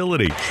have the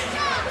ability.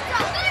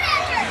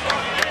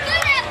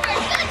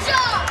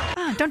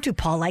 Don't do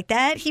Paul like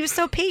that. He was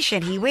so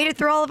patient. He waited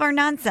through all of our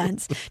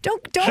nonsense.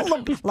 Don't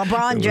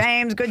LeBron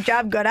James. Good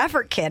job, good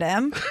effort, kid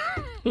him.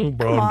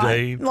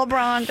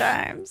 LeBron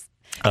James.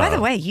 By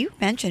the way, you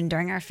mentioned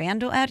during our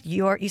FanDuel ad,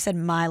 you said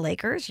my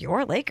Lakers,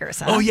 your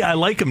Lakers, huh? Oh, yeah, I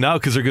like them now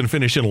because they're going to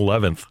finish in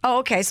 11th. Oh,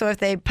 okay. So if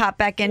they pop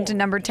back into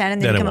number 10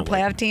 and they become a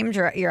playoff team,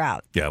 you're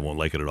out. Yeah, I won't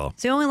like it at all.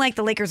 So you only like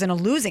the Lakers in a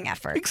losing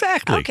effort.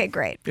 Exactly. Okay,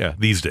 great. Yeah,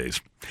 these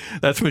days.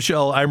 That's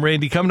Michelle. I'm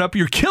Randy. Coming up,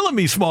 you're killing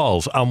me,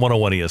 Smalls, on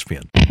 101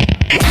 ESPN.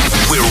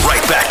 We're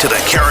right back to the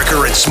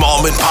Carricker and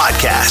Smallman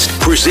podcast,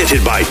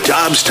 presented by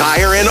Dobbs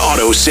Tire and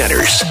Auto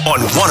Centers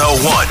on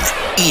 101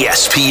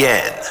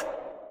 ESPN.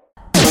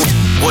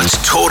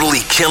 What's totally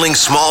killing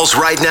Smalls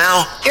right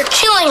now? You're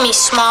killing me,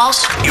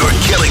 Smalls. You're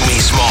killing me,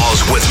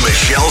 Smalls, with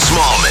Michelle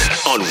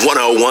Smallman on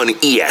 101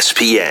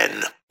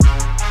 ESPN.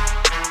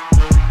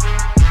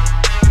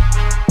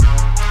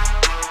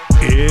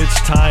 It's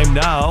time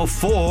now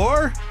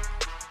for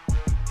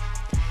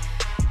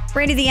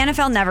Brady, the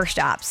NFL never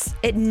stops.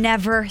 It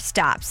never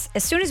stops.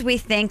 As soon as we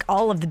think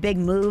all of the big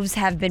moves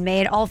have been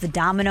made, all of the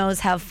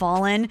dominoes have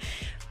fallen,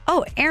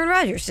 Aaron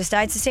Rodgers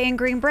decides to stay in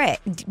Green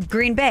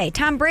Bay.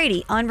 Tom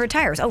Brady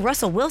unretires.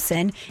 Russell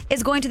Wilson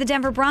is going to the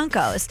Denver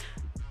Broncos.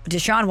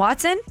 Deshaun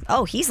Watson?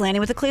 He's landing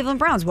with the Cleveland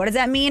Browns. What does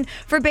that mean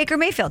for Baker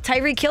Mayfield?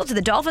 Tyreek Hill to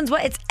the Dolphins?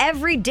 It's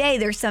every day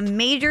there's some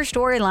major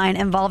storyline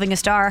involving a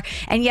star.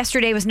 And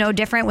yesterday was no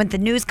different with the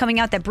news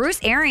coming out that Bruce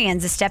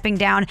Arians is stepping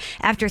down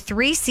after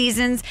 3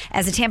 seasons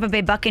as the Tampa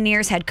Bay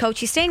Buccaneers head coach.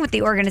 He's staying with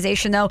the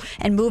organization, though,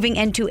 and moving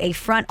into a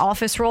front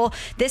office role.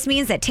 This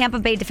means that Tampa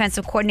Bay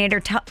defensive coordinator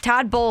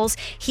Todd Bowles,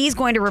 he's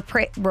going to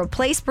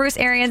replace Bruce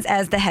Arians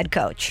as the head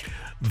coach.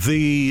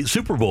 The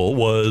Super Bowl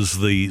was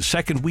the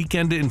second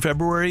weekend in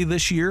February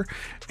this year,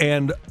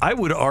 and I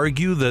would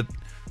argue that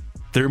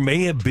there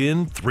may have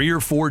been 3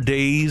 or 4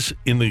 days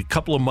in the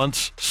couple of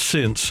months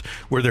since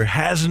where there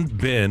hasn't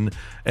been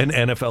an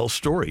NFL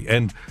story.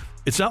 And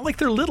it's not like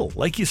they're little.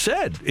 Like you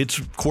said, it's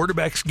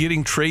quarterbacks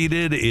getting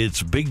traded,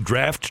 it's big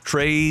draft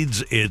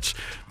trades, it's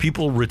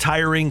people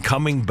retiring,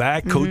 coming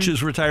back,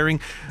 coaches retiring.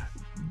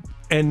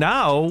 And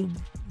now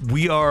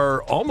we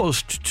are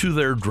almost to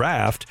their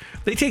draft.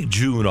 They take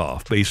June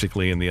off,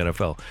 basically, in the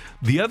NFL.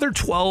 The other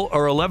 12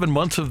 or 11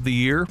 months of the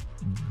year,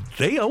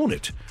 they own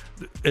it.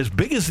 As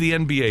big as the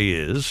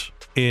NBA is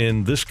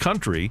in this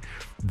country,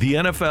 the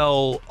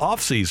NFL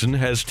offseason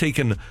has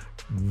taken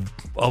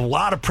a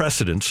lot of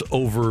precedence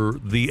over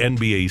the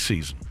NBA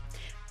season.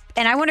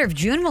 And I wonder if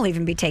June will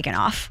even be taken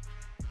off.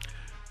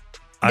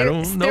 I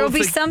don't know. There will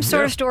be some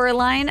sort of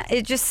storyline.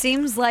 It just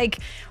seems like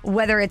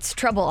whether it's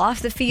trouble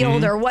off the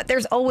field or what,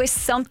 there's always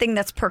something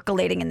that's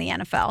percolating in the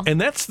NFL.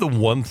 And that's the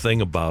one thing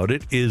about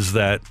it is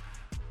that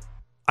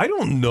I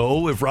don't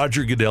know if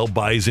Roger Goodell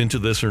buys into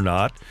this or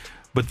not,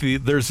 but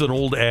there's an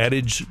old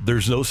adage,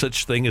 there's no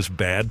such thing as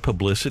bad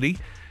publicity.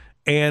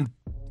 And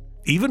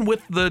even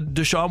with the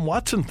Deshaun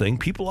Watson thing,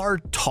 people are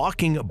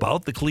talking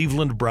about the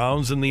Cleveland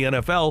Browns in the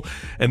NFL,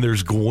 and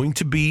there's going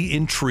to be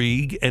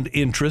intrigue and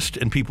interest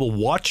and people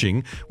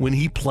watching when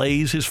he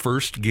plays his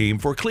first game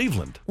for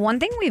Cleveland. One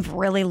thing we've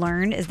really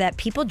learned is that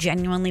people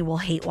genuinely will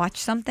hate watch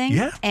something.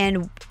 Yeah.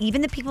 And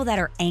even the people that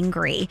are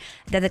angry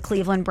that the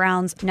Cleveland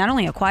Browns not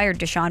only acquired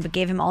Deshaun, but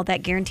gave him all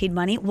that guaranteed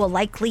money, will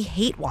likely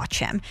hate watch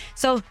him.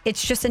 So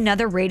it's just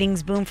another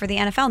ratings boom for the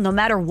NFL. No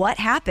matter what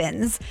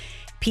happens,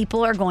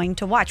 people are going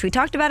to watch. We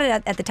talked about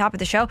it at the top of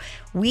the show.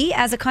 We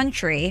as a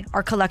country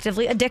are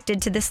collectively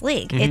addicted to this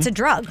league. It's a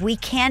drug. We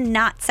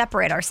cannot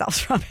separate ourselves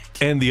from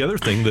it. And the other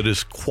thing that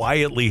has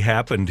quietly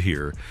happened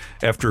here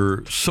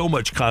after so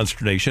much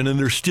consternation, and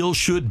there still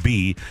should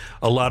be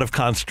a lot of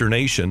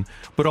consternation,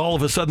 but all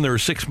of a sudden there are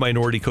 6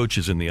 minority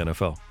coaches in the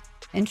NFL.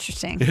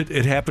 Interesting.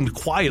 It happened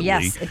quietly.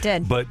 Yes, it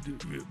did. But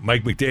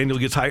Mike McDaniel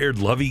gets hired,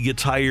 Lovey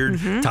gets hired,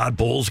 Todd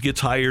Bowles gets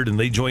hired, and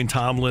they join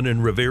Tomlin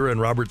and Rivera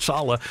and Robert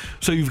Saleh.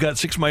 So you've got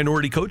 6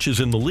 minority coaches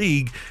in the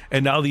league,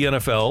 and now the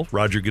NFL,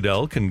 Roger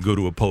Goodell, can go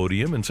to a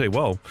podium and say,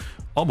 well,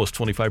 almost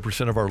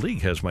 25% of our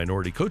league has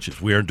minority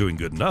coaches. We aren't doing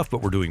good enough,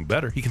 but we're doing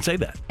better. He can say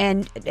that.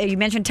 And you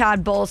mentioned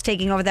Todd Bowles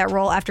taking over that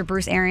role after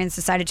Bruce Arians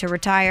decided to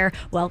retire.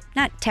 Well,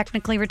 not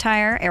technically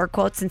retire, air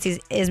quotes, since he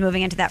is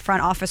moving into that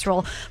front office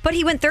role. But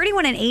he went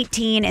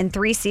 31-18 in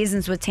 3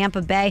 seasons with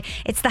Tampa Bay.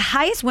 It's the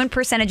highest win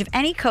percentage of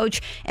any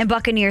coach in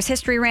Buccaneers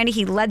history, Randy.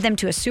 He led them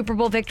to a Super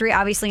Bowl victory,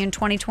 obviously, in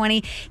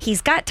 2020.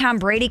 He's got Tom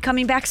Brady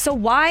coming back. So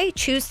why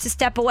choose to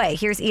step away?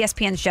 Here's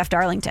ESPN's Jeff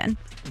Darlington.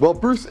 Well,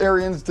 Bruce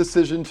Arians'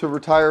 decision to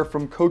retire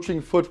from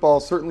coaching football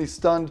certainly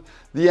stunned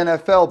the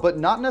NFL, but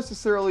not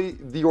necessarily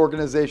the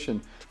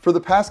organization. For the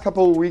past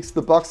couple of weeks,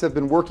 the Bucs have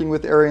been working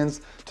with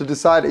Arians to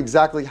decide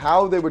exactly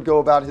how they would go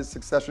about his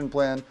succession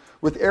plan,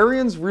 with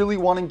Arians really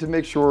wanting to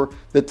make sure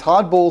that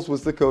Todd Bowles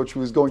was the coach who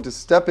was going to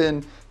step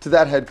in to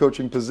that head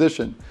coaching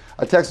position.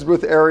 I texted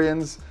with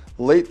Arians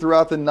late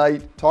throughout the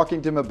night,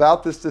 talking to him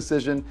about this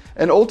decision,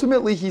 and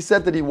ultimately he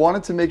said that he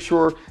wanted to make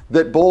sure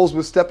that Bowles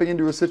was stepping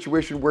into a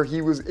situation where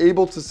he was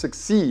able to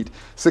succeed.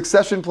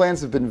 Succession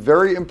plans have been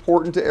very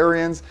important to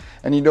Arians,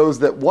 and he knows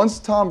that once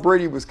Tom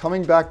Brady was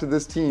coming back to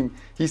this team,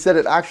 he said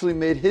it actually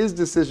made his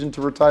decision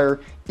to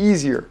retire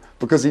easier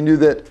because he knew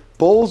that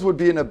Bowles would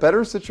be in a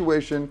better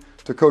situation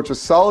to coach a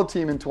solid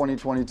team in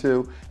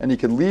 2022, and he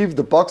can leave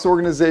the Bucs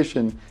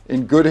organization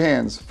in good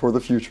hands for the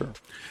future.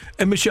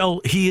 And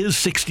Michelle, he is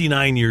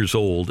 69 years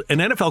old, and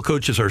NFL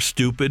coaches are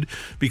stupid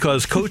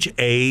because Coach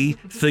A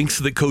thinks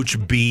that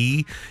Coach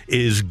B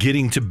is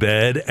getting to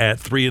bed at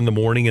 3 in the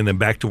morning and then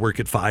back to work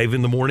at 5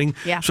 in the morning.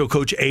 Yeah. So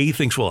Coach A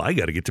thinks, well, I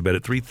got to get to bed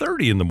at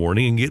 3:30 in the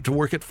morning and get to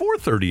work at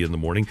 4:30 in the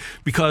morning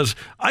because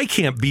I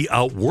can't be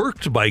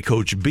outworked by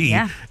Coach B.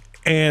 Yeah.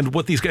 And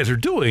what these guys are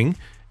doing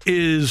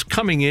is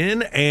coming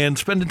in and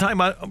spending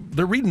time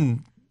they're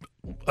reading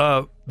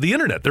the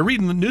internet. They're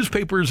reading the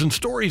newspapers and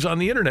stories on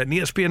the internet and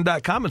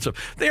ESPN.com and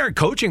stuff. They aren't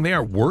coaching, they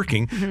aren't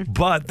working,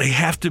 but they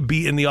have to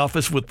be in the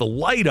office with the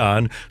light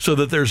on so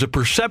that there's a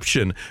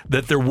perception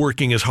that they're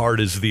working as hard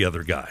as the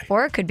other guy.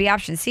 Or it could be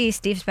option C,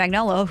 Steve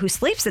Spagnuolo, who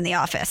sleeps in the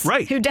office.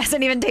 Right. Who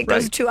doesn't even take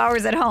those 2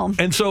 hours at home.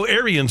 And so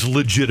Arians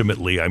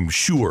legitimately, I'm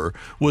sure,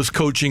 was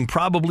coaching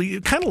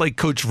probably kind of like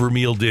Coach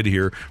Vermeil did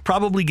here,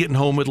 probably getting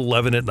home at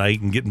 11 at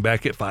night and getting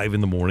back at 5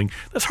 in the morning.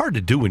 That's hard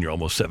to do when you're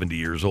almost 70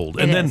 years old.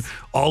 And then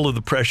all of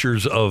the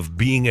pressures of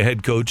being a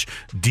head coach,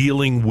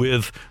 dealing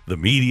with the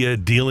media,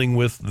 dealing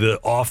with the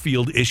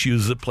off-field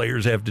issues that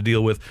players have to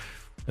deal with.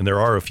 And there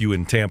are a few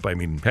in Tampa. I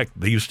mean, heck,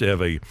 they used to have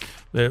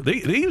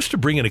they used to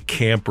bring in a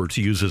camper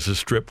to use as a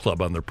strip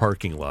club on their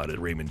parking lot at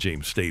Raymond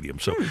James Stadium.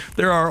 So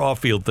there are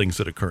off-field things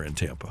that occur in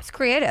Tampa. It's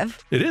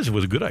creative. It is. It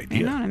was a good idea.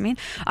 You know what I mean?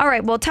 All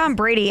right. Well, Tom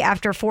Brady,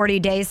 after 40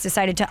 days,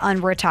 decided to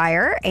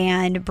unretire,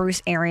 and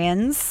Bruce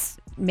Arians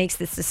makes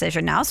this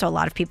decision now. So a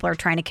lot of people are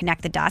trying to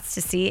connect the dots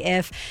to see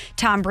if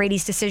Tom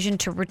Brady's decision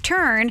to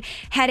return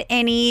had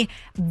any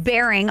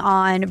bearing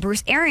on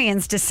Bruce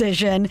Arians'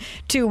 decision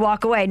to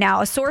walk away.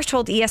 Now, a source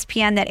told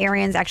ESPN that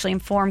Arians actually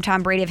informed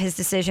Tom Brady of his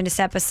decision to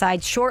step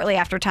aside shortly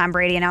after Tom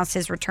Brady announced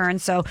his return.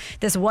 So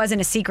this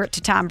wasn't a secret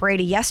to Tom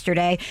Brady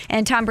yesterday.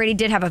 And Tom Brady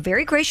did have a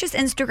very gracious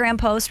Instagram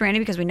post, Randy,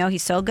 because we know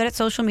he's so good at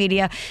social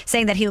media,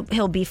 saying that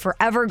he'll be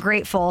forever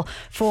grateful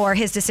for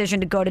his decision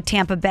to go to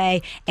Tampa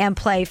Bay and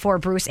play for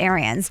Bruce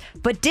Arians.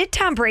 But did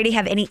Tom Brady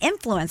have any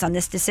influence on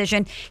this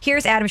decision?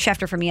 Here's Adam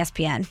Schefter from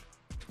ESPN.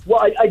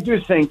 Well, I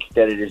do think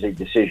that it is a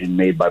decision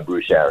made by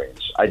Bruce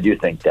Arians. I do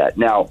think that.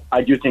 Now,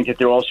 I do think that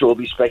there also will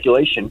be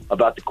speculation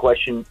about the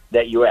question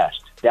that you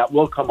asked. That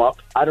will come up.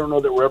 I don't know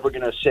that we're ever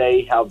going to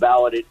say how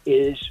valid it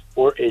is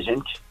or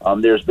isn't.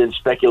 There's been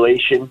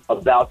speculation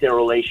about their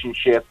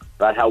relationship,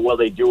 about how well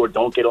they do or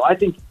don't get along. I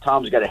think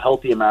Tom's got a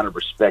healthy amount of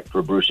respect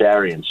for Bruce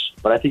Arians,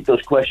 but I think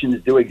those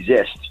questions do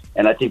exist,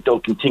 and I think they'll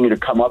continue to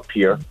come up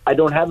here. I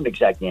don't have an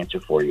exact answer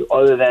for you,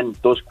 other than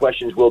those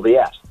questions will be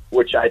asked,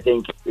 which I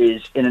think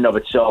is in and of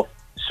itself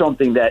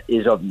something that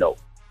is of note.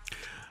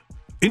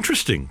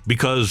 Interesting,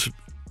 because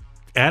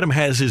Adam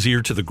has his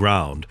ear to the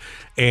ground,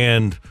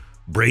 and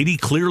Brady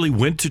clearly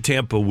went to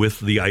Tampa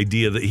with the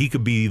idea that he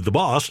could be the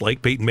boss,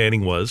 like Peyton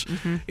Manning was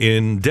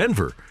in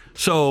Denver.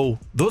 So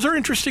those are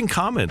interesting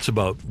comments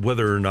about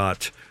whether or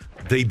not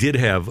they did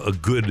have a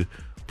good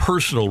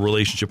personal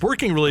relationship.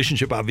 Working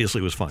relationship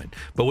obviously was fine,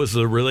 but was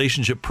the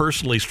relationship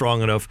personally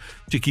strong enough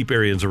to keep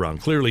Arians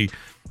around? Clearly,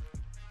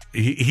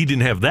 he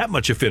didn't have that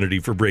much affinity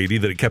for Brady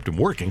that it kept him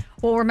working.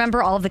 Well,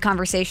 remember all of the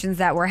conversations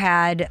that were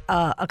had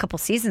a couple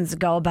seasons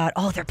ago about,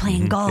 they're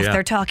playing golf,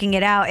 they're talking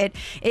it out.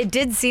 It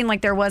did seem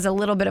like there was a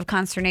little bit of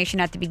consternation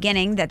at the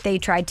beginning that they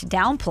tried to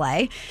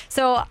downplay.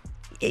 So,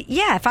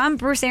 yeah, if I'm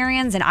Bruce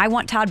Arians and I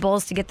want Todd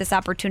Bowles to get this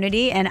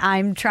opportunity and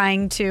I'm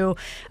trying to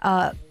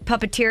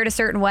puppeteer it a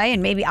certain way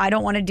and maybe I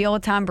don't want to deal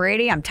with Tom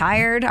Brady, I'm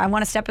tired, I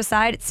want to step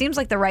aside, it seems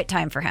like the right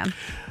time for him.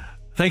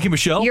 Thank you,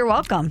 Michelle. You're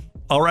welcome.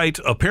 All right.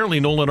 Apparently,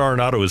 Nolan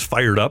Arenado is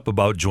fired up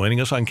about joining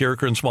us on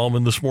Carriker and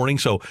Smallman this morning.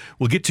 So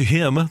we'll get to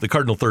him, the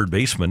Cardinal third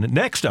baseman,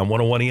 next on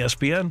 101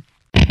 ESPN.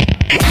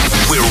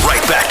 We're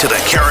right back to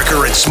the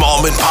Carriker and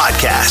Smallman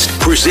podcast,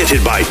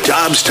 presented by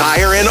Dobbs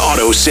Tire and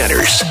Auto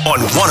Centers on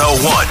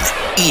 101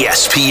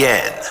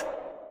 ESPN.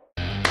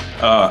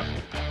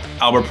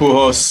 Albert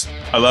Pujols,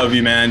 I love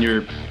you, man.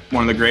 You're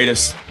one of the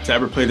greatest to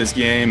ever play this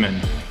game,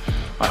 and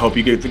I hope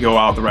you get to go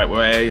out the right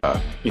way.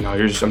 I'm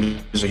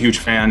just a huge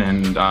fan,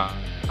 and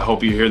I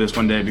hope you hear this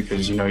one day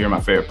because you're my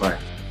favorite player.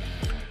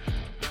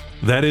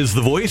 That is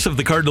the voice of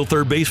the Cardinal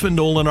third baseman,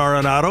 Nolan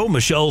Arenado,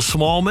 Michelle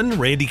Smallman,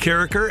 Randy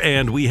Carriker,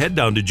 and we head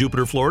down to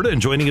Jupiter, Florida.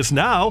 And joining us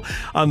now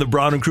on the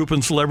Brown and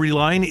Crouppen Celebrity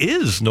Line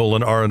is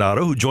Nolan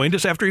Arenado, who joined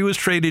us after he was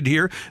traded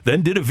here,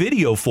 then did a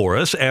video for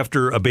us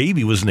after a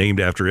baby was named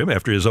after him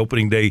after his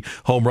opening day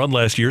home run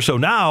last year. So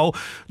now,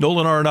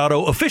 Nolan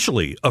Arenado,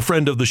 officially a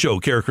friend of the show,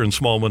 Carriker and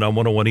Smallman on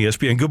 101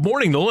 ESPN. Good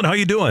morning, Nolan. How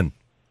you doing?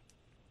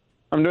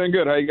 I'm doing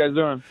good. How you guys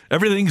doing?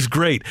 Everything's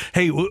great.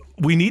 Hey,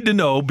 we need to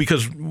know,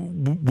 because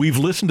we've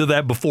listened to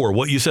that before,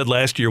 what you said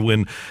last year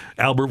when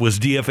Albert was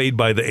DFA'd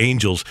by the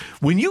Angels.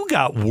 When you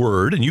got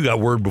word, and you got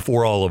word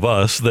before all of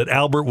us, that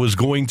Albert was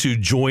going to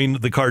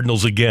join the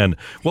Cardinals again,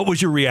 what was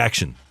your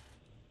reaction?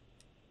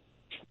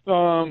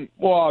 Well,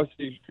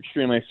 obviously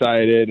extremely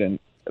excited and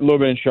a little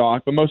bit in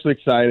shock, but mostly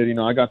excited.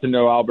 I got to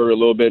know Albert a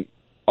little bit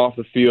off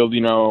the field.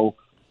 I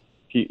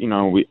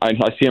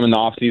see him in the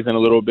off season a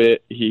little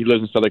bit. He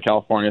lives in Southern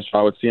California, so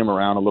I would see him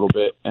around a little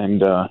bit,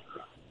 and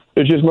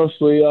it's just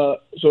mostly.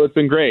 So it's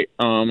been great.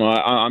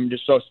 I'm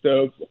just so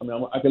stoked.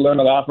 I can learn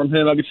a lot from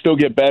him. I could still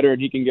get better,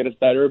 and he can get us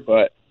better.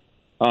 But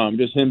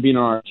just him being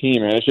on our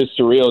team, and it's just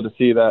surreal to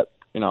see that.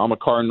 I'm a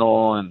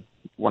Cardinal, and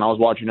when I was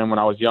watching him when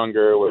I was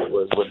younger,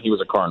 was when he was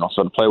a Cardinal.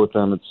 So to play with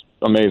him, it's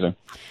amazing.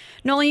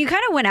 Nolan, you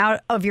kind of went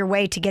out of your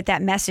way to get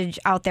that message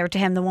out there to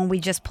him, the one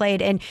we just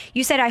played, and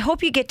you said, I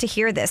hope you get to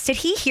hear this. Did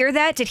he hear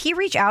that? Did he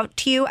reach out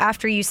to you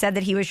after you said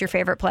that he was your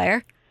favorite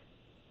player?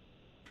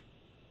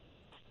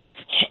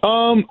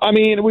 I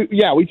mean,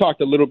 we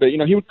talked a little bit. You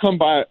know, he would come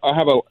by. I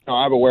have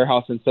a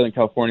warehouse in Southern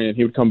California, and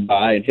he would come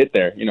by and hit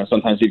there. You know,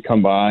 sometimes he'd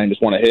come by and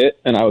just want to hit,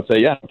 and I would say,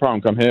 yeah, no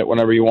problem, come hit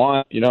whenever you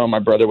want. You know, my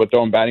brother would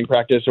throw him batting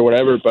practice or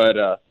whatever. But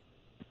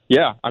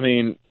I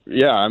mean,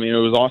 it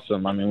was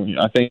awesome. I mean,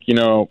 I think, you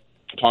know,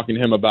 talking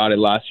to him about it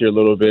last year a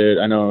little bit,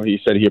 I know he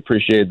said he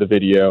appreciated the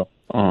video.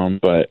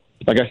 But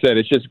like I said,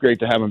 it's just great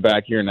to have him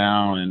back here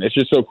now, and it's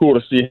just so cool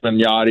to see him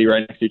and Yadi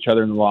right next to each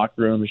other in the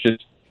locker room. It's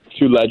just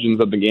two legends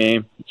of the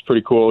game. It's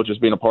pretty cool just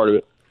being a part of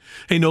it.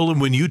 Hey, Nolan,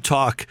 when you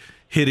talk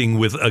hitting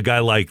with a guy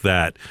like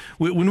that,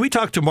 when we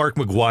talk to Mark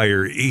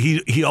McGwire,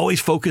 he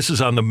always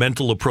focuses on the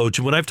mental approach.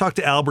 And when I've talked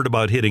to Albert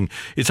about hitting,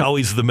 it's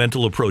always the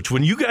mental approach.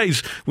 When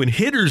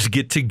hitters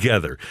get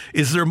together,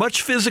 is there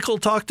much physical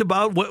talked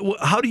about?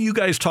 How do you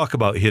guys talk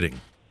about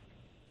hitting?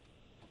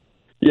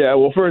 Yeah,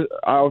 well, first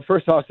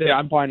I'll say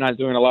I'm probably not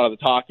doing a lot of the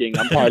talking.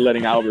 I'm probably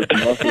letting Albert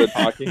do most of the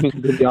talking,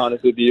 to be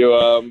honest with you.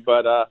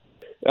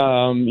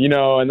 You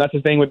know, and that's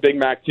the thing with Big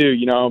Mac too.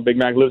 You know, Big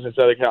Mac lives in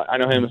Southern California. I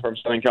know him from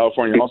Southern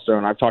California also,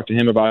 and I've talked to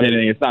him about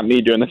hitting. It's not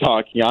me doing the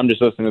talking. I'm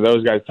just listening to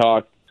those guys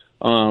talk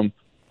a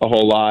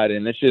whole lot,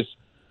 and it's just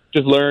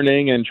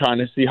learning and trying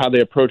to see how they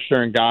approach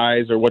certain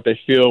guys or what they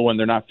feel when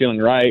they're not feeling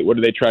right. What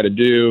do they try to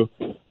do?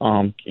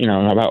 You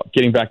know, about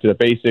getting back to the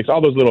basics,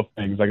 all those little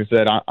things. Like I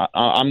said,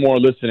 I'm more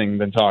listening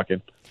than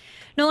talking.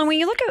 Nolan, when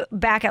you look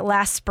back at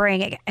last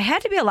spring, it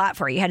had to be a lot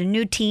for you. You had a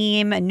new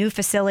team, a new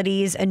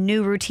facilities, a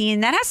new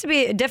routine. That has to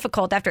be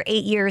difficult after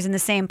 8 years in the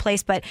same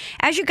place. But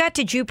as you got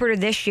to Jupiter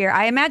this year,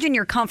 I imagine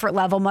your comfort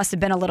level must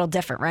have been a little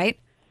different, right?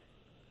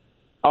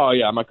 Oh,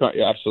 yeah,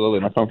 absolutely.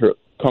 My comfort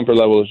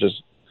level is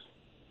just,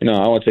 you know,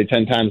 I would say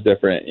 10 times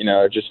different. You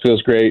know, it just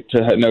feels great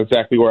to know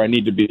exactly where I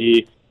need to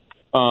be.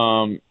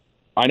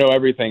 I know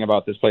everything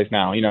about this place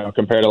now, you know,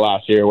 compared to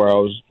last year where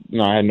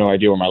I had no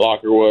idea where my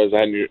locker was. I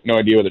had no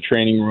idea where the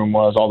training room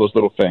was, all those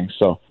little things.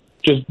 So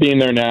just being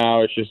there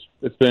now,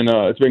 it's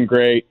been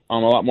great.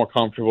 I'm a lot more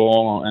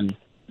comfortable, and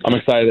I'm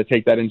excited to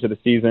take that into the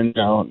season,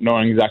 you know,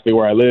 knowing exactly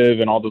where I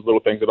live and all those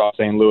little things about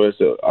St. Louis.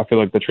 I feel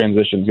like the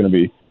transition is going to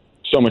be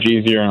so much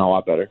easier and a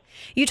lot better.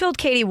 You told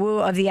Katie Woo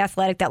of The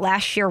Athletic that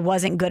last year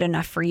wasn't good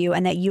enough for you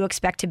and that you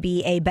expect to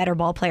be a better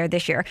ball player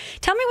this year.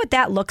 Tell me what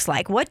that looks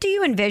like. What do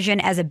you envision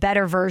as a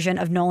better version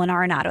of Nolan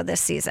Arenado this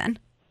season?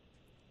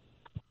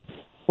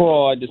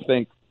 Well, I just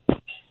think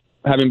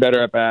having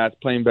better at-bats,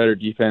 playing better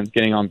defense,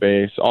 getting on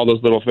base, all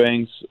those little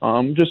things.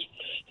 Just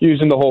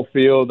using the whole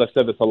field. I've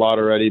said this a lot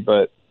already,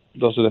 but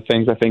those are the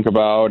things I think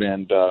about.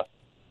 And,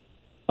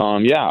 I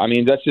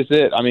mean, that's just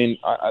it. I mean,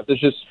 I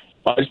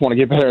just want to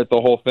get better at the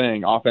whole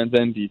thing, offense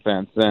and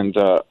defense. And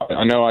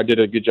I know I did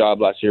a good job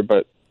last year,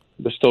 but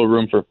there's still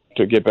room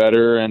to get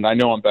better, and I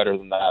know I'm better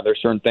than that. There's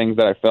certain things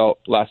that I felt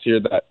last year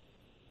that,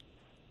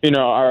 you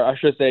know, I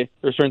should say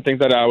there's certain things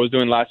that I was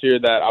doing last year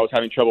that I was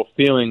having trouble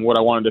feeling what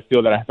I wanted to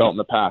feel that I felt in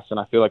the past, and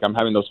I feel like I'm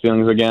having those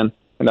feelings again,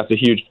 and that's a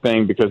huge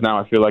thing because now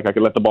I feel like I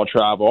can let the ball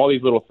travel. All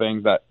these little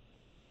things that,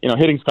 you know,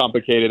 hitting's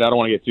complicated. I don't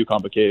want to get too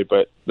complicated,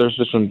 but there's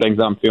just some things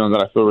that I'm feeling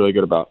that I feel really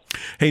good about.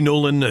 Hey,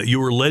 Nolan, you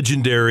were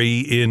legendary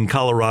in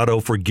Colorado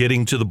for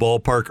getting to the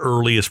ballpark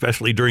early,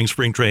 especially during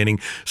spring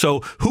training. So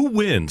who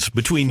wins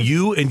between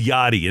you and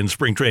Yadi in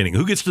spring training?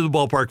 Who gets to the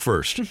ballpark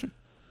first?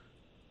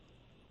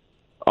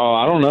 Oh,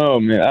 I don't know,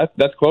 man.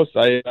 That's close.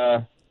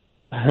 I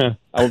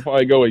would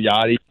probably go with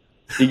Yadi.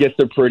 He gets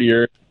there pretty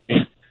early.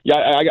 Yeah,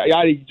 I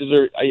got to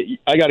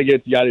get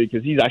it to Yadi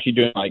because he's actually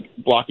doing like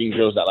blocking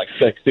drills at like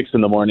 6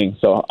 in the morning.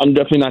 So I'm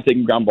definitely not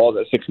taking ground balls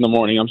at 6 in the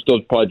morning. I'm still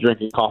probably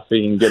drinking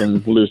coffee and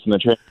getting loose in the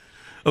train.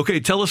 Okay,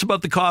 tell us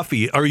about the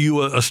coffee. Are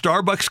you a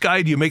Starbucks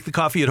guy? Do you make the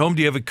coffee at home?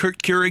 Do you have a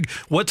Keurig?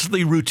 What's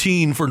the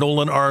routine for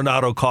Nolan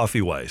Arenado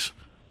coffee-wise?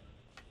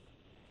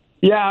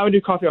 Yeah, I would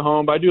do coffee at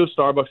home, but I do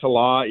Starbucks a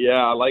lot.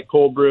 Yeah, I like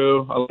cold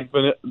brew. I like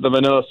the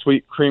vanilla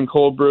sweet cream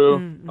cold brew.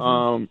 Mm-hmm.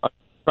 I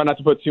try not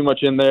to put too much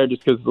in there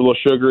just because it's a little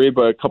sugary,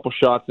 but a couple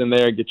shots in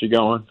there get you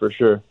going for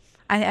sure.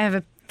 I have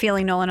a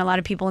feeling, Nolan, a lot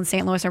of people in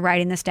St. Louis are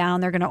writing this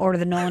down. They're going to order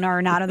the Nolan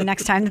Arenado the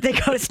next time that they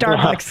go to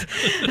Starbucks.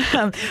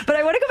 But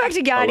I want to go back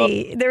to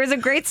Yadi. There was a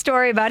great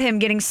story about him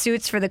getting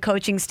suits for the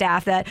coaching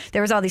staff, that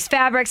there was all these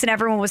fabrics and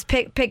everyone was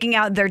picking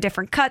out their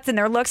different cuts and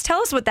their looks.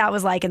 Tell us what that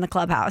was like in the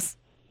clubhouse.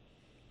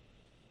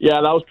 Yeah,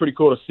 that was pretty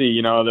cool to see.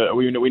 You know,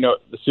 we know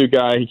the suit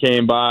guy. He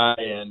came by,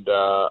 and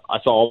I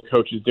saw all the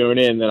coaches doing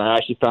it. And then I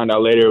actually found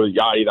out later it was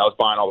Yadi that was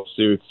buying all the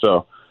suits.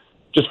 So,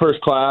 just first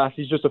class.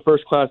 He's just a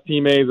first class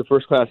teammate. He's a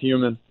first class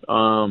human.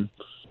 And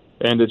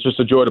it's just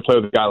a joy to play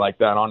with a guy like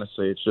that.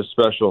 Honestly, it's just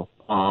special.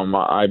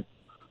 I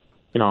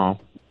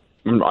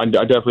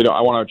definitely don't.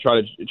 I want to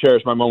try to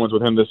cherish my moments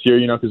with him this year.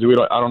 You know, because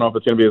I don't know if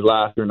it's going to be his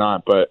last or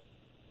not, but.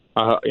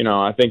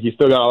 I think he's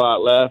still got a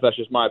lot left. That's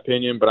just my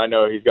opinion, but I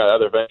know he's got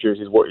other ventures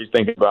he's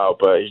thinking about.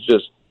 But he's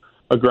just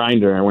a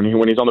grinder, and when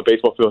he's on the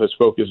baseball field, his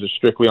focus is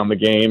strictly on the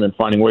game and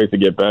finding ways to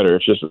get better.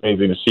 It's just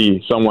amazing to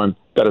see someone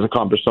that has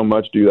accomplished so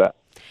much do that.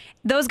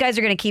 Those guys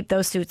are going to keep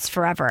those suits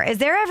forever. Is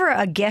there ever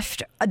a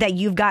gift that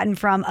you've gotten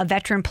from a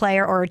veteran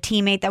player or a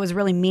teammate that was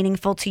really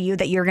meaningful to you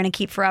that you're going to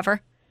keep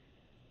forever?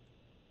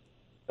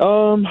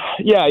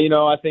 Yeah,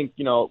 I think,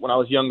 when I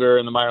was younger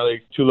in the minor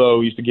leagues,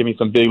 Tulo used to give me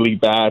some big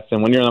league bats,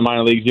 and when you're in the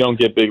minor leagues, you don't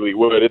get big league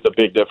wood. It's a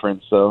big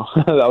difference, so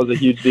that was a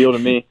huge deal to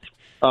me.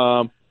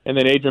 And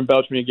then Adrian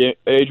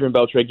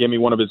Beltre gave me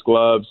one of his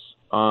gloves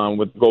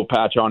with gold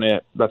patch on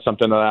it. That's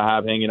something that I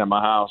have hanging at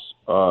my house.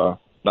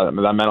 That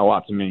meant a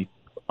lot to me.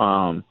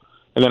 And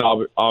then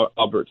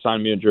Albert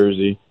signed me a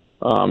jersey.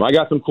 I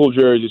got some cool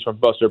jerseys from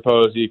Buster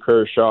Posey,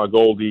 Kershaw,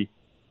 Goldie,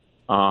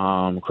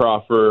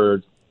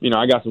 Crawford.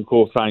 I got some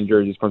cool signed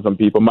jerseys from some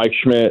people. Mike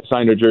Schmidt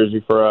signed a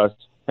jersey for us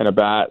and a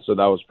bat, so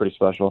that was pretty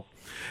special.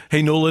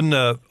 Hey, Nolan,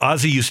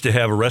 Ozzie used to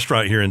have a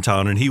restaurant here in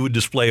town, and he would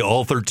display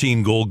all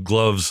 13 gold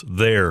gloves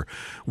there.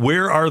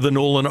 Where are the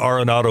Nolan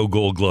Arenado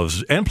gold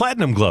gloves and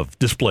platinum glove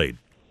displayed?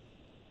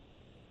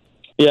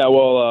 Yeah,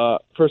 well,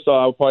 first of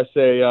all, I would probably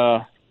say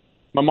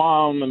my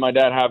mom and my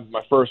dad have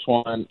my first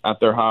one at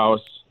their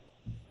house.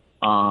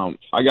 I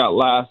got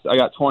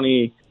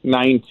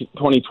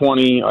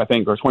 2020, I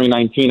think, or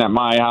 2019 at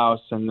my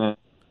house, and then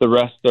the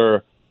rest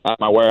are at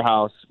my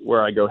warehouse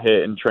where I go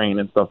hit and train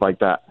and stuff like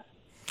that.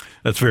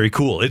 That's very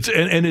cool. It's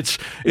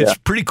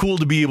pretty cool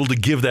to be able to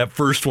give that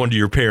first one to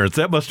your parents.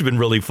 That must have been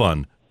really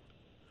fun.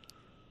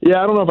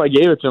 Yeah, I don't know if I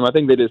gave it to them. I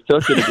think they just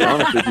took it, to be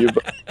honest with you.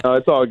 But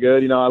it's all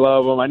good. I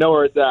love them. I know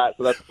where it's at,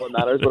 so that's what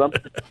matters.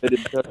 But they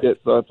didn't took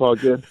it, so it's all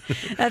good.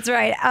 That's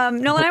right.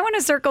 Nolan, I want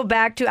to circle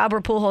back to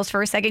Albert Pujols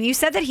for a second. You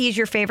said that he's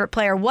your favorite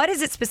player. What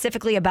is it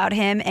specifically about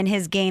him and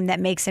his game that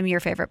makes him your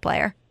favorite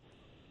player?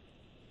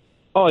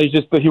 Oh, he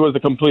was a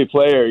complete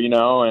player,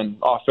 and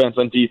offense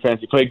and defense.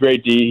 He played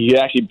great D. He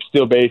actually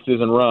steal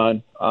bases and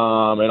run.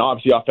 And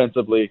obviously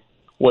offensively,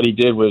 what he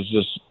did was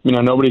just,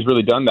 nobody's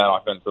really done that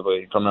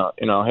offensively.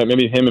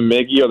 Maybe him and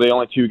Miggy are the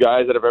only two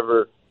guys that have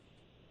ever,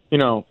 I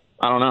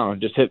don't know,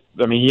 just hit.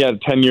 I mean, he had a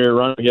 10-year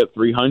run. He hit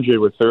 300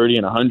 with 30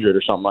 and 100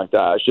 or something like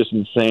that. It's just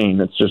insane.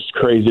 It's just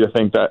crazy to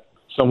think that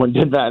someone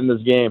did that in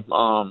this game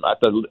at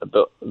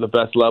the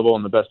best level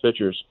and the best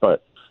pitchers.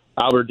 But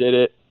Albert did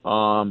it.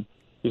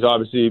 He's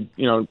obviously,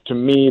 to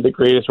me, the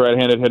greatest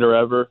right-handed hitter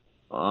ever.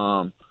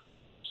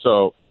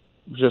 So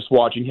just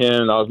watching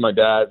him, that was my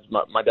dad.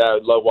 My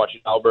dad loved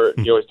watching Albert.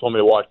 He always told me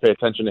to pay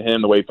attention to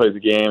him, the way he plays the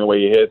game, the way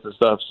he hits and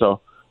stuff.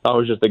 So that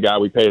was just the guy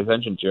we paid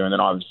attention to. And then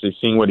obviously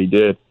seeing what he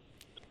did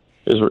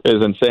is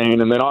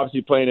insane. And then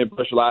obviously playing in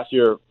Busch last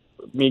year,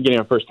 me getting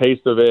a first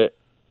taste of it,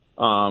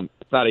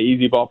 it's not an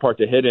easy ballpark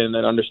to hit in, and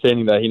then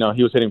understanding that,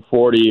 he was hitting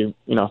 40,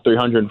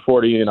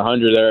 340 and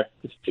 100 there.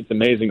 It's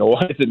amazing.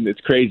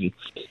 It's crazy.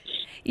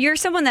 You're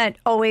someone that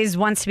always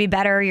wants to be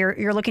better.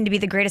 You're looking to be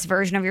the greatest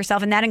version of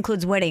yourself, and that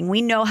includes winning.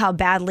 We know how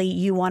badly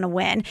you want to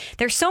win.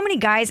 There's so many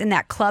guys in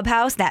that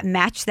clubhouse that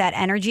match that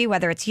energy,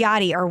 whether it's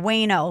Yachty or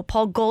Waino,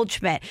 Paul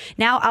Goldschmidt,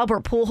 now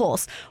Albert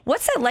Pujols.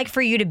 What's it like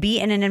for you to be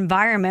in an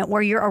environment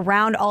where you're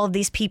around all of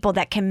these people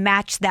that can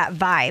match that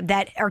vibe,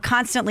 that are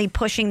constantly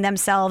pushing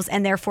themselves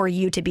and therefore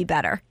you to be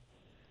better?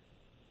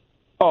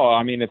 Oh,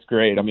 I mean, it's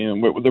great. I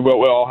mean, we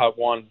all have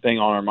one thing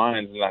on our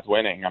minds, and that's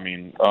winning. I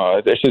mean,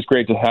 it's just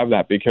great to have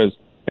that, because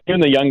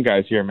even the young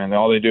guys here, man,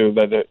 all they do,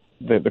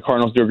 the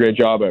Cardinals do a great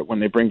job at when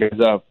they bring guys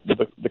up.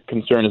 The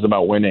concern is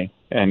about winning,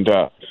 and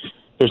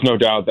there's no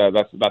doubt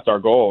that that's our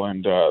goal.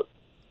 And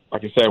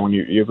like I said, when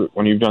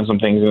you've done some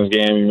things in this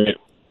game, you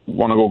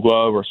won a Gold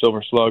Glove or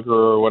Silver Slugger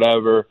or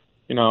whatever,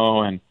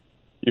 and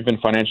you've been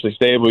financially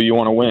stable, you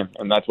want to win,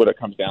 and that's what it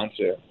comes down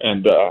to.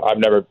 And I've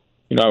never,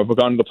 I've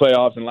gone to the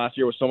playoffs, and last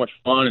year was so much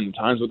fun, and the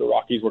times with the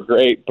Rockies were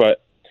great,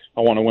 but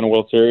I want to win a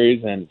World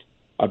Series, and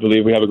I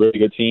believe we have a really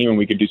good team, and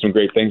we could do some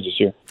great things this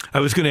year. I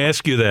was going to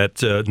ask you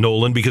that,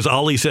 Nolan, because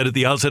Ollie said at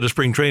the outset of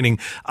spring training,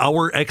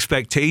 our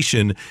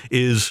expectation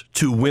is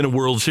to win a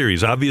World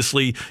Series.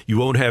 Obviously, you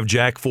won't have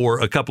Jack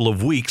for a couple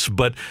of weeks,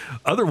 but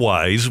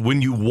otherwise,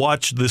 when you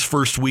watch this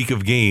first week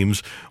of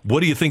games, what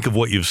do you think of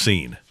what you've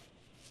seen?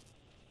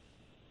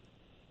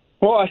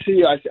 Well, first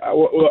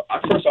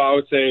of all, I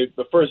would say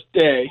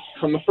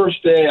from the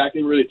first day, I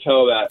can really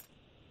tell that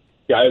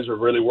guys are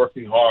really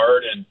working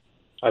hard, and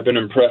I've been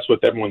impressed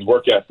with everyone's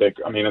work ethic.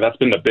 I mean, that's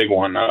been the big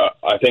one.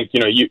 I think,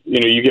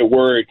 you get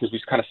worried because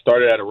we kind of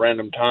started at a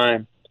random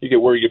time. You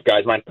get worried if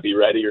guys might not be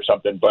ready or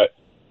something, but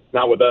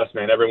not with us,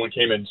 man. Everyone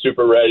came in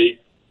super ready,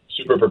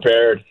 super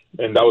prepared,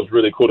 and that was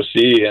really cool to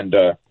see. And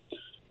I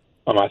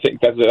think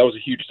that was a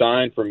huge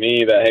sign for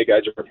me that, hey,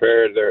 guys are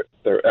prepared.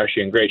 They're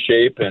actually in great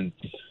shape, and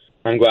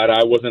I'm glad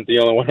I wasn't the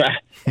only one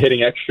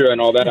hitting extra and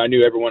all that. I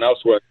knew everyone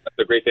else was. That's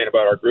the great thing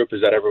about our group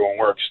is that everyone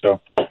works.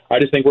 So I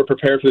just think we're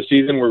prepared for the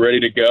season. We're ready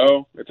to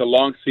go. It's a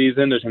long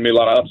season. There's going to be a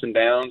lot of ups and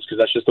downs because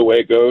that's just the way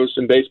it goes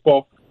in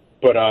baseball.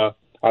 But I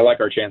like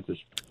our chances.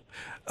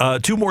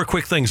 Two more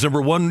quick things.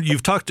 Number one,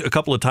 you've talked a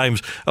couple of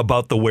times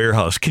about the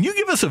warehouse. Can you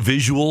give us a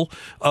visual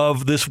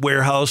of this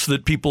warehouse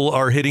that people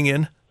are hitting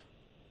in?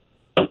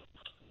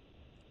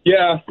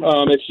 Yeah,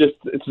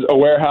 it's a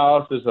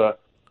warehouse. There's a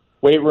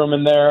weight room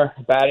in there,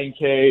 batting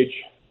cage.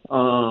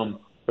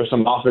 There's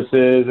some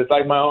offices. It's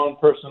like my own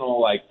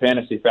personal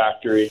fantasy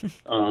factory.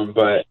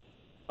 But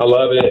I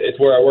love it. It's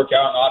where I work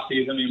out in off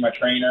season, me and my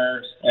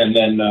trainers, and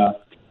then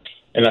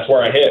and that's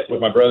where I hit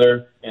with my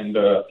brother. And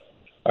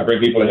I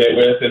bring people to hit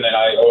with, and then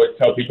I always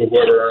tell people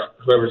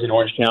whoever's in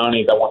Orange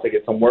County that wants to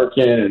get some work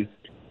in and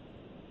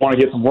want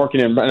to get some work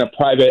in a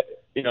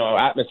private,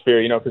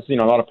 atmosphere, because, a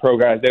lot of pro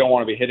guys, they don't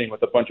want to be hitting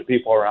with a bunch of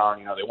people around,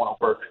 they want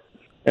to work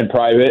in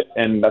private,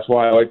 and that's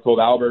why I always told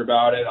Albert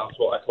about it. I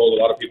told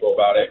a lot of people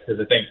about it, because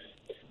I think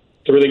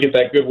to really get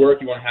that good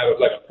work, you want to have it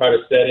like a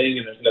private setting,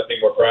 and there's nothing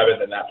more private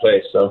than that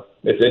place. So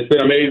it's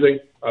been amazing.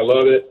 I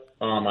love it.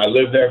 I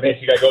live there.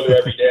 Basically, I go there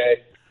every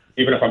day.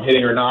 Even if I'm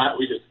hitting or not,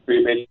 we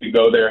basically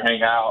go there,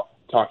 hang out,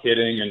 talk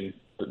hitting,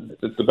 and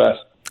it's the best.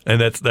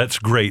 And that's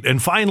great.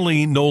 And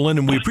finally, Nolan,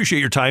 and we appreciate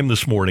your time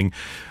this morning.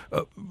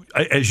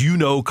 As you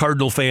know,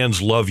 Cardinal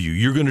fans love you.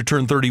 You're going to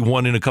turn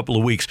 31 in a couple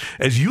of weeks.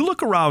 As you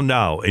look around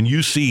now and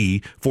you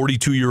see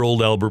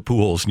 42-year-old Albert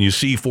Pujols and you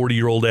see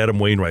 40-year-old Adam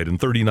Wainwright and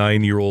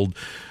 39-year-old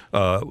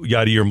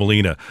Yadier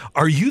Molina,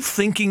 are you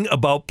thinking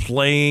about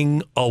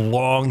playing a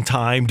long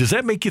time? Does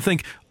that make you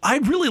think,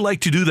 I'd really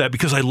like to do that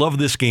because I love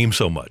this game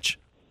so much?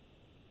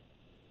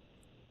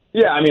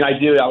 Yeah,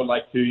 ideally I would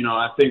like to.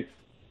 I think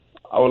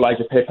I would like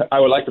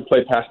to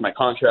play past my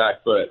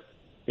contract, but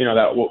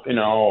but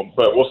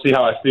we'll see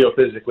how I feel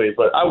physically.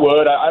 But I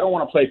don't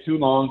want to play too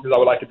long because I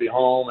would like to be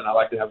home and I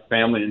like to have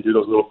family and do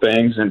those little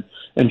things and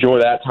enjoy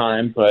that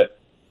time. But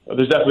I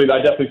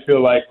definitely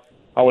feel like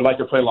I would like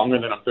to play longer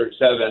than I'm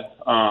 37.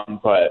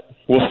 But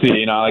we'll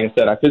see. Like I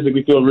said, I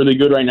physically feel really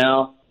good right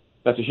now.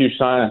 That's a huge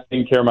sign. I'm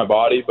taking care of my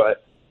body.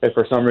 But if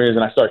for some reason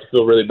I start to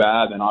feel really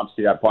bad, then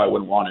obviously I probably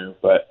wouldn't want to.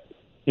 But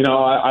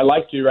I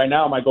like to. Right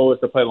now, my goal is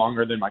to play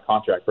longer than my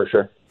contract for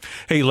sure.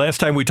 Hey, last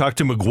time we talked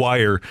to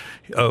McGuire,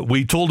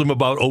 we told him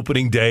about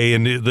opening day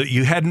and that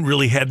you hadn't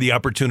really had the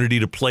opportunity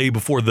to play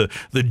before the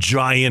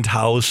giant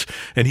house.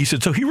 And he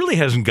said, so he really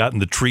hasn't gotten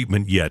the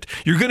treatment yet.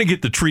 You're going to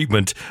get the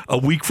treatment a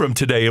week from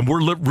today, and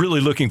we're really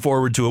looking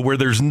forward to it, where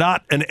there's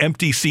not an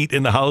empty seat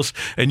in the house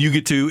and you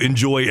get to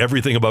enjoy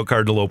everything about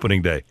Cardinal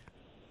opening day.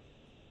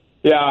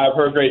 Yeah, I've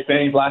heard great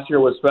things. Last year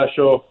was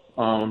special.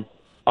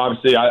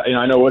 Obviously,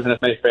 I know it wasn't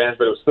as many fans,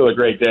 but it was still a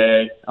great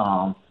day. It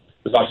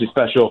was obviously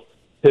special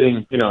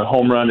hitting, a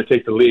home run to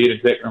take the lead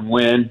and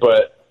win,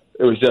 but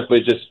it was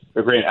definitely just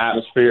a great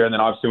atmosphere. And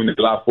then obviously when they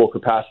allowed full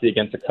capacity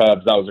against the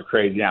Cubs, that was a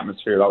crazy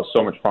atmosphere. That was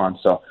so much fun.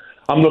 So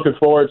I'm looking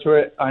forward to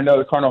it. I know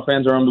the Cardinal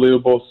fans are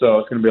unbelievable, so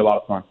it's going to be a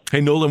lot of fun.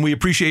 Hey, Nolan, we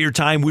appreciate your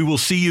time. We will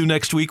see you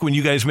next week when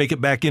you guys make it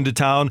back into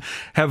town.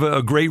 Have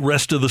a great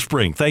rest of the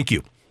spring. Thank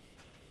you.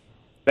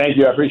 Thank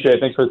you. I appreciate it.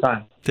 Thanks for the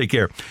time. Take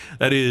care.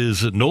 That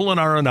is Nolan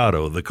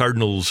Arenado, the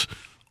Cardinals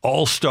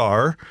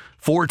all-star,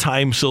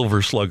 4-time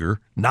Silver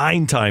Slugger,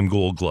 9-time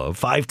Gold Glove,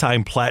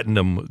 5-time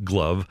Platinum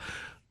Glove,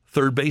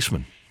 third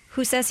baseman.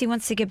 Who says he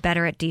wants to get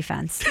better at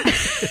defense?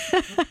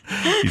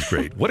 He's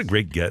great. What a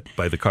great get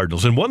by the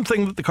Cardinals. And one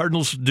thing that the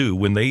Cardinals do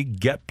when they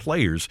get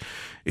players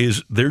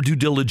is their due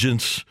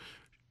diligence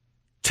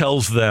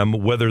tells them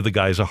whether the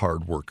guy's a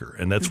hard worker.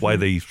 And that's why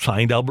they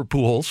signed Albert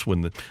Pujols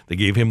when they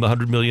gave him the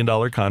 $100 million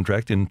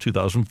contract in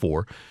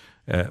 2004.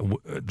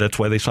 That's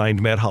why they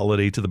signed Matt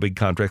Holliday to the big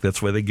contract.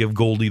 That's why they give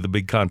Goldie the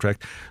big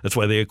contract. That's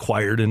why they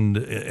acquired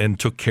and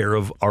took care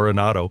of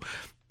Arenado.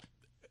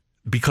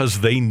 Because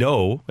they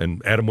know,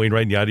 and Adam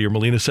Wainwright and Yadier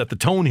Molina set the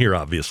tone here,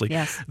 obviously.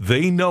 Yes.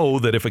 They know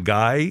that if a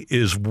guy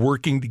is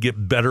working to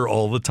get better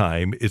all the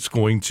time, it's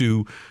going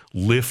to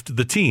lift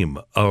the team.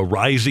 A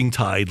rising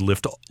tide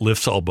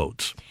lifts all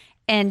boats.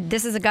 And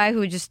this is a guy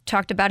who just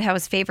talked about how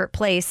his favorite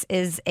place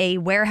is a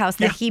warehouse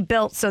that he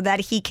built so that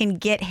he can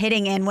get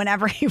hitting in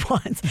whenever he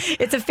wants.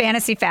 It's a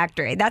fantasy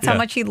factory. That's how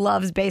much he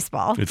loves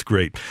baseball. It's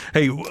great.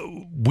 Hey,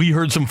 we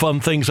heard some fun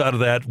things out of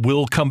that.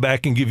 We'll come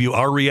back and give you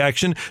our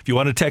reaction. If you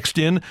want to text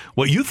in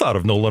what you thought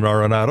of Nolan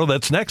Arenado,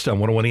 that's next on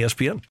 101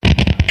 ESPN.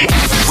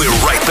 We're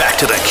right back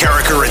to the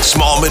Carricker and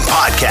Smallman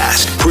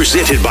podcast,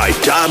 presented by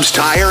Dobbs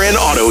Tire and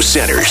Auto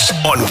Centers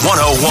on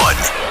 101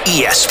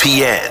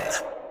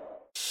 ESPN.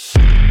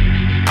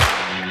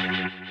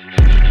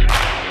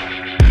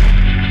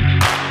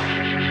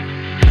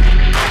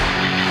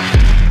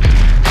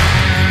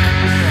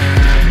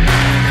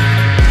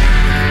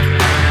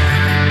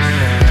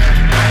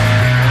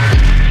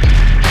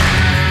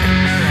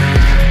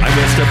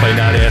 By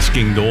not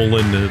asking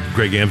Nolan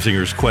Greg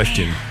Amsinger's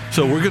question.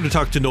 So we're going to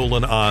talk to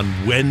Nolan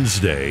on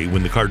Wednesday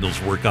when the Cardinals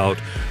work out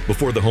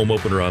before the home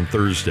opener on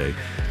Thursday.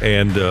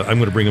 And I'm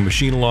going to bring a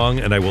machine along,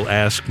 and I will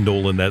ask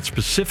Nolan that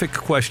specific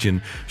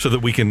question so that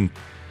we can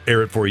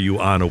air it for you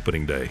on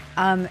opening day.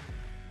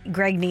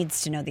 Greg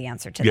needs to know the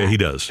answer to that. Yeah, he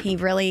does. He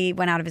really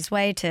went out of his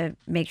way to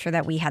make sure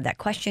that we had that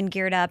question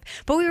geared up.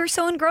 But we were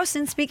so engrossed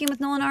in speaking with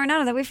Nolan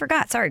Arenado that we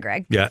forgot. Sorry,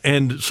 Greg. Yeah,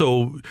 and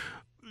so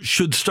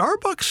should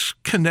Starbucks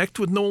connect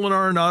with Nolan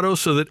Arenado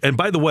so that, and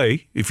by the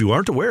way, if you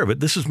aren't aware of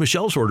it, this is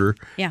Michelle's order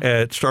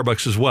at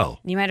Starbucks as well.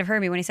 You might have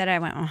heard me when he said it. I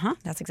went,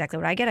 that's exactly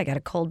what I get. I got a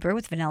cold brew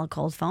with vanilla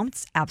cold foam.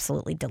 It's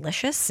absolutely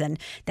delicious. And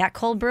that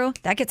cold brew,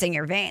 that gets in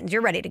your veins.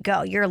 You're ready to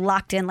go. You're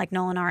locked in like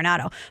Nolan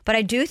Arenado. But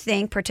I do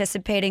think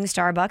participating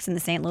Starbucks in the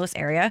St. Louis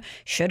area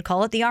should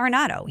call it the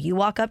Arenado. You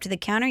walk up to the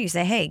counter, you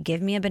say, hey,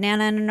 give me a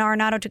banana and an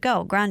Arenado to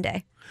go,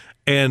 grande.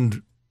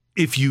 And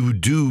if you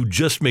do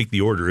just make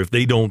the order, if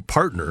they don't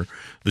partner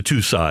the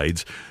two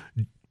sides,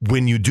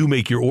 when you do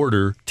make your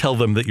order, tell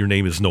them that your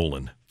name is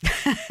Nolan.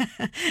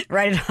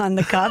 Write it on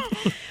the cup.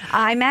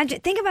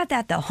 Think about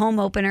that, the home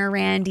opener,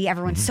 Randy.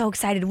 Everyone's so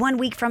excited. 1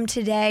 week from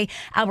today,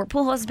 Albert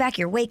Pujols is back.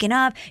 You're waking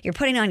up. You're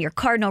putting on your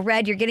Cardinal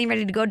red. You're getting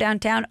ready to go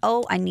downtown.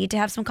 Oh, I need to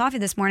have some coffee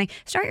this morning.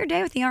 Start your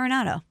day with the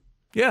Arenado.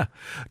 Yeah.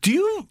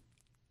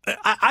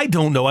 I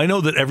don't know. I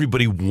know that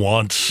everybody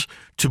wants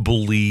to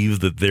believe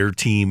that their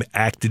team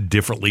acted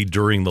differently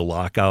during the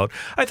lockout.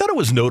 I thought it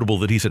was notable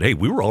that he said, hey,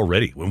 we were all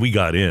ready when we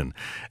got in.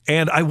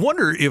 And I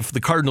wonder if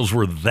the Cardinals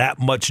were that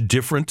much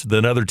different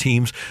than other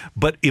teams.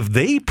 But if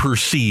they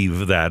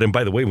perceive that, and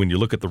by the way, when you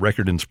look at the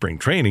record in spring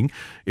training,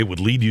 it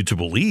would lead you to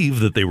believe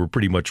that they were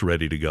pretty much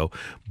ready to go.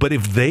 But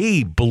if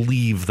they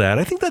believe that,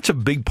 I think that's a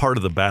big part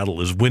of the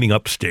battle is winning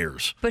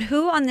upstairs. But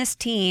who on this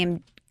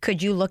team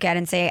could you look at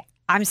and say,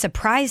 I'm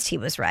surprised he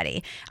was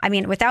ready? I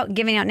mean, without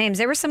giving out names,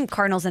 there were some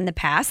Cardinals in the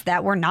past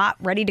that were not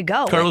ready to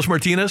go. Carlos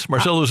Martinez,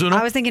 Marcell Ozuna?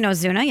 I was thinking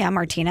Ozuna, yeah,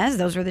 Martinez.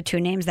 Those were the two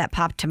names that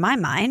popped to my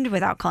mind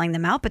without calling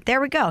them out. But there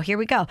we go. Here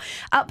we go.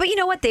 But you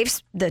know what?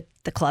 The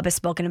club has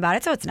spoken about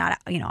it, so it's not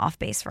off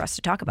base for us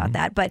to talk about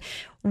that. But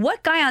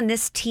what guy on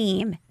this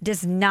team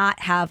does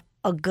not have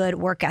a good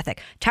work ethic?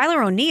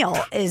 Tyler O'Neill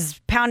is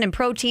pounding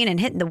protein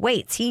and hitting the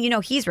weights.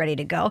 He's ready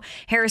to go.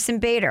 Harrison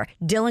Bader,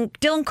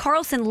 Dylan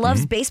Carlson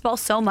loves baseball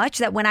so much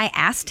that when I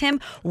asked him,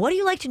 what do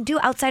you like to do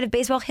outside of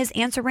baseball? His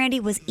answer, Randy,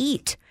 was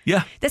eat.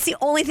 Yeah. That's the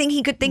only thing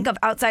he could think of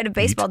outside of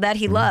baseball that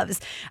he loves.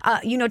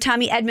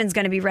 Tommy Edmonds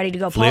going to be ready to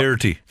go.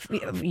 Flaherty.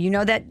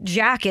 That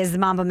Jack is the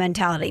Mamba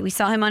mentality. We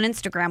saw him on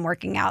Instagram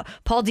working out.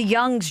 Paul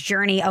DeYoung's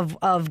journey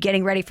of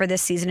getting ready for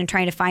this season and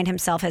trying to find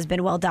himself has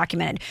been well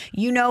documented.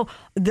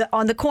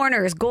 On the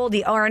corners,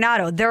 Goldie,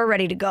 Arenado, they're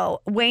ready to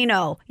go.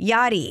 Waino,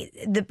 Yachty,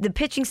 the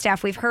pitching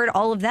staff, we've heard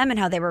all of them and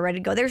how they were ready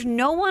to go. There's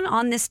no one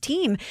on this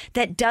team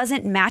that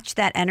doesn't match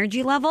that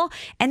energy level,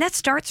 and that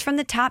starts from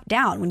the top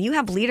down. When you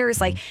have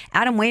leaders like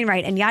Adam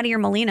Wainwright and Yadier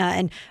Molina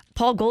and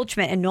Paul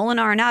Goldschmidt and Nolan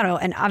Arenado,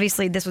 and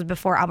obviously this was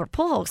before Albert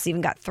Pujols even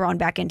got thrown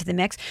back into the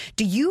mix.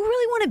 Do you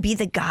really want to be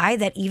the guy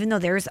that, even though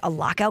there's a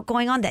lockout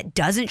going on, that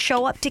doesn't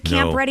show up to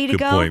camp ready to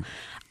go? Point.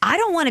 I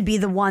don't want to be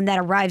the one that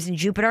arrives in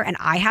Jupiter and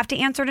I have to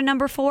answer to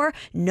number 4.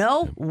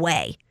 No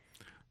way.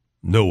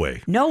 No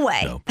way. No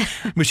way. No.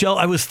 Michelle,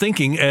 I was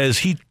thinking as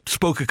he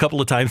spoke a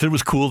couple of times, it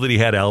was cool that he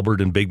had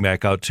Albert and Big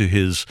Mac out to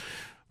his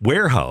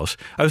warehouse.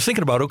 I was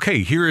thinking about,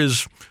 okay, here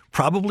is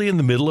probably in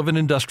the middle of an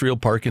industrial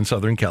park in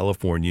Southern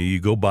California.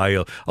 You go by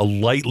a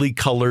lightly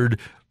colored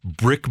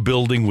brick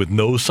building with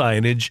no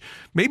signage,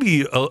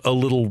 maybe a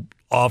little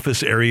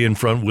office area in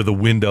front with a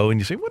window,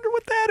 and you say, wonder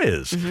what that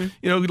is.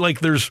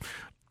 Like there's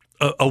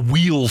a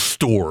wheel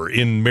store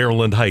in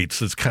Maryland Heights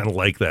that's kind of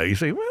like that. You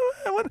say, well,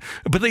 what?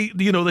 But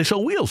they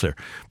sell wheels there.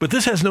 But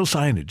this has no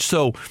signage.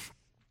 So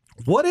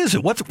what is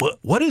it?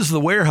 What is the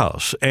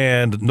warehouse?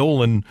 And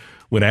Nolan,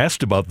 when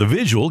asked about the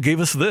visual,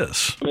 gave us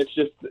this.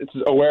 It's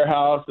a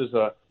warehouse. There's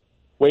a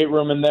weight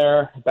room in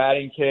there,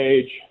 batting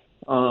cage.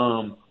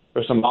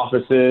 There's some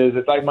offices.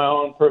 It's like my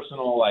own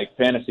personal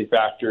fantasy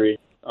factory.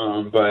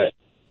 But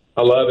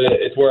I love it.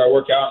 It's where I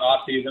work out in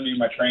off season, me and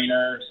my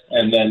trainers,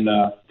 and then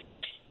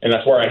and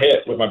that's where I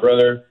hit with my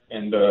brother,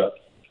 and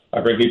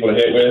I bring people to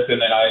hit with,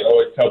 and then I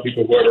always tell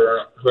people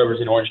whoever's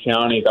in Orange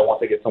County that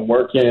wants to get some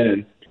work in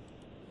and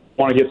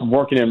want to get some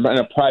work in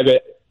a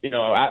private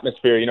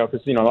atmosphere,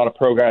 because a lot of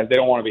pro guys, they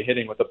don't want to be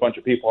hitting with a bunch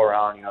of people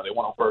around. They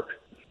want to work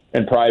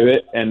in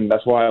private, and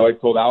that's why I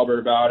told Albert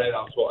about it.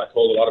 I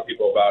told a lot of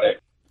people about it.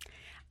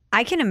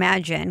 I can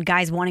imagine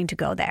guys wanting to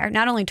go there,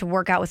 not only to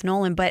work out with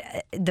Nolan, but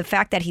the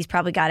fact that he's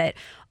probably got it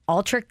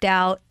all tricked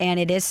out and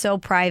it is so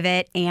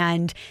private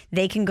and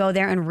they can go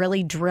there and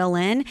really drill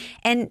in.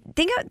 And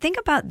think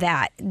about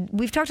that.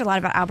 We've talked a lot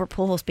about Albert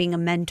Pujols being a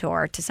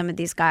mentor to some of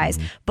these guys,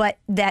 but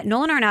that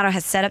Nolan Arenado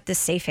has set up this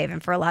safe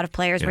haven for a lot of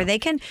players where they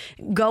can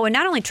go and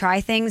not only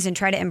try things and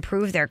try to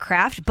improve their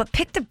craft, but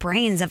pick the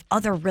brains of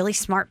other really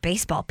smart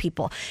baseball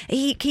people.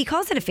 He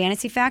calls it a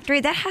fantasy factory.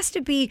 That has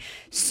to be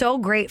so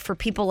great for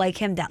people like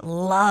him that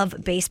love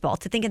baseball,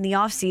 to think in the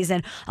off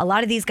season, a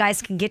lot of these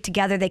guys can get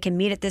together, they can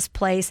meet at this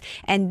place,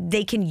 and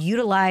they can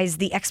utilize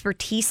the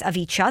expertise of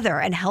each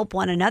other and help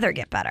one another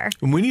get better.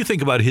 And when you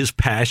think about his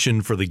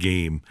passion for the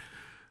game,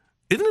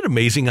 isn't it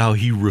amazing how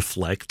he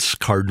reflects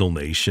Cardinal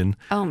Nation?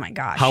 Oh, my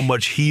gosh. How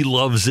much he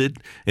loves it,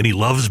 and he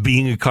loves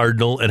being a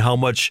Cardinal, and how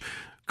much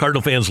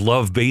Cardinal fans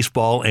love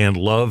baseball and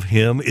love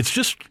him. It's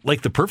just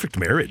like the perfect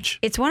marriage.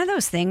 It's one of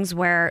those things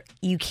where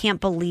you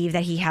can't believe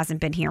that he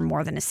hasn't been here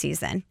more than a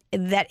season,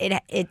 that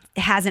it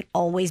hasn't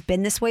always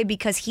been this way,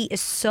 because he is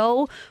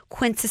so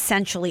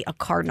quintessentially a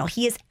Cardinal.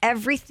 He is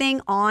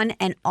everything on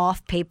and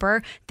off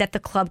paper that the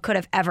club could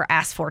have ever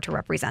asked for to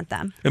represent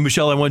them. And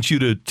Michelle, I want you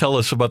to tell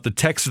us about the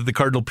text that the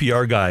Cardinal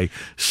PR guy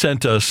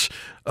sent us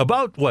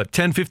about,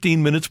 10,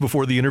 15 minutes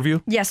before the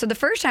interview? Yeah, so the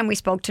first time we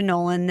spoke to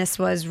Nolan, this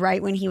was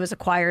right when he was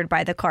acquired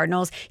by the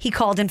Cardinals. He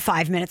called in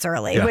 5 minutes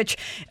early, which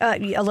a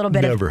little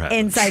bit Never of happens.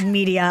 inside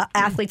media.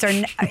 Athletes are,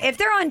 if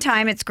they're on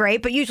time, it's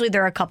great, but usually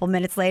they're a couple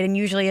minutes late, and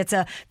usually it's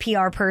a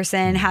PR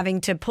person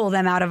having to pull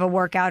them out of a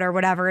workout or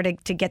whatever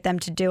to get them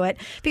to do it.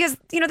 Because,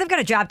 they've got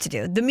a job to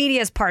do. The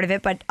media is part of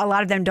it, but a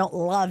lot of them don't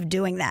love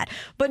doing that.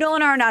 But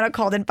Nolan Arenado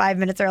called in 5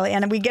 minutes early,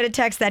 and we get a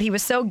text that he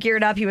was so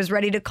geared up, he was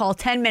ready to call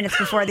 10 minutes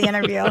before the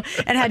interview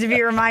and had to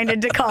be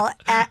reminded to call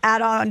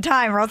at on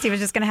time, or else he was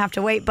just going to have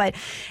to wait. But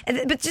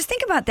just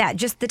think about that,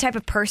 just the type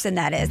of person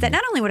that is, that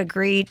not only would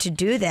agree to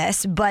do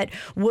this, but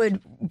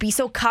would be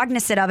so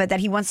cognizant of it that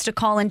he wants to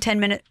call in 10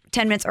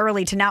 minutes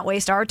early to not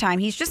waste our time.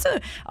 He's just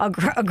a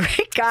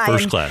great guy.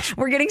 First class.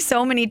 We're getting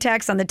so many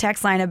texts on the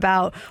text line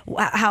about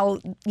how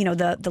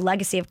the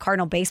legacy of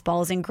Cardinal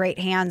baseball is in great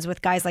hands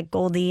with guys like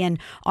Goldie and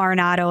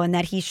Arenado, and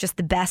that he's just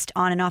the best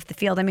on and off the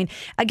field. I mean,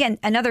 again,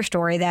 another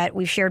story that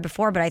we've shared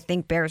before, but I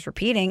think bears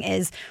repeating,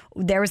 is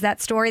there was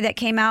that story that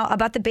came out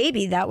about the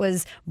baby that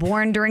was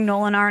born during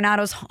Nolan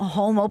Arenado's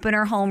home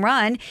opener home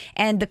run,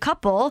 and the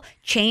couple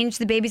changed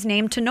the baby's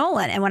name to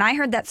Nolan. And when I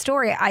heard that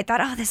story, I thought,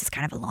 oh, this is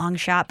kind of a long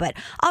shot, but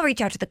I'll reach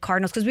out to the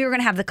Cardinals, because we were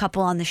going to have the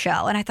couple on the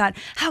show. And I thought,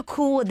 how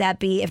cool would that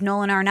be if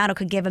Nolan Arenado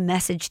could give a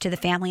message to the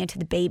family and to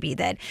the baby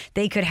that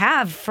they could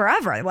have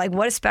forever? Like,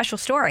 what a special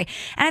story.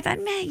 And I thought,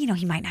 man,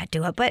 he might not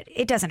do it, but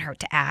it doesn't hurt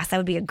to ask. That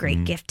would be a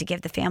great gift to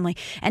give the family.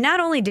 And not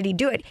only did he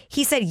do it,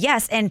 he said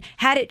yes and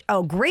had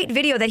a great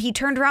video that he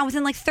turned around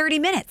within like 30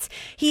 minutes.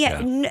 He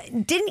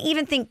didn't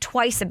even think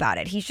twice about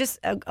it. He's just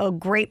a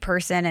great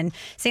person. And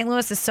St.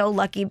 Louis is so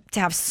lucky to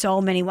have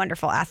so many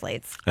wonderful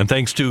athletes. And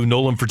thanks to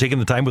Nolan for taking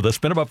the time with us.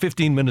 Spent about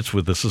 15 minutes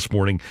with us this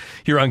morning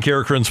here on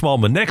Carricker and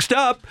Smallman. Next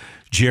up,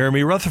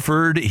 Jeremy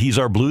Rutherford. He's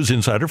our Blues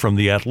insider from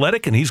The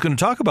Athletic, and he's going to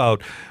talk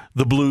about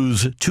the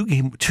Blues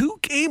two-game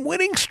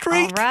winning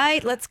streak. All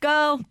right, let's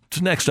go.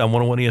 It's next on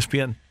 101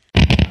 ESPN.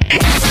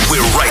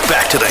 We're right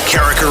back to the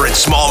Carricker and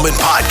Smallman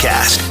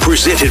podcast,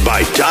 presented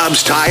by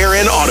Dobbs Tire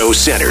and Auto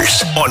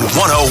Centers on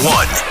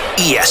 101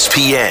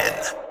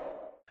 ESPN.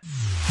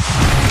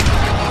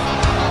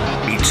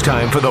 It's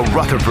time for the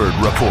Rutherford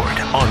Report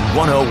on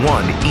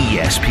 101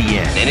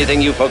 ESPN.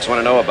 Anything you folks want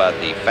to know about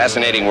the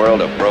fascinating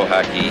world of pro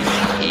hockey,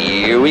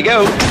 here we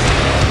go.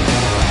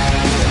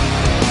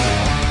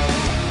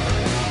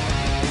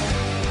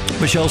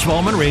 Michelle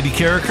Smallman, Randy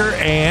Carricker,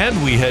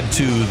 and we head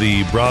to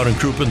the Brown and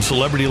Crouppen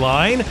Celebrity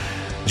Line.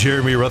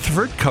 Jeremy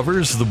Rutherford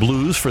covers the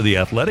Blues for The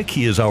Athletic.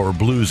 He is our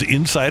Blues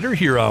insider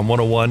here on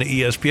 101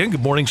 ESPN.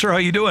 Good morning, sir. How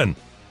you doing?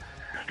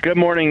 Good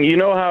morning. You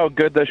know how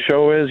good the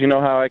show is? You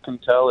know how I can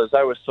tell is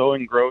I was so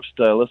engrossed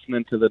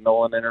listening to the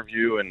Nolan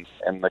interview and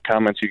the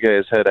comments you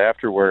guys had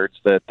afterwards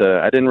that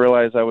I didn't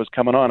realize I was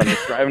coming on. I'm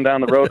just driving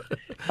down the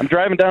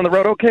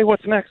road. Okay,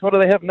 what's next? What do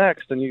they have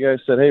next? And you guys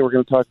said, hey, we're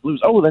going to talk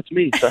Blues. Oh, that's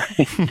me.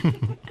 Sorry.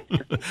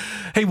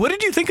 Hey, what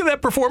did you think of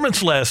that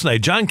performance last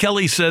night? John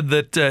Kelly said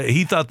that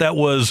he thought that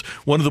was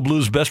one of the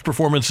Blues' best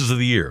performances of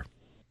the year.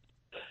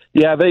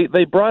 Yeah,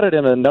 they brought it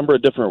in a number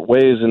of different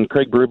ways, and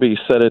Craig Berube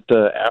said it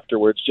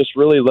afterwards. Just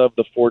really loved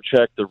the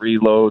forecheck, the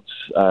reloads,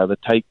 the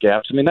tight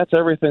gaps. I mean, that's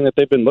everything that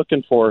they've been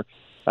looking for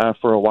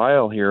a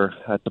while here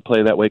to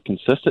play that way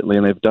consistently,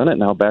 and they've done it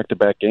now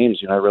back-to-back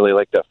games. I really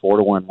like that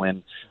 4-1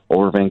 win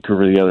over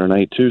Vancouver the other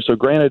night, too. So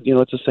granted,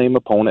 it's the same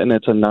opponent, and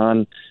it's a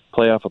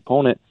non-playoff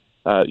opponent,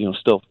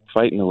 still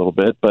fighting a little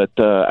bit, but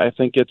I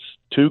think it's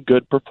two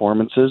good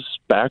performances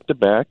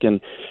back-to-back,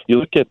 and you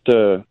look at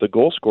the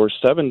goal scores,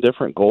 7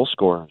 different goal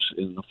scorers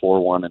in the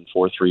 4-1 and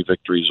 4-3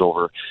 victories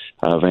over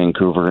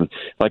Vancouver, and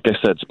like I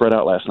said, spread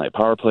out last night,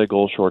 power play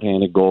goal,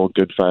 shorthanded goal,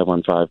 good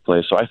 5-on-5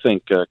 play, so I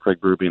think Craig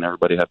Berube and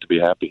everybody have to be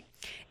happy.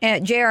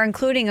 JR,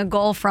 including a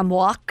goal from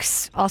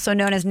Walks, also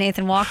known as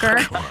Nathan Walker.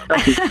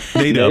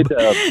 Nadub.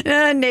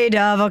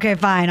 Nadub. Okay,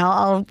 fine.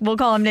 We'll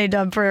call him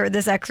Nadub for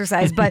this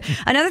exercise. But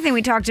another thing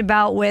we talked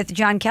about with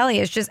John Kelly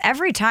is just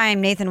every time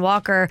Nathan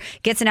Walker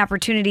gets an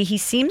opportunity, he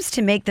seems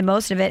to make the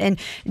most of it. And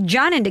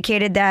John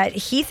indicated that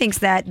he thinks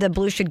that the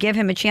Blues should give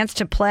him a chance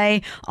to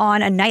play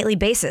on a nightly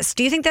basis.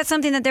 Do you think that's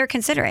something that they're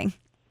considering?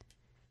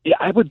 Yeah,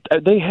 I would.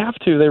 They have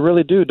to. They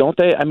really do, don't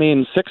they? I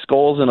mean, 6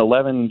 goals in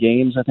 11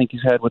 games I think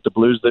he's had with the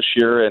Blues this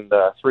year, and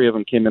 3 of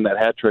them came in that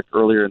hat trick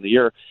earlier in the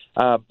year.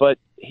 But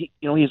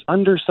he's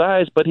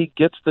undersized, but he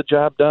gets the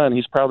job done.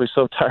 He's probably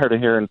so tired of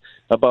hearing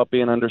about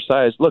being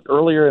undersized. Look,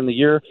 earlier in the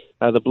year,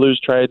 the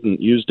Blues tried and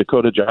used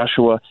Dakota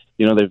Joshua.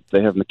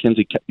 They have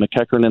Mackenzie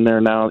McEachern in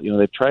there now.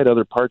 They've tried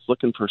other parts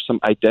looking for some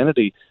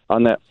identity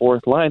on that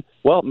fourth line.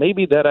 Well,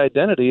 maybe that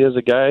identity is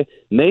a guy,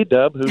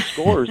 Nadub, who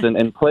scores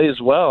and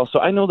plays well. So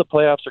I know the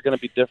playoffs are going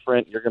to be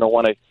different. You're going to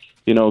want to,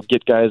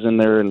 get guys in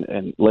there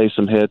and lay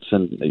some hits,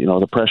 and,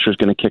 the pressure is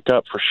going to kick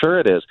up. For sure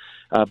it is.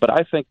 But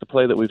I think the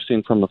play that we've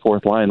seen from the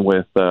fourth line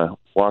with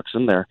Walks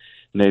in there,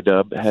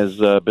 Nadub, has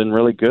been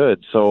really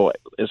good. So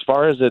as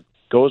far as it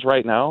goes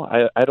right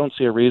now, I don't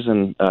see a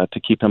reason to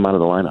keep him out of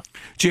the lineup.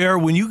 JR,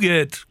 when you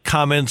get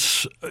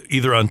comments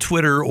either on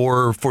Twitter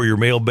or for your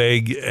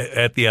mailbag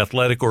at The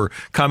Athletic or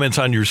comments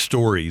on your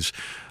stories,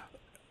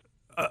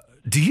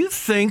 do you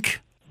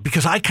think,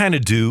 because I kind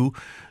of do,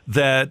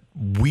 that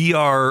we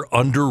are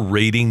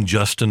underrating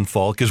Justin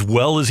Falk as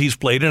well as he's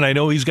played? And I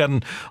know he's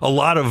gotten a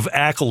lot of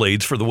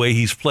accolades for the way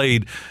he's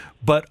played,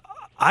 but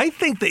I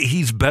think that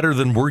he's better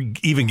than we're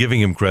even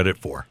giving him credit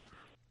for.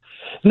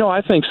 No,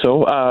 I think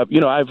so.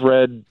 I've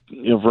read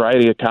a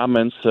variety of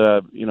comments.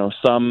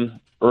 Some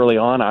early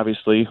on,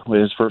 obviously,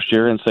 with his first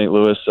year in St.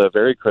 Louis,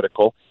 very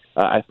critical.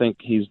 I think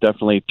he's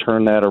definitely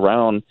turned that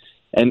around,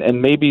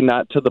 and maybe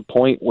not to the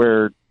point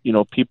where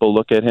people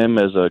look at him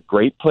as a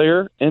great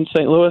player in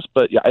St. Louis,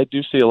 but yeah, I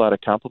do see a lot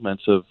of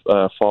compliments of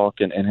Falk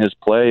and his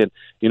play, and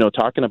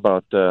talking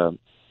about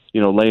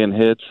laying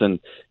hits, and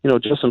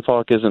Justin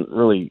Falk isn't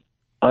really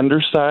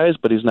undersized,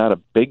 but he's not a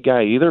big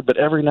guy either. But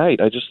every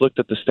night, I just looked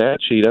at the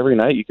stat sheet. Every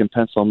night you can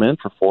pencil him in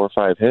for 4 or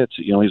 5 hits.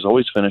 He's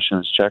always finishing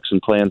his checks and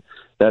playing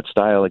that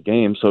style of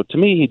game. So to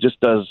me, he just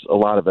does a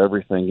lot of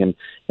everything.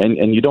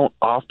 And you don't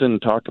often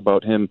talk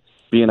about him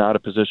being out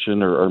of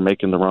position or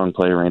making the wrong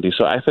play, Randy.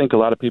 So I think a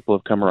lot of people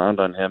have come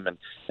around on him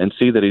and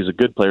see that he's a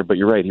good player. But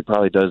you're right, he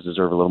probably does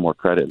deserve a little more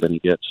credit than he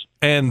gets.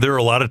 And there are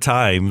a lot of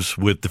times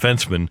with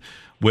defensemen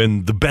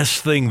when the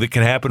best thing that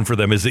can happen for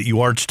them is that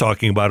you aren't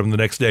talking about him the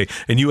next day.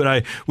 And you and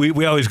I,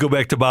 we always go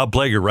back to Bob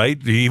Plager, right?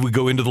 He would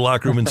go into the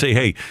locker room and say,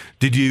 hey,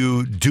 did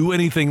you do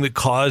anything that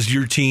caused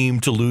your team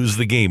to lose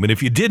the game? And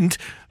if you didn't,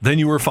 then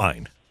you were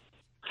fine.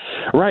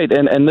 Right,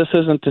 and this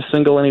isn't to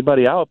single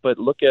anybody out, but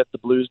look at the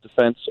Blues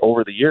defense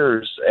over the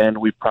years, and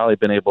we've probably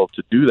been able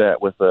to do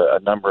that with a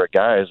number of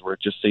guys where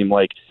it just seemed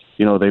like,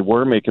 they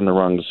were making the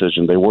wrong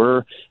decision. They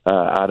were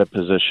out of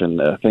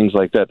position, things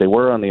like that. They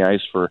were on the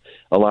ice for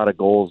a lot of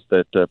goals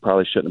that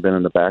probably shouldn't have been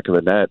in the back of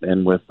the net.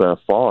 And with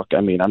Falk,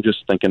 I'm just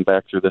thinking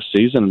back through this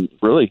season,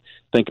 really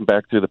thinking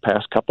back through the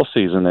past couple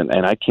seasons,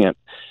 and I can't,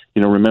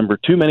 remember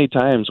too many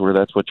times where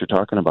that's what you're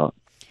talking about.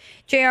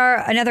 JR,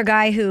 another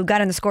guy who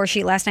got on the score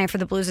sheet last night for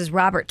the Blues is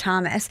Robert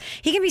Thomas.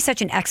 He can be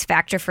such an X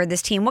factor for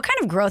this team. What kind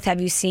of growth have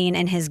you seen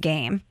in his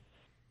game?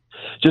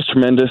 Just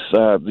tremendous.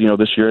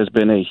 This year has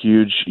been a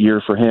huge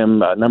year for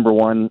him. Number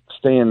one,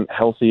 staying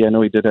healthy. I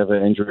know he did have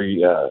an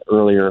injury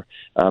earlier,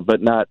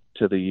 but not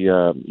to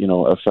the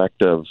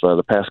effect of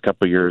the past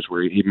couple of years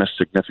where he missed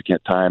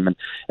significant time.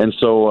 And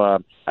so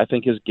I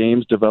think his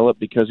game's developed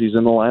because he's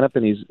in the lineup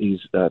and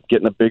he's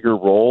getting a bigger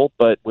role.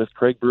 But with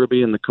Craig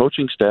Berube and the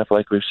coaching staff,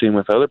 like we've seen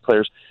with other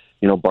players,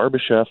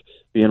 Barbashev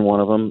being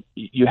one of them,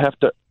 you have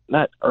to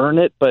not earn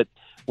it, but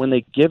when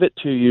they give it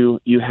to you,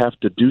 you have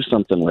to do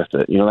something with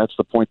it. That's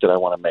the point that I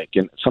want to make.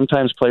 And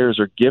sometimes players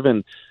are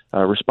given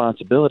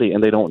responsibility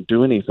and they don't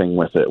do anything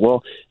with it.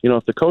 Well,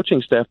 if the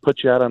coaching staff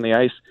puts you out on the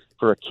ice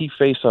for a key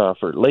face-off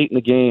or late in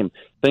the game,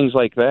 things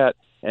like that,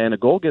 and a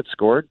goal gets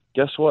scored,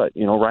 guess what?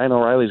 Ryan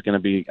O'Reilly's going to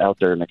be out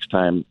there next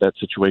time that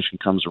situation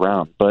comes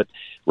around. But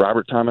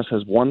Robert Thomas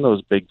has won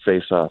those big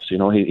face-offs.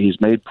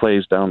 He's made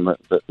plays down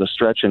the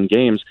stretch in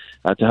games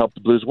to help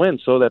the Blues win.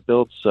 So that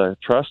builds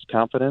trust,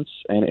 confidence,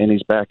 and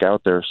he's back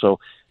out there. So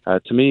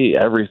to me,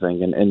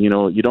 everything. And you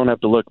don't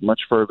have to look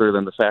much further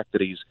than the fact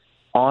that he's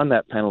on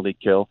that penalty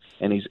kill,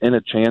 and he's in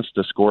a chance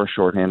to score a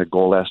shorthanded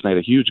goal last night,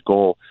 a huge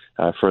goal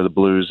for the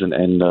Blues,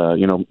 and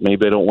maybe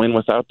they don't win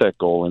without that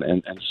goal,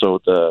 and so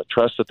the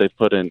trust that they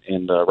put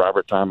in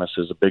Robert Thomas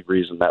is a big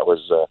reason that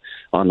was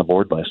on the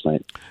board last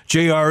night.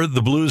 JR,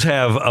 the Blues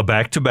have a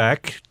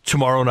back-to-back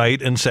tomorrow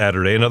night and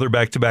Saturday, another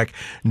back-to-back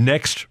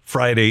next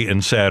Friday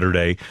and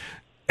Saturday,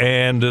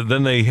 and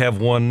then they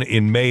have one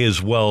in May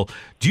as well.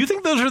 Do you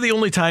think those are the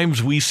only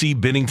times we see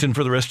Binnington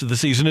for the rest of the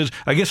season?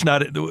 I guess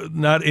not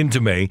into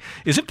May.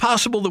 Is it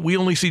possible that we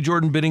only see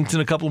Jordan Binnington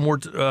a couple more,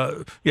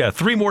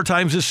 3 more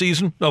times this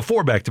season? No,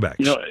 4 back-to-backs.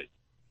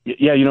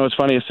 It's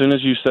funny. As soon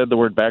as you said the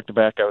word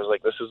back-to-back, I was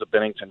like, this is a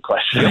Binnington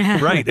question.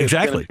 Yeah, right,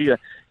 exactly.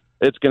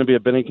 It's going to be a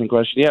Binnington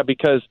question. Yeah,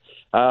 because,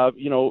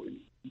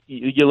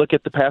 you look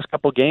at the past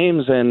couple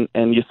games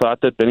and you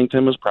thought that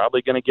Binnington was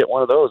probably going to get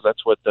one of those.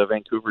 That's what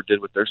Vancouver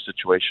did with their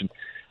situation.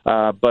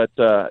 But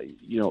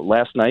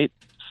last night,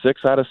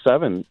 6 out of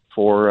 7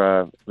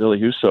 for Ville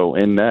Husso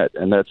in net,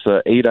 and that's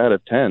 8 out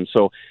of 10.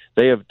 So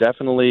they have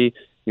definitely,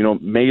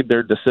 made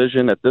their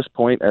decision at this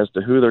point as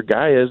to who their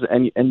guy is.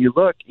 And you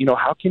look,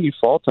 how can you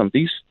fault them?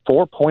 These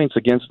 4 points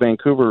against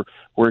Vancouver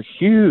were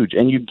huge,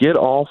 and you get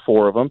all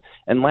 4 of them.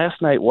 And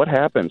last night, what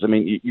happens? I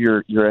mean,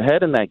 you're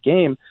ahead in that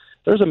game.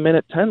 There's a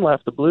minute 10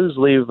 left. The Blues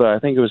leave, I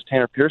think it was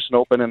Tanner Pearson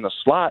open in the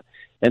slot,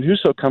 and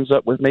Husso comes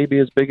up with maybe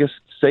his biggest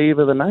save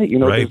of the night.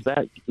 Does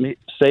that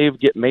save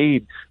get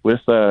made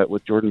with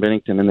Jordan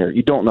Binnington in there?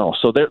 You don't know.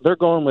 So they're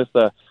going with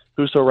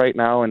Husso right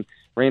now. And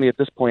Randy, at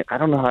this point, I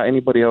don't know how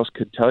anybody else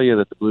could tell you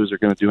that the Blues are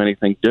going to do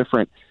anything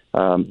different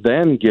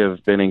than give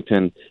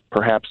Binnington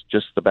perhaps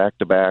just the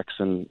back-to-backs.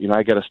 And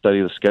I got to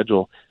study the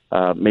schedule.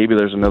 Maybe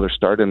there's another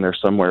start in there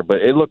somewhere,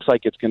 but it looks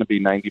like it's going to be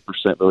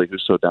 90% Ville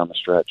Husso down the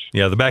stretch.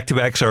 Yeah, the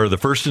back-to-backs are the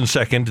 1st and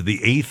 2nd, the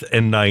 8th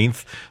and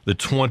 9th, the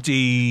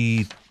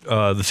 16th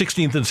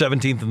and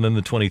 17th, and then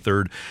the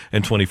 23rd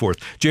and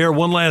 24th. JR,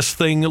 one last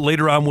thing.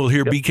 Later on, we'll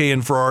hear BK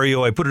and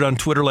Ferrario. I put it on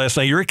Twitter last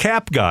night. You're a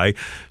cap guy,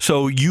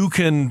 so you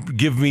can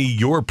give me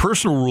your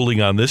personal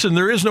ruling on this, and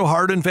there is no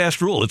hard and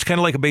fast rule. It's kind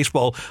of like a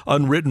baseball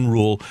unwritten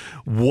rule.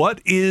 What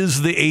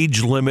is the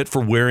age limit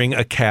for wearing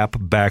a cap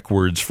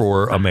backwards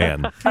for a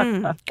man?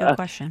 Good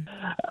question.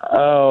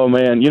 Oh,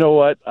 man. You know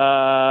what?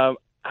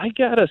 I I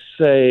gotta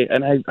say,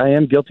 and I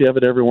am guilty of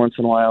it every once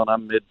in a while, and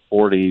I'm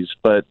mid-40s,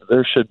 but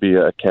there should be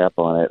a cap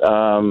on it.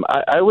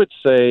 I would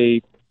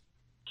say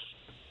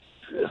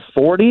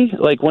 40.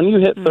 Like when you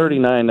hit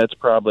 39, that's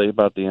probably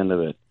about the end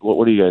of it.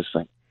 What do you guys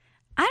think?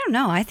 I don't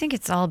know. I think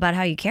it's all about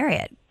how you carry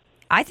it.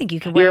 I think you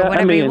can wear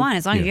whatever you want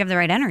as long as you have the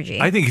right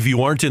energy. I think if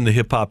you aren't in the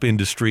hip hop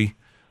industry,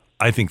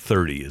 I think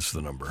 30 is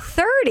the number.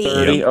 30?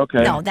 30,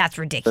 okay. No, that's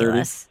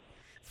ridiculous.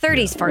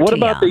 30 is far What too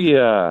about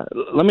young.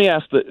 let me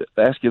ask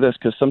you this,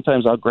 because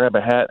sometimes I'll grab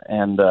a hat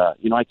and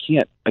I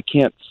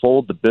can't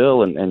fold the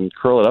bill and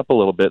curl it up a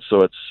little bit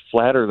so it's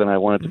flatter than I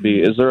want it to be.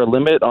 Is there a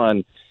limit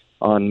on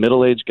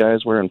middle-aged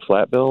guys wearing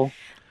flat bill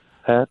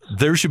hats?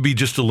 There should be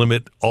just a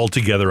limit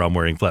altogether on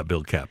wearing flat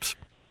bill caps.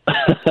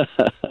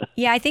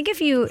 Yeah, I think if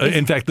you...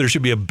 in fact, there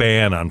should be a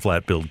ban on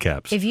flat bill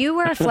caps. If you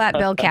wear a flat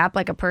bill cap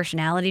like a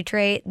personality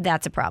trait,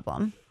 that's a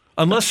problem.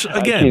 Unless,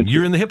 again,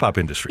 you're in the hip-hop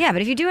industry. Yeah,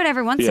 but if you do it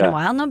every once in a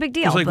while, no big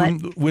deal. It's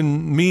like but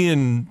when me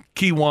and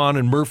Keywan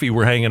and Murphy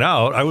were hanging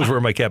out, I was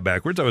wearing my cap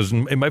backwards. I was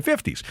in my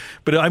 50s.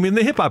 But I'm in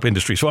the hip-hop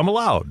industry, so I'm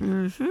allowed.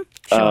 Mm-hmm.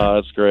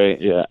 That's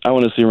great. Yeah, I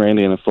want to see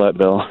Randy in a flat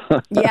bill.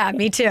 Yeah,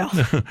 me too.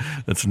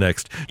 That's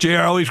next. JR,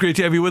 always great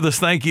to have you with us.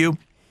 Thank you.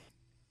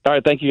 All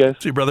right, thank you, guys.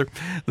 See you, brother.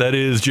 That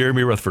is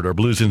Jeremy Rutherford, our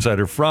Blues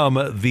insider from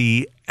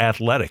The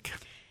Athletic.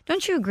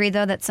 Don't you agree,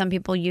 though, that some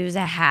people use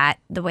a hat,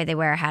 the way they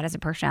wear a hat, as a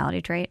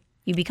personality trait?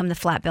 You become the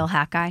flat bill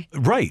hat guy?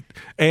 Right.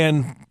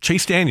 And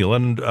Chase Daniel,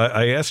 and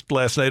I asked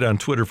last night on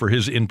Twitter for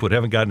his input.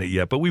 Haven't gotten it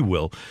yet, but we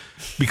will.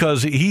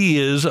 Because he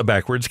is a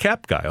backwards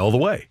cap guy all the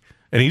way.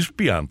 And he's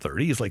beyond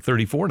 30. He's like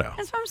 34 now.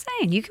 That's what I'm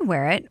saying. You can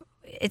wear it.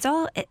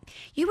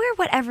 You wear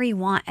whatever you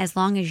want as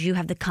long as you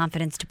have the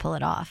confidence to pull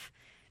it off.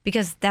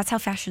 Because that's how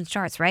fashion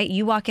starts, right?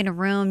 You walk in a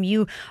room,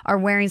 you are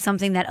wearing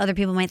something that other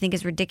people might think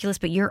is ridiculous,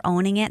 but you're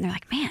owning it. And they're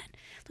like, man,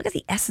 look at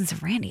the essence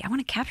of Randy. I want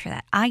to capture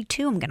that. I,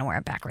 too, am going to wear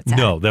a backwards hat.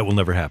 No, that will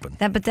never happen.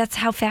 But that's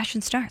how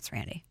fashion starts,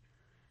 Randy.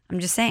 I'm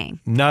just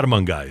saying. Not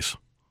among guys.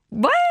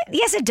 What?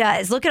 Yes, it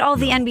does. Look at all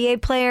the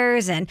NBA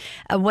players and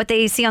what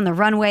they see on the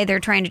runway. They're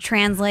trying to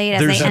translate as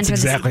they enter. That's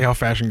exactly how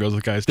fashion goes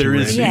with guys, too.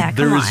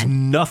 There is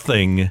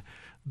nothing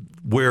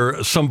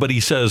where somebody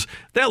says,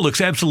 that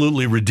looks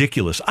absolutely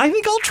ridiculous. I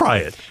think I'll try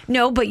it.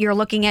 No, but you're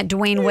looking at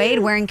Dwayne Wade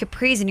wearing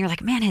capris and you're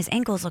like, man, his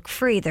ankles look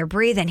free. They're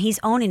breathing. He's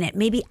owning it.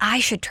 Maybe I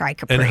should try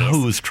capris. And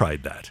who's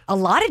tried that? A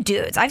lot of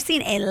dudes. I've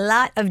seen a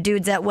lot of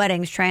dudes at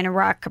weddings trying to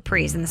rock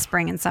capris in the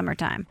spring and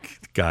summertime.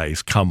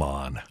 Guys, come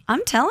on.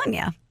 I'm telling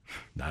you.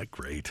 Not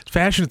great.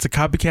 Fashion, it's a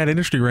copycat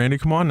industry, Randy.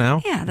 Come on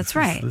now. Yeah, that's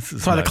right.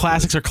 That's why the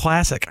classics are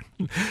classic.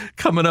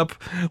 Coming up,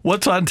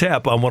 what's on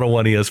tap on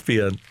 101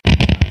 ESPN?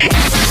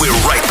 We're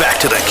right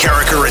back to the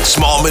Carricker and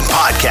Smallman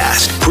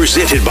podcast,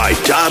 presented by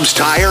Dobbs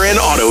Tire and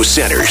Auto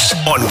Centers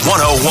on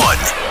 101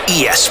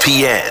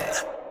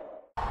 ESPN.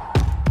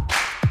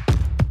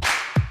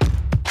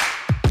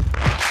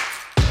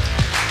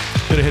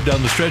 Gonna head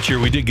down the stretch here.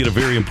 We did get a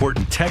very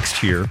important text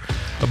here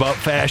about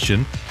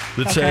fashion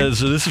that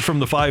says, this is from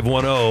the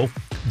 510.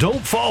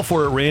 Don't fall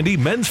for it, Randy.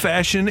 Men's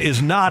fashion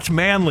is not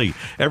manly.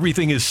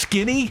 Everything is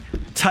skinny,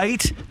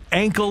 tight,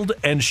 ankled,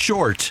 and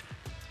short,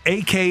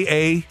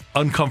 a.k.a.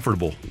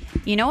 uncomfortable.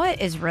 You know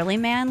what is really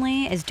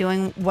manly is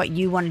doing what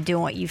you want to do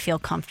and what you feel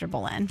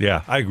comfortable in.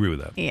 Yeah, I agree with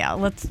that. Yeah,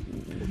 let's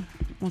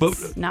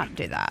not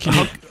do that.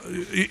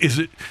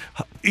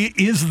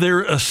 Is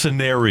there a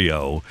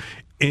scenario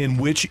in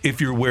which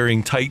if you're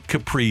wearing tight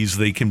capris,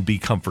 they can be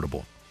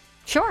comfortable?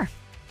 Sure.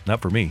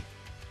 Not for me.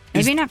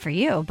 Maybe not for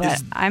you,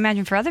 but I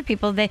imagine for other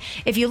people,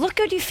 if you look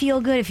good, you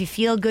feel good. If you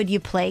feel good, you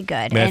play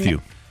good.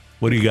 Matthew,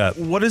 what do you got?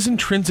 What is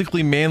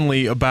intrinsically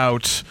manly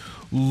about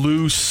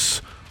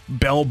loose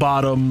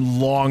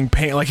bell-bottom, long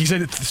pants? Like he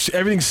said,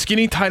 everything's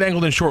skinny, tight,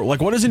 angled, and short. Like,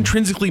 what is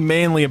intrinsically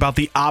manly about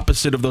the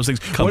opposite of those things?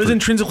 Comfort. What is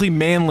intrinsically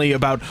manly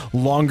about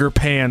longer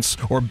pants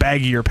or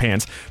baggier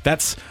pants?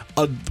 That's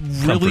a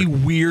really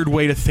weird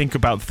way to think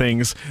about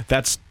things.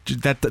 That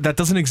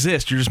doesn't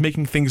exist. You're just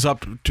making things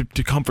up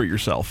to comfort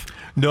yourself.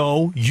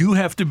 No, you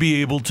have to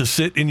be able to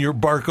sit in your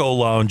Barco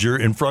lounger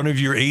in front of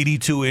your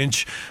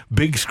 82-inch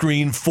big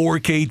screen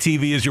 4K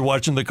TV as you're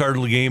watching the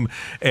Cardinal game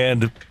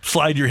and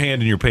slide your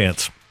hand in your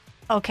pants.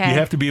 Okay. You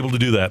have to be able to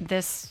do that.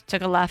 This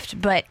took a left,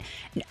 but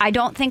I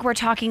don't think we're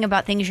talking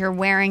about things you're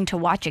wearing to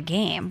watch a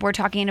game. We're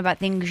talking about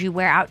things you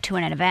wear out to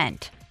an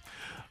event.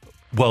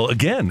 Well,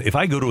 again, if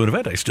I go to an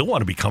event, I still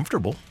want to be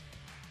comfortable.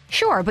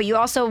 Sure, but you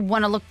also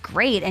want to look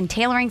great, and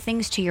tailoring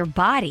things to your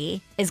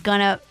body is going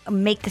to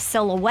make the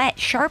silhouette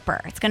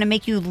sharper. It's going to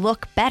make you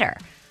look better.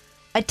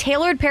 A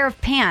tailored pair of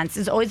pants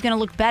is always going to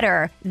look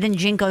better than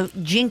Jinko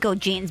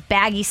jeans,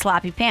 baggy,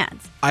 sloppy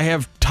pants. I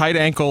have tight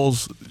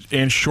ankles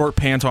and short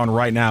pants on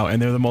right now,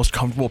 and they're the most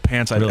comfortable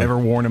pants I've ever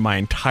worn in my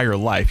entire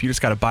life. You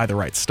just got to buy the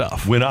right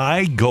stuff. When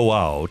I go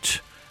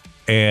out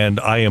and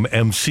I am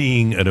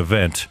emceeing an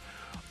event,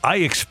 I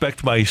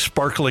expect my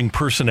sparkling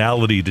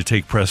personality to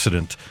take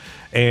precedent,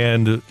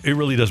 and it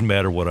really doesn't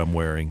matter what I'm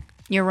wearing.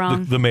 You're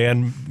wrong. The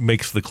man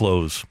makes the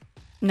clothes.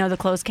 No, the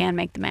clothes can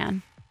make the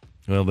man.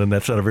 Well, then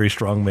that's not a very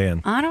strong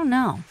man. I don't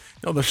know.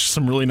 No, there's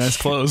some really nice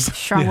clothes.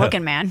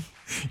 Strong-looking man.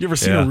 You ever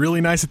seen a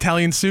really nice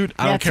Italian suit?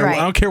 I don't care. Right.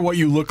 I don't care what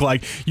you look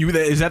like.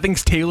 Is that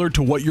thing's tailored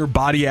to what your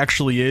body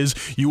actually is.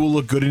 You will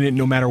look good in it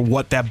no matter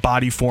what that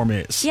body form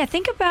is. Yeah,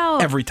 think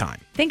about every time.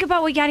 Think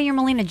about what Yadier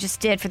Molina just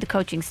did for the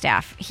coaching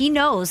staff. He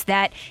knows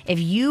that if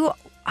you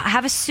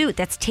have a suit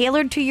that's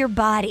tailored to your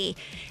body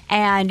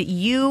and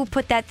you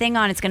put that thing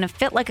on, it's going to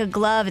fit like a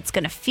glove, it's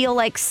going to feel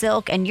like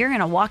silk, and you're going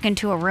to walk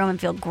into a room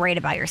and feel great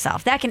about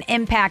yourself. That can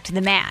impact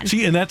the man.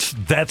 See, and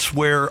that's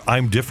where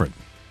I'm different,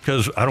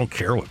 because I don't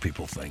care what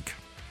people think.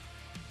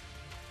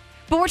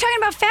 But we're talking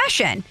about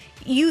fashion.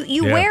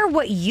 You wear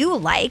what you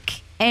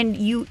like, and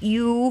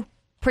you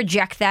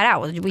project that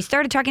out. We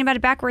started talking about a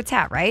backwards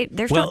hat, right?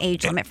 There's no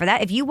age limit for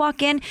that. If you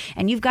walk in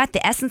and you've got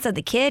the essence of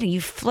the kid and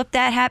you flip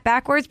that hat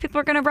backwards, people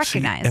are going to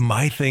recognize. And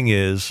my thing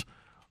is,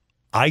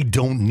 I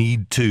don't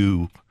need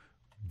to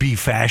be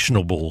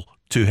fashionable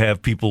to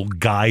have people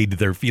guide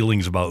their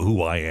feelings about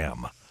who I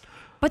am.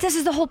 But this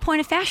is the whole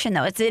point of fashion,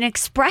 though. It's an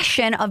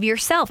expression of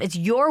yourself. It's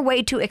your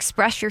way to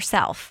express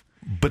yourself.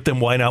 But then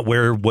why not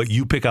wear what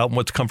you pick out and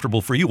what's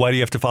comfortable for you? Why do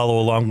you have to follow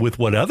along with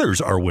what others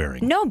are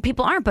wearing? No,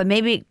 people aren't. But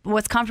maybe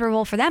what's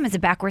comfortable for them is a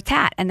backwards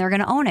hat, and they're going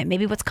to own it.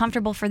 Maybe what's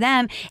comfortable for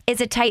them is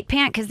a tight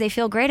pant because they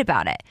feel great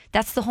about it.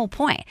 That's the whole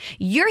point.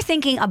 You're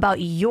thinking about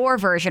your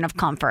version of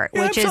comfort,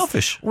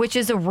 which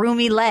is a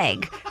roomy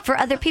leg. For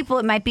other people,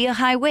 it might be a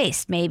high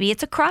waist. Maybe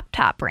it's a crop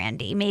top,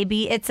 Randy.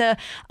 Maybe it's a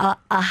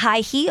high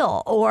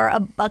heel or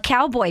a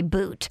cowboy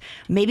boot.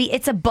 Maybe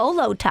it's a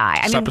bolo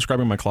tie. Stop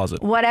describing my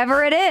closet.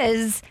 Whatever it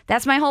is.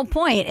 That's my whole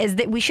point, is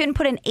that we shouldn't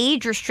put an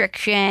age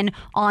restriction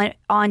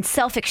on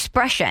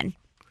self-expression.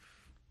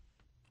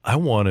 I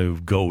want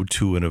to go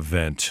to an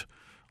event,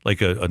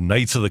 like a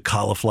Knights of the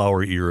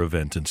Cauliflower Ear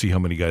event, and see how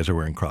many guys are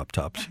wearing crop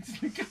tops.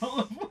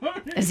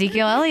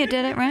 Ezekiel Elliott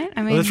did it, right?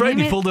 I mean, that's right.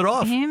 He pulled it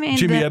off.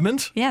 Jimmy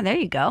Edmonds? Yeah, there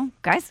you go,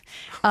 guys.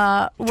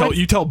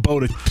 You tell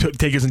Bo to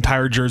take his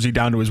entire jersey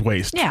down to his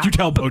waist. Yeah. You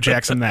tell Bo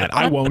Jackson that.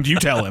 I won't. You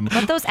tell him.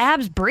 Let those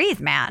abs breathe,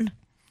 man.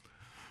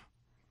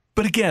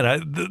 But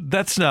again,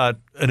 that's not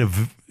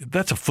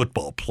that's a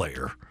football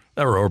player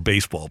or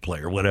baseball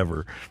player,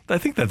 whatever. I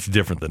think that's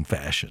different than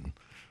fashion.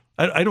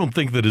 I don't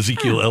think that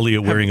Ezekiel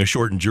Elliott wearing a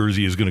shortened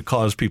jersey is going to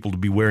cause people to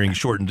be wearing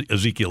shortened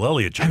Ezekiel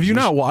Elliott jerseys. Have you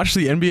not watched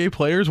the NBA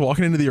players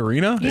walking into the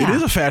arena? Yeah. It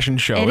is a fashion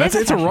show.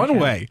 It's a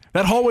runway. Show.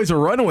 That hallway's a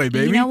runway,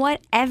 baby. You know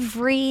what?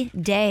 Every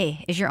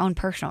day is your own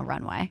personal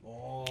runway.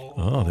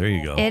 Oh, there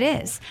you go. It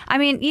is. I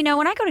mean,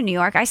 when I go to New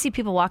York, I see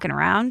people walking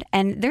around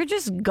and they're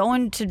just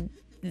going to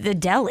the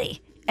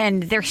deli.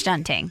 And they're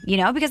stunting,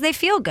 because they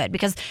feel good.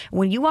 Because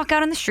when you walk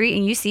out on the street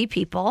and you see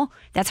people,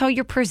 that's how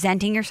you're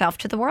presenting yourself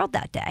to the world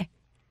that day.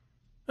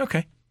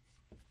 Okay.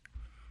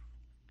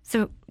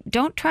 So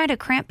don't try to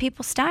cramp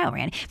people's style,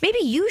 Randy. Maybe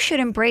you should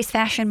embrace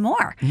fashion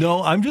more.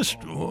 No,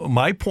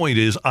 my point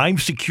is I'm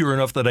secure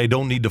enough that I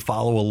don't need to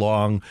follow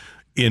along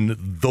in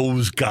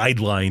those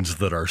guidelines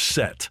that are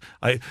set.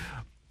 But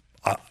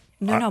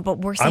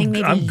we're saying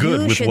maybe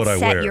you should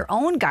set your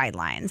own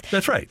guidelines.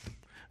 That's right.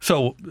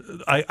 So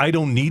I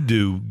don't need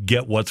to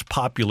get what's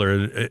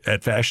popular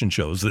at fashion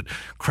shows that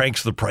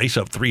cranks the price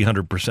up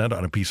 300%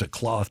 on a piece of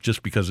cloth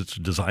just because it's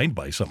designed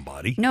by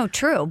somebody. No,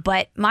 true.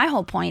 But my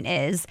whole point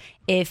is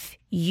if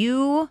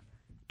you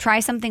try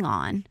something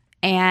on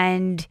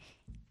and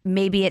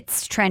maybe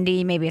it's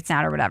trendy, maybe it's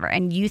not or whatever,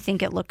 and you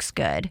think it looks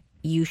good,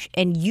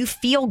 and you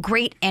feel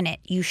great in it,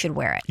 you should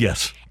wear it.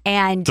 Yes.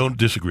 And don't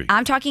disagree.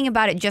 I'm talking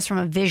about it just from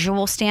a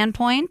visual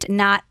standpoint,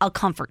 not a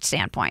comfort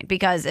standpoint.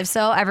 Because if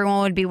so,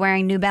 everyone would be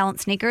wearing New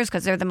Balance sneakers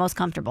because they're the most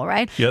comfortable,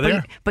 right? Yeah, they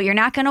are. But you're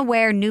not going to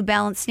wear New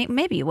Balance sneakers.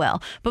 Maybe you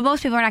will. But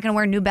most people are not going to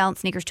wear New Balance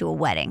sneakers to a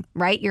wedding,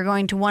 right? You're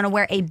going to want to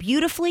wear a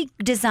beautifully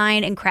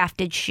designed and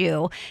crafted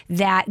shoe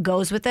that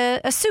goes with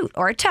a suit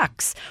or a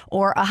tux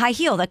or a high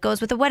heel that goes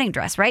with a wedding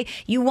dress, right?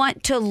 You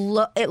want to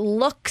look, it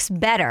looks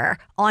better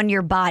on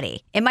your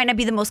body. It might not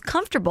be the most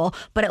comfortable,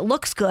 but it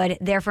looks good,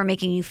 therefore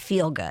making you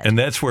feel good. And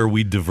that's where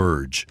we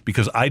diverge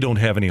because I don't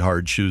have any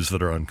hard shoes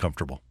that are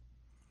uncomfortable.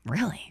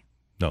 Really?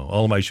 No,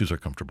 all of my shoes are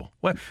comfortable.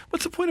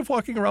 What's the point of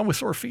walking around with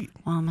sore feet?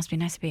 Well, it must be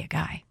nice to be a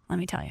guy, let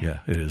me tell you. Yeah,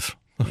 it is.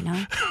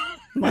 It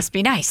must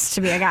be nice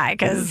to be a guy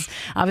because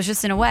I was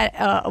just in a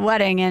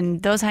wedding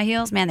and those high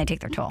heels, man, they take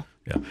their toll.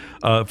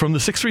 Yeah. From the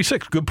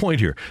 636, good point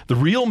here. The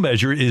real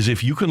measure is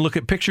if you can look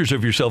at pictures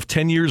of yourself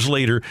 10 years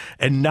later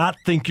and not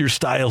think your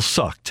style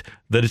sucked,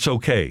 that it's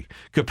okay.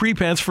 Capri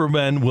pants for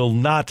men will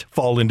not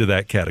fall into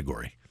that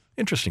category.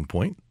 Interesting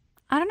point.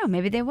 I don't know.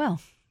 Maybe they will.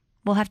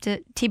 We'll have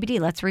to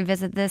TBD. Let's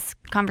revisit this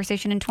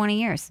conversation in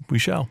 20 years. We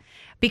shall.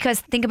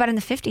 Because think about it, in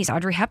the 50s,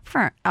 Audrey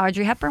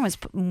Hepburn was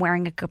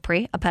wearing a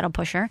capri, a pedal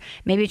pusher.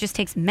 Maybe it just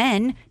takes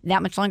men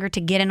that much longer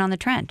to get in on the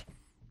trend.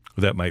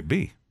 That might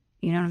be.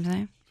 You know what I'm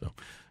saying? So,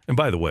 and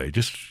by the way,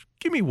 just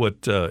give me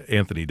what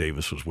Anthony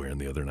Davis was wearing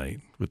the other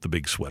night with the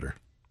big sweater.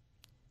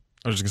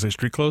 I was just going to say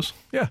street clothes?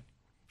 Yeah.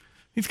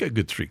 He's got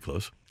good street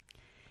clothes.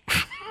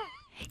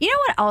 You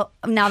know what?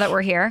 Now that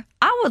we're here,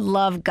 I would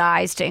love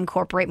guys to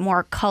incorporate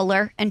more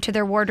color into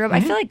their wardrobe. I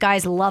feel like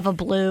guys love a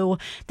blue.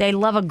 They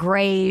love a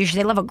grayish.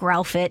 They love a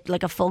growlfit,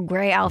 like a full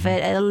gray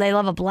outfit. They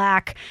love a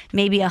black,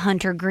 maybe a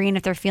hunter green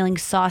if they're feeling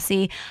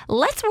saucy.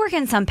 Let's work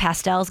in some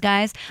pastels,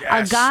 guys.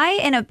 Yes. A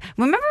guy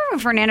remember when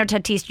Fernando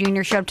Tatis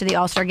Jr. showed up to the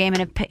All-Star game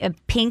in a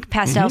pink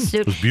pastel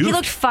suit? He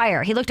looked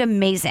fire. He looked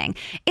amazing.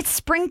 It's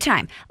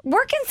springtime.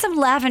 Work in some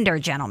lavender,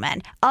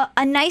 gentlemen.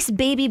 A nice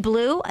baby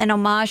blue, an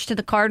homage to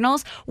the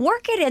Cardinals.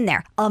 Work it in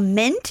there. A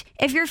mint,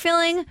 if you're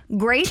feeling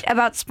great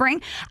about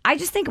spring. I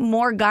just think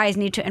more guys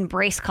need to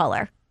embrace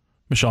color.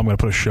 Michelle, I'm going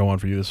to put a show on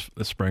for you this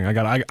spring. I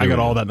got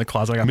all that in the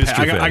closet.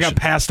 I got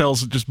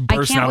pastels just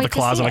bursting out of the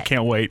closet. I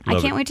can't wait. I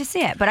can't wait to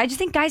see it. But I just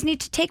think guys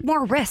need to take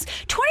more risks.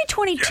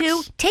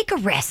 2022, take a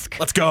risk.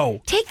 Let's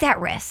go. Take that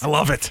risk. I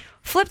love it.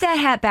 Flip that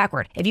hat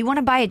backward. If you want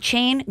to buy a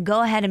chain,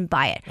 go ahead and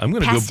buy it.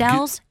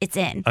 Pastels, it's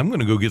in. I'm going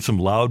to go get some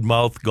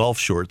loudmouth golf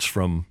shorts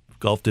from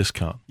Golf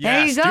Discount.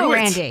 There you go,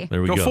 Randy.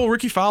 There we go. Go full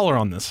Ricky Fowler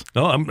on this.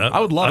 No, I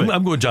would love it.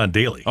 I'm going John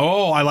Daly.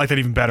 Oh, I like that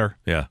even better.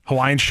 Yeah.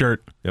 Hawaiian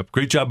shirt. Yep.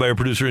 Great job by our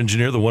producer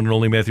engineer, the one and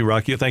only Matthew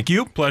Rocchia. Thank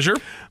you. Pleasure.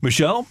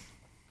 Michelle?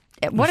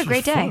 What a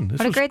great day.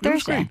 What a great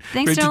Thursday.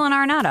 Thanks to Nolan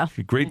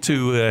Arenado. Great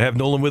to have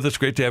Nolan with us.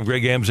 Great to have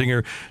Greg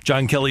Amsinger,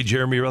 John Kelly,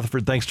 Jeremy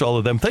Rutherford. Thanks to all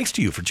of them. Thanks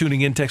to you for tuning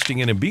in, texting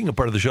in, and being a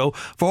part of the show.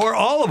 For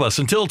all of us,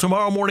 until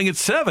tomorrow morning at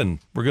 7.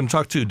 We're going to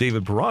talk to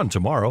David Perron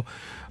tomorrow.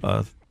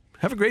 Have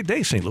a great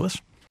day, St. Louis.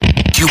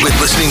 You've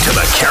been listening to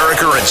the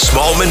Carragher and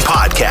Smallman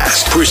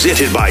podcast,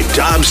 presented by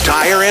Dobbs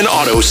Tire and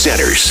Auto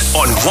Centers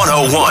on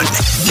 101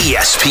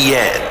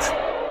 ESPN.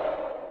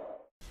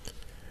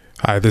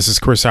 Hi, this is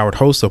Chris Howard,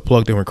 host of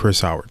Plugged In with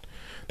Chris Howard.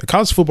 The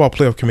College Football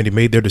Playoff Committee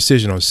made their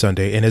decision on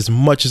Sunday, and as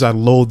much as I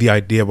loathe the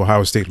idea of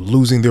Ohio State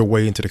losing their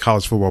way into the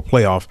College Football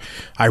Playoff,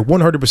 I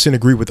 100%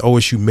 agree with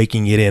OSU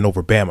making it in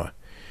over Bama.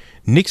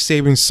 Nick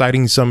Saban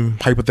citing some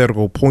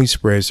hypothetical point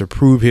spreads to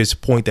prove his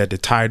point that the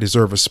Tide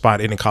deserve a spot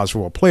in the college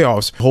football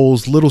playoffs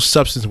holds little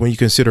substance when you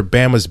consider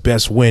Bama's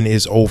best win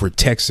is over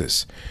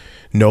Texas.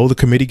 No, the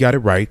committee got it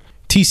right.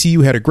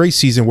 TCU had a great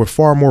season with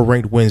far more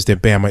ranked wins than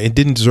Bama and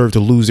didn't deserve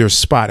to lose their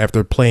spot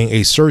after playing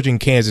a surging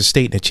Kansas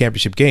State in a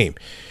championship game.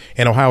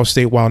 And Ohio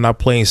State, while not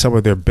playing some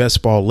of their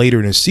best ball later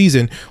in the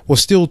season,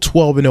 was still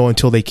 12-0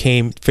 until they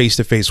came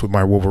face-to-face with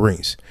my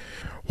Wolverines.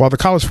 While the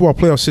college football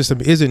playoff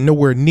system isn't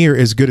nowhere near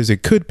as good as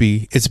it could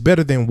be, it's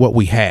better than what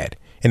we had.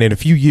 And in a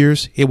few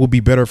years, it will be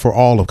better for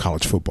all of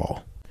college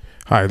football.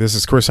 Hi, this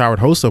is Chris Howard,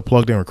 host of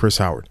Plugged In with Chris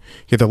Howard.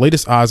 Get the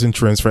latest odds and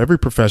trends for every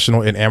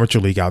professional and amateur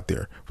league out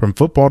there. From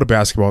football to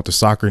basketball to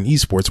soccer and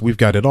esports, we've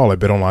got it all at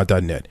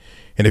betonline.net.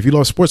 And if you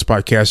love sports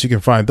podcasts, you can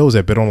find those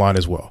at BetOnline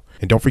as well.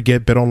 And don't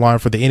forget BetOnline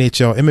for the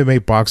NHL,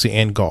 MMA, boxing,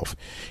 and golf.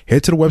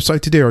 Head to the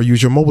website today or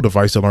use your mobile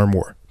device to learn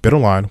more.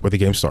 BetOnline, where the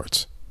game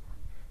starts.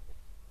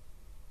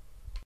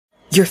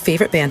 Your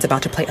favorite band's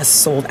about to play a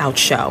sold-out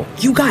show.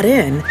 You got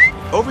in.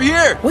 Over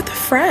here. With a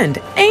friend.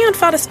 And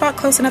found a spot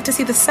close enough to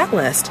see the set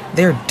list.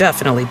 They're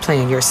definitely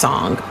playing your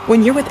song.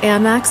 When you're with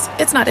Amex,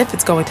 it's not if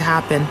it's going to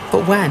happen,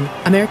 but when.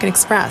 American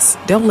Express.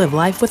 Don't live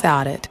life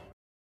without it.